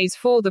bouquets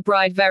for the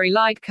bride, very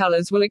light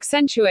colors will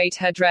accentuate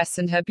her dress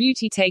and her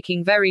beauty,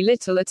 taking very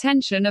little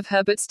attention of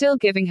her but still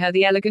giving her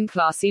the elegant,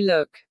 classy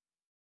look.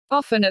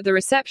 Often at the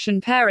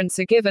reception, parents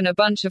are given a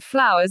bunch of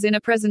flowers in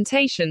a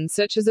presentation,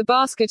 such as a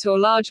basket or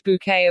large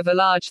bouquet of a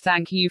large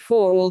thank you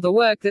for all the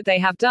work that they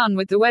have done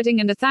with the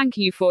wedding and a thank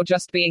you for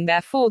just being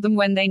there for them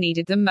when they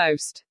needed them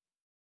most.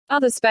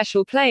 Other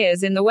special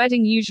players in the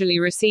wedding usually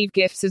receive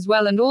gifts as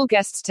well, and all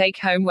guests take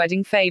home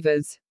wedding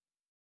favors.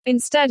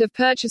 Instead of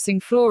purchasing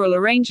floral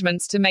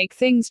arrangements to make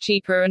things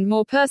cheaper and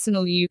more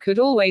personal, you could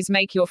always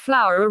make your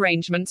flower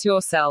arrangements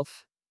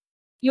yourself.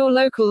 Your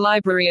local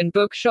library and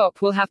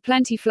bookshop will have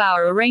plenty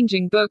flower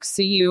arranging books,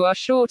 so you are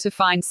sure to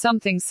find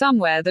something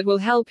somewhere that will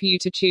help you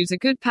to choose a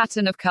good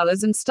pattern of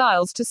colors and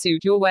styles to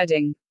suit your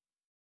wedding.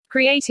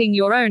 Creating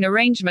your own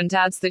arrangement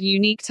adds that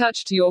unique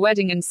touch to your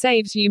wedding and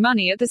saves you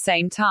money at the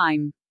same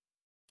time.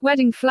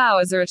 Wedding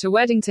flowers are at a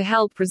wedding to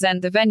help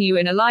present the venue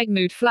in a light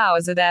mood.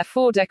 Flowers are there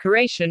for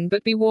decoration,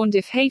 but be warned,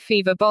 if hay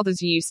fever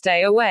bothers you,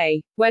 stay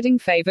away. Wedding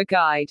favor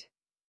guide.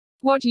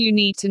 What you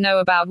need to know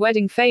about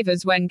wedding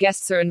favors: when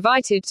guests are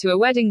invited to a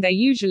wedding, they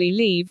usually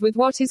leave with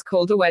what is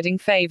called a wedding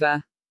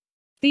favor.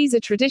 These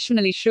are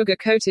traditionally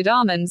sugar-coated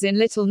almonds in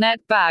little net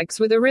bags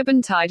with a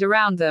ribbon tied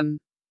around them.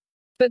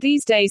 But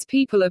these days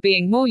people are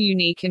being more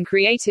unique and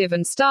creative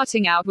and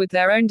starting out with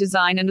their own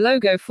design and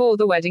logo for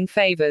the wedding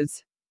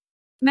favors.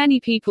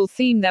 Many people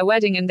theme their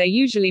wedding and they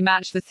usually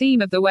match the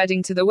theme of the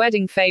wedding to the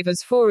wedding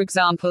favors. For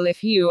example,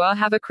 if you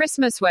have a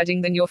Christmas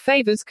wedding, then your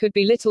favors could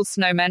be little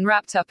snowmen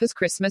wrapped up as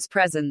Christmas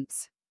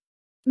presents.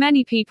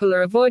 Many people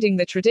are avoiding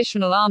the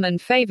traditional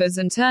almond favors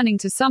and turning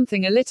to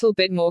something a little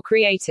bit more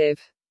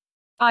creative.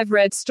 I've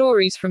read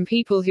stories from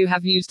people who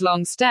have used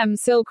long stem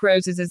silk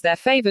roses as their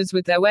favors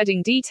with their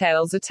wedding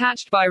details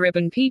attached by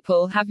ribbon.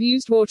 People have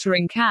used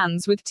watering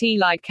cans with tea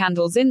light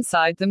candles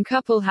inside them.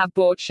 Couple have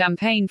bought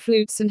champagne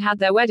flutes and had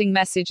their wedding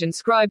message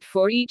inscribed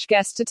for each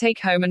guest to take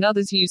home, and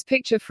others use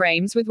picture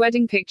frames with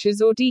wedding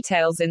pictures or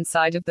details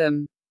inside of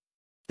them.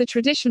 The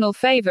traditional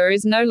favor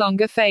is no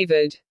longer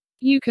favored.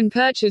 You can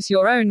purchase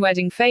your own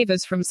wedding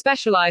favors from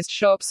specialized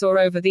shops or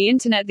over the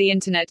internet. The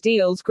internet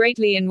deals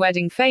greatly in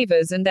wedding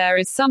favors, and there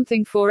is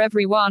something for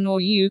everyone, or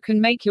you can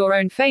make your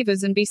own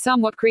favors and be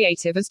somewhat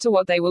creative as to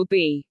what they will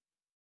be.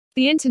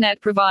 The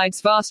internet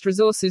provides vast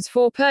resources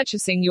for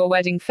purchasing your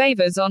wedding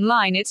favors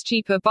online. It's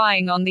cheaper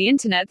buying on the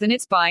internet than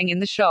it's buying in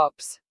the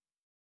shops.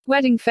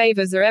 Wedding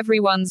favors are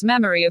everyone's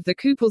memory of the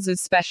couple's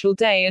special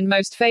day, and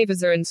most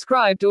favors are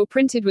inscribed or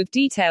printed with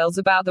details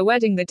about the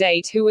wedding, the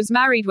date, who was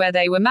married, where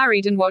they were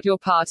married, and what your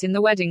part in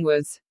the wedding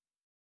was.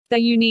 They're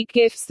unique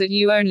gifts that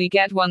you only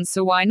get once,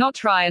 so why not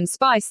try and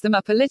spice them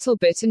up a little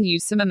bit and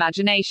use some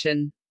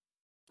imagination?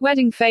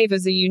 Wedding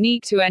favors are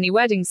unique to any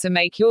wedding, so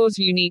make yours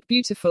unique,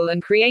 beautiful,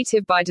 and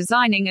creative by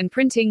designing and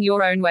printing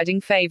your own wedding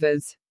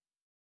favors.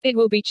 It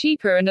will be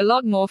cheaper and a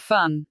lot more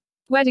fun.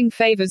 Wedding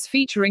favors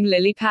featuring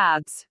lily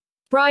pads.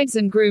 Brides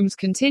and grooms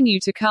continue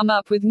to come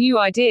up with new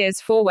ideas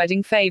for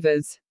wedding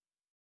favors.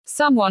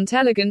 Some want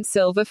elegant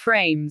silver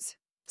frames.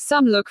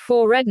 Some look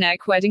for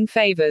redneck wedding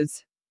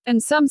favors.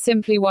 And some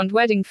simply want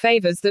wedding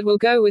favors that will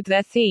go with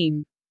their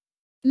theme.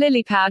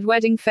 Lily pad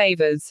wedding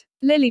favors.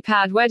 Lily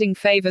pad wedding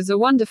favors are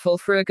wonderful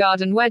for a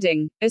garden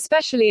wedding,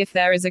 especially if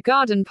there is a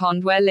garden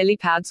pond where lily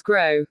pads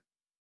grow.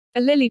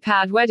 A lily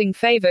pad wedding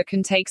favor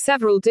can take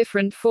several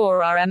different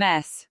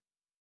 4RMs.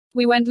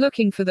 We went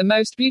looking for the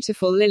most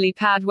beautiful lily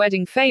pad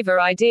wedding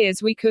favor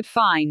ideas we could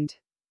find.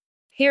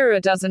 Here are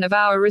a dozen of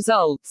our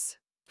results.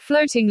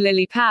 Floating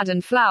lily pad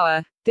and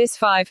flower. This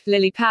 5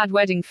 lily pad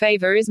wedding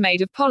favor is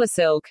made of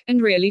polysilk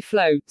and really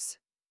floats.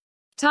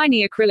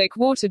 Tiny acrylic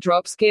water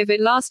drops give it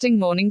lasting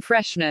morning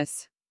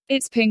freshness.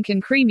 Its pink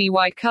and creamy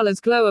white colors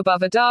glow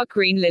above a dark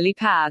green lily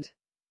pad.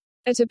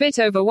 At a bit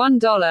over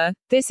 $1,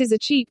 this is a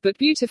cheap but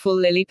beautiful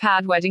lily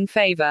pad wedding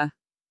favor.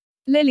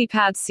 Lily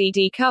pad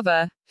CD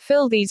cover.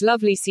 Fill these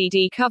lovely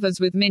CD covers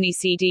with mini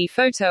CD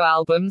photo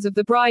albums of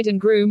the bride and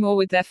groom or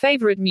with their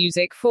favorite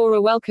music for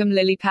a welcome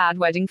lily pad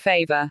wedding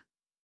favor.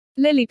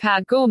 Lily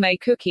pad gourmet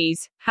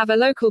cookies. Have a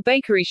local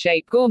bakery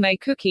shape gourmet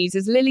cookies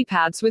as lily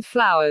pads with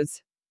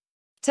flowers.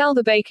 Tell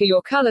the baker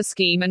your color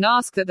scheme and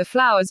ask that the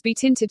flowers be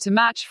tinted to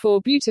match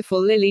for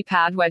beautiful lily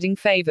pad wedding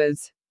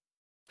favors.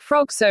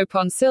 Frog soap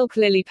on silk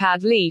lily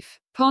pad leaf.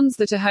 Ponds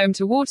that are home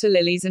to water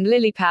lilies and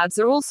lily pads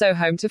are also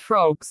home to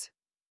frogs.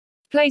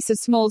 Place a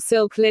small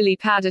silk lily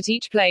pad at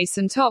each place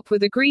and top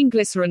with a green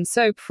glycerin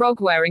soap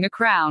frog wearing a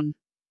crown.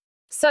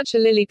 Such a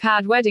lily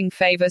pad wedding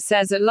favor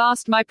says, "At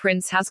last my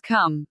prince has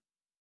come."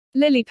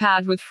 Lily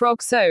pad with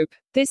frog soap.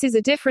 This is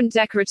a different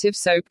decorative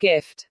soap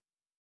gift.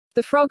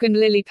 The frog and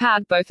lily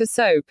pad both are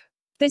soap.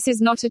 This is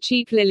not a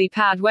cheap lily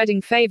pad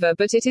wedding favor,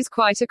 but it is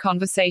quite a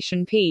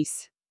conversation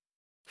piece.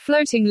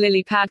 Floating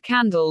lily pad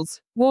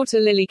candles. Water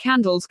lily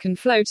candles can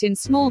float in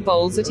small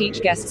bowls at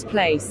each guest's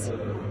place.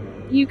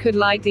 You could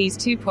light these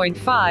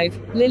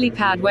 2.5 lily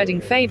pad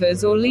wedding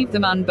favors or leave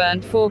them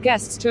unburnt for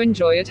guests to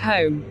enjoy at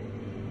home.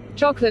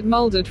 Chocolate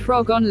molded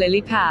frog on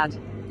lily pad.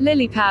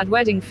 Lily pad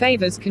wedding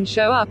favors can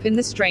show up in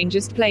the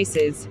strangest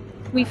places.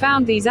 We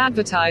found these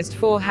advertised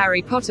for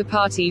Harry Potter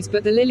parties,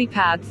 but the lily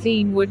pad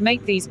theme would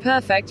make these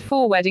perfect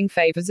for wedding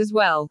favors as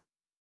well.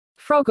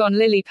 Frog on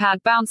lily pad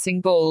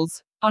bouncing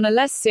balls. On a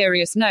less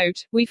serious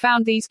note, we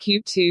found these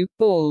cute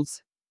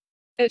balls.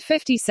 At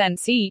 50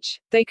 cents each,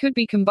 they could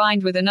be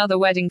combined with another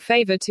wedding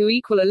favor to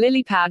equal a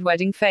lily pad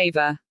wedding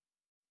favor.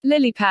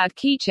 Lily pad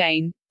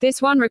keychain.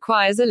 This one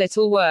requires a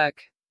little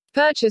work.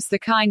 Purchase the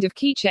kind of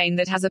keychain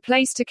that has a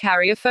place to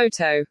carry a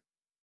photo.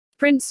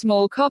 Print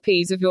small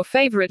copies of your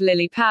favorite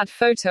lily pad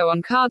photo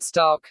on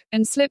cardstock,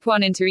 and slip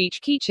one into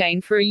each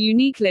keychain for a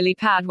unique lily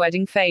pad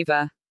wedding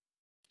favor.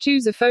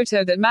 Choose a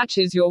photo that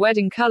matches your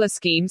wedding color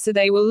scheme so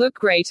they will look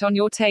great on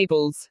your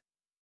tables.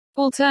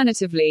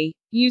 Alternatively,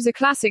 use a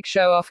classic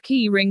show-off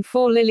key ring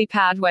for lily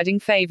pad wedding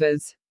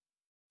favors.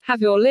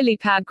 Have your lily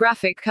pad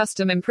graphic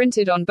custom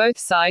imprinted on both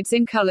sides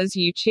in colors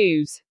you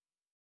choose.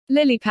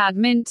 Lily pad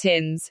mint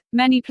tins.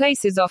 Many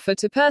places offer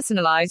to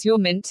personalize your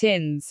mint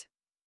tins.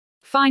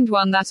 Find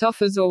one that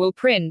offers or will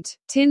print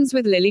tins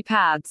with lily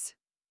pads.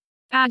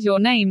 Add your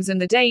names and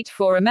the date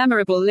for a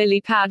memorable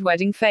lily pad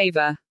wedding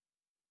favor.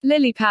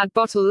 Lily pad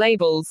bottle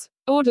labels.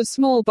 Order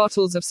small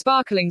bottles of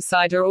sparkling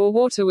cider or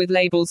water with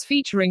labels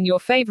featuring your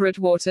favorite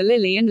water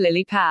lily and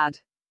lily pad.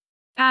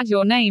 Add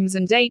your names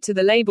and date to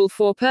the label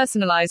for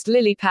personalized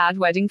lily pad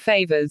wedding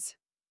favors.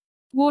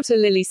 Water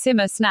lily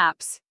simmer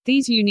snaps.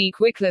 These unique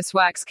wickless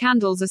wax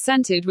candles are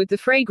scented with the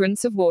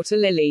fragrance of water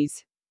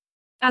lilies.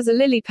 As a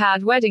lily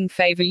pad wedding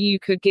favor, you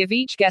could give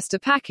each guest a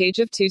package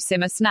of 2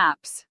 simmer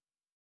snaps.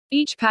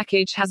 Each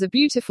package has a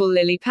beautiful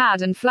lily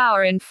pad and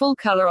flower in full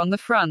color on the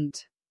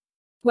front.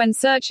 When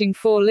searching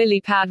for lily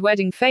pad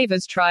wedding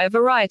favors, try a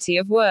variety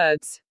of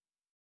words.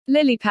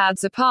 Lily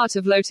pads are part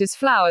of lotus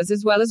flowers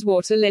as well as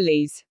water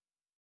lilies.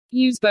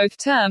 Use both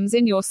terms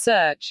in your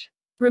search.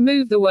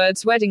 Remove the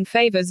words wedding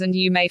favors and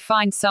you may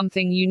find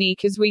something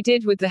unique, as we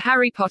did with the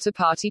Harry Potter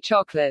party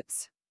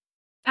chocolates.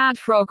 Add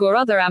frog or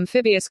other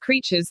amphibious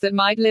creatures that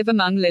might live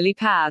among lily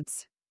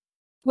pads.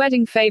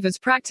 Wedding favors.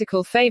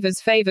 Practical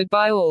favors favored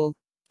by all.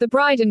 The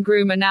bride and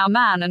groom are now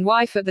man and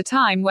wife at the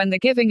time when the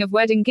giving of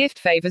wedding gift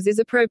favors is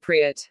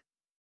appropriate.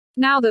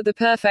 Now that the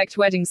perfect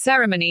wedding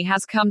ceremony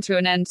has come to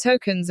an end,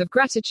 tokens of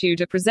gratitude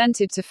are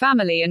presented to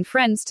family and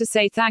friends to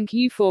say thank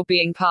you for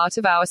being part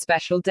of our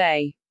special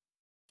day.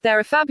 There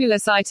are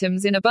fabulous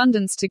items in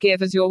abundance to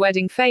give as your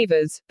wedding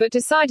favors, but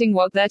deciding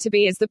what they're to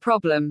be is the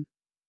problem.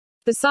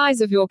 The size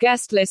of your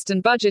guest list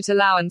and budget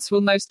allowance will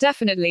most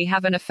definitely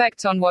have an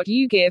effect on what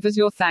you give as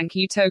your thank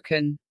you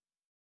token.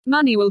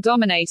 Money will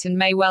dominate and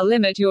may well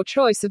limit your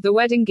choice of the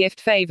wedding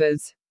gift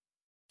favors.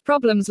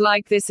 Problems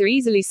like this are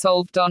easily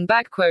solved on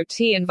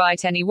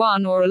 *Invite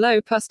anyone or a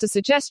low puster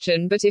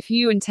suggestion, but if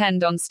you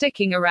intend on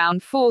sticking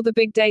around for the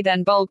big day,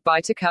 then bulk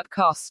buy to cut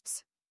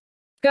costs.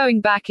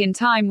 Going back in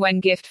time when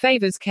gift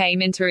favors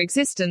came into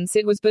existence,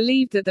 it was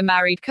believed that the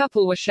married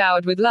couple were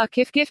showered with luck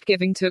if gift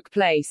giving took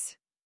place.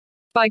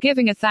 By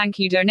giving a thank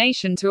you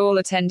donation to all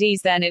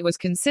attendees, then it was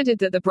considered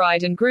that the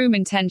bride and groom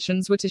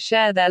intentions were to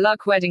share their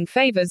luck wedding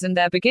favors, and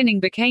their beginning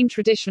became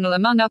traditional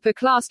among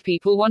upper-class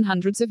people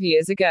hundreds of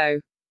years ago.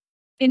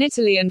 In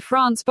Italy and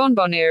France,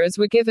 bonbonnieres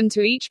were given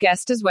to each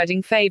guest as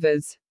wedding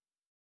favors.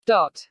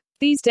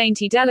 These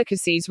dainty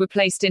delicacies were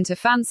placed into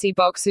fancy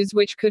boxes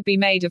which could be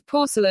made of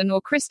porcelain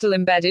or crystal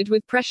embedded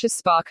with precious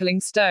sparkling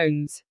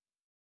stones.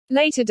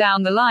 Later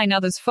down the line,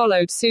 others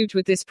followed suit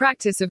with this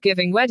practice of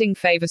giving wedding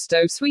favors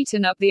to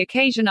sweeten up the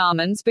occasion.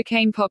 Almonds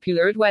became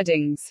popular at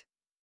weddings.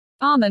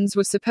 Almonds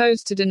were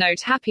supposed to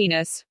denote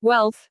happiness,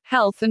 wealth,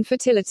 health, and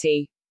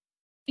fertility.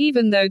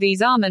 Even though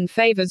these almond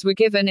favors were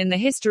given in the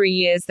history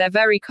years, they're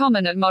very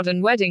common at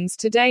modern weddings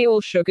today, all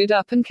sugared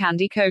up and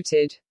candy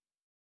coated.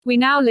 We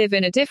now live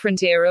in a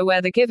different era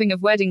where the giving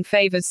of wedding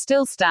favors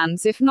still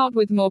stands, if not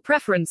with more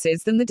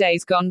preferences than the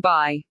days gone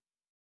by.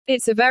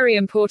 It's a very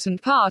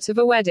important part of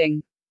a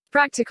wedding.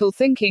 Practical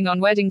thinking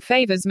on wedding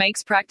favors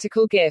makes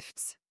practical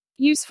gifts.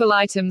 Useful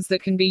items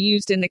that can be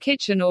used in the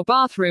kitchen or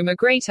bathroom are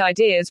great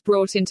ideas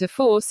brought into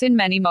force in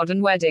many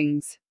modern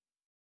weddings.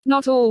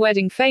 Not all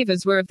wedding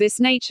favors were of this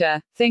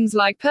nature. Things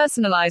like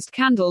personalized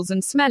candles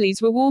and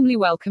smellies were warmly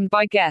welcomed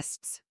by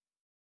guests.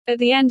 At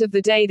the end of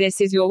the day,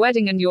 this is your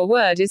wedding and your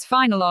word is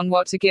final on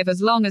what to give,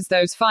 as long as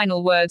those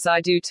final words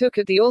 "I do" took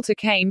at the altar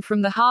came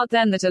from the heart,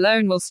 then that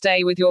alone will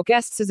stay with your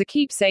guests as a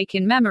keepsake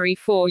in memory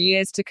for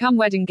years to come.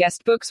 Wedding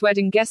guest books.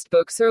 Wedding guest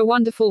books are a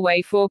wonderful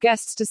way for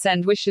guests to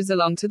send wishes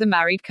along to the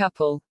married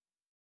couple.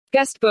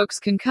 Guest books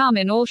can come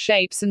in all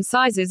shapes and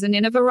sizes and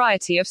in a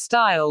variety of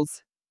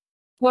styles.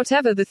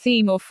 Whatever the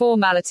theme or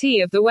formality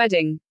of the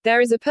wedding,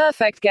 there is a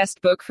perfect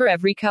guest book for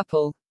every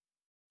couple.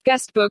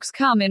 Guest books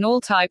come in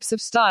all types of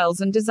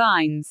styles and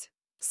designs.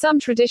 Some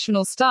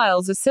traditional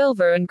styles are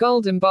silver and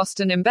gold embossed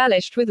and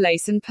embellished with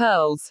lace and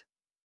pearls.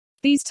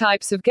 These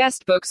types of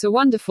guest books are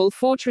wonderful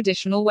for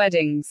traditional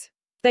weddings.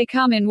 They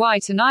come in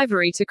white and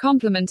ivory to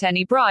complement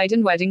any bride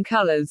and wedding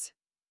colors.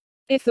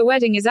 If the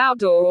wedding is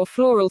outdoor or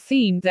floral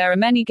themed, there are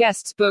many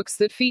guest books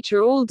that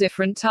feature all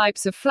different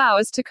types of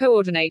flowers to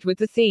coordinate with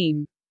the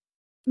theme.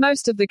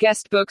 Most of the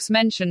guest books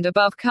mentioned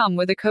above come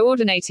with a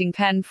coordinating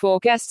pen for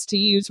guests to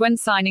use when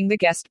signing the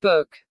guest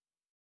book.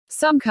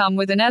 Some come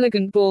with an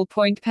elegant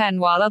ballpoint pen,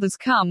 while others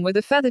come with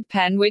a feathered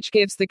pen, which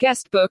gives the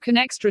guest book an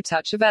extra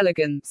touch of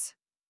elegance.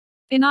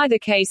 In either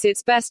case,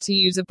 it's best to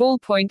use a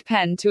ballpoint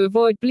pen to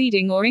avoid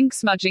bleeding or ink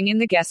smudging in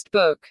the guest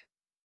book.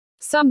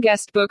 Some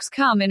guest books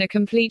come in a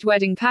complete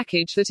wedding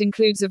package that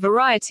includes a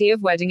variety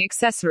of wedding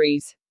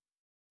accessories.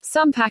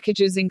 Some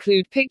packages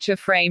include picture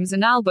frames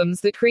and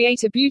albums that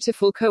create a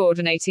beautiful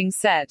coordinating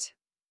set.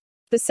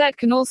 The set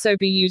can also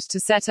be used to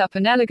set up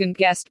an elegant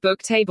guest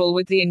book table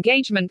with the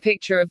engagement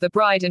picture of the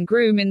bride and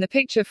groom in the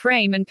picture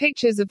frame and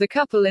pictures of the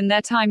couple in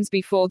their times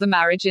before the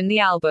marriage in the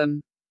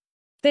album.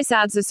 This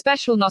adds a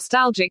special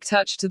nostalgic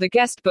touch to the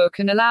guest book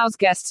and allows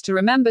guests to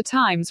remember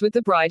times with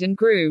the bride and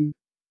groom.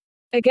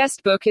 A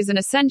guest book is an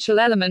essential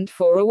element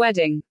for a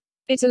wedding.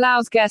 It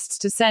allows guests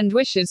to send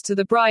wishes to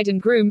the bride and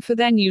groom for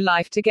their new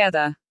life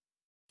together.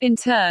 In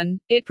turn,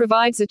 it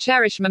provides a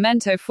cherished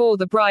memento for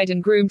the bride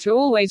and groom to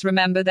always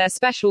remember their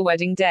special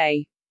wedding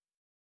day.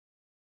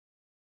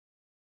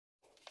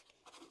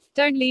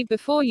 Don't leave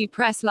before you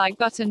press like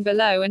button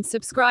below and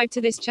subscribe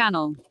to this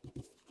channel.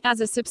 As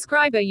a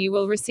subscriber, you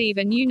will receive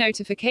a new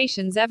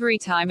notifications every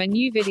time a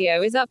new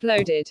video is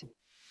uploaded.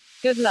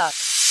 Good luck.